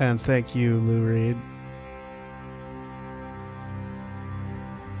 And thank you, Lou Reed.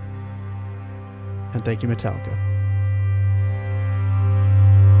 And thank you, Metallica.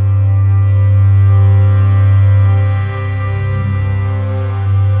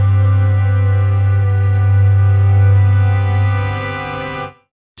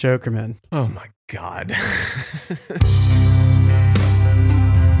 Jokerman. Oh my God.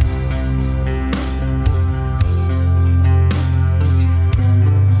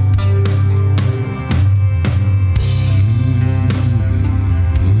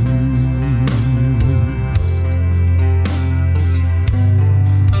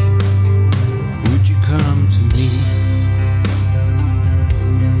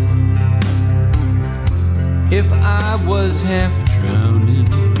 If I was half drowning,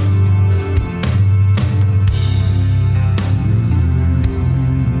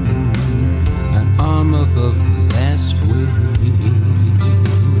 an arm above the last wave,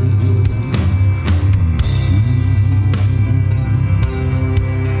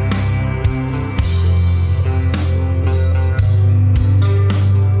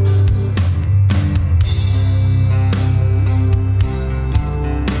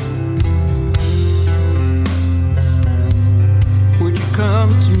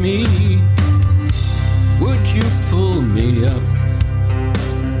 come to me, would you pull me up?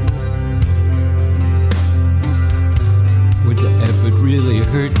 Would the effort really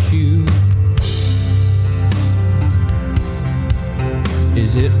hurt you?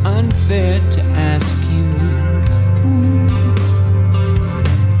 Is it unfair to ask you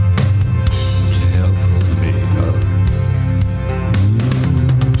to help pull me up?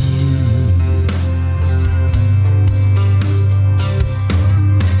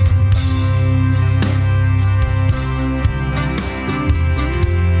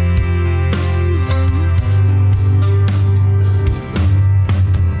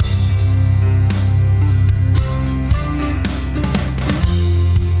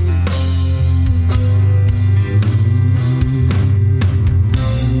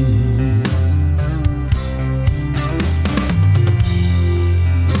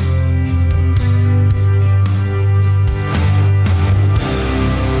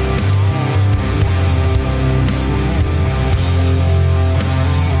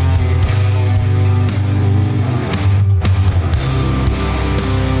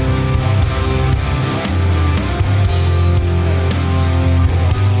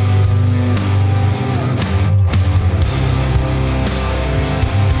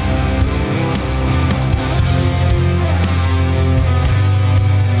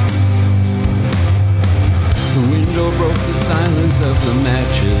 of the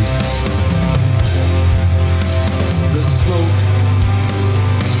matches. The smoke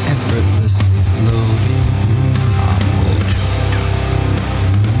effortlessly floating. I'm all choked up.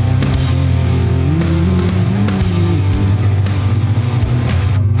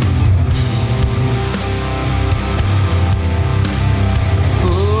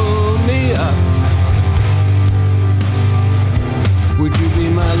 Pull me up. Would you be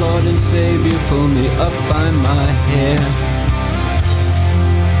my Lord and Savior? Pull me up by my hair.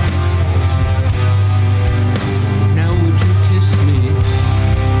 Now would you kiss me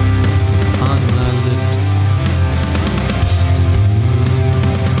on my lips?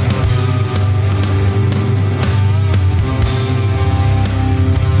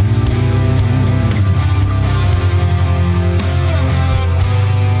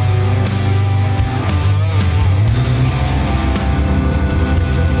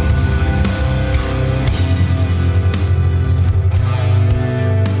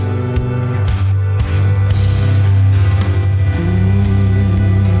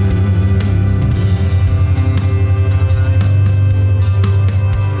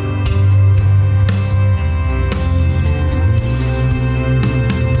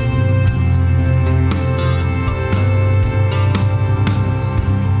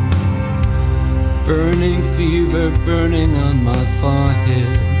 Burning fever burning on my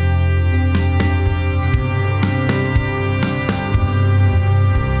forehead.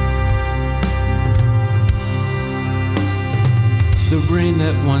 The brain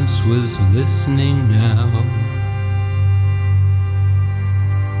that once was listening now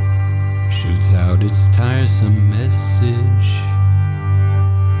shoots out its tiresome message.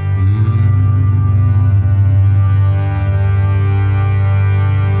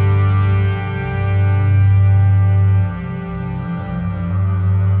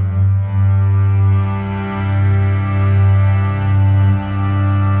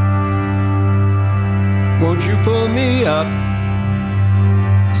 Won't you pull me up?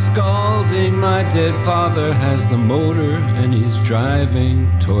 Scalding, my dead father has the motor and he's driving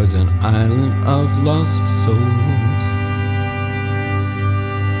towards an island of lost souls.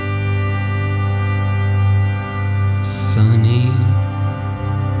 Sonny,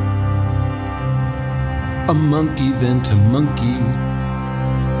 a monkey then to monkey,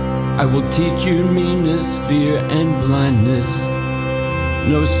 I will teach you meanness, fear and blindness.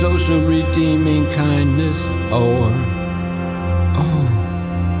 No social redeeming kindness or,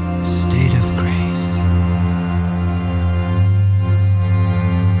 state of grace.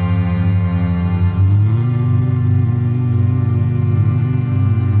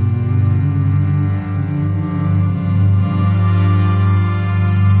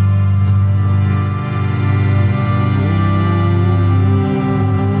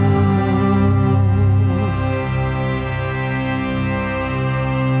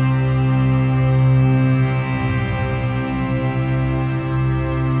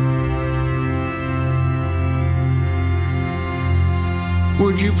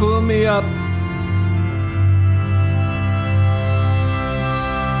 Would you pull me up?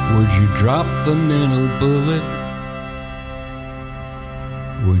 Would you drop the mental bullet?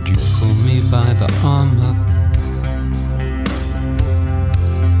 Would you pull me by the arm up?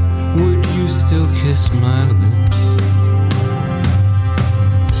 Would you still kiss my lips?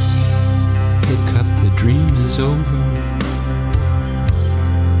 Hiccup, the dream is over.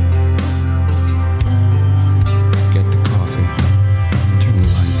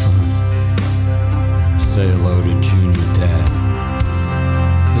 Say hello to Junior Dad.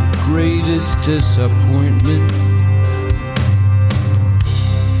 The greatest disappointment.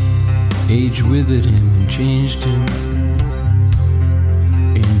 Age withered him and changed him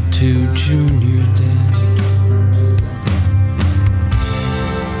into Junior Dad.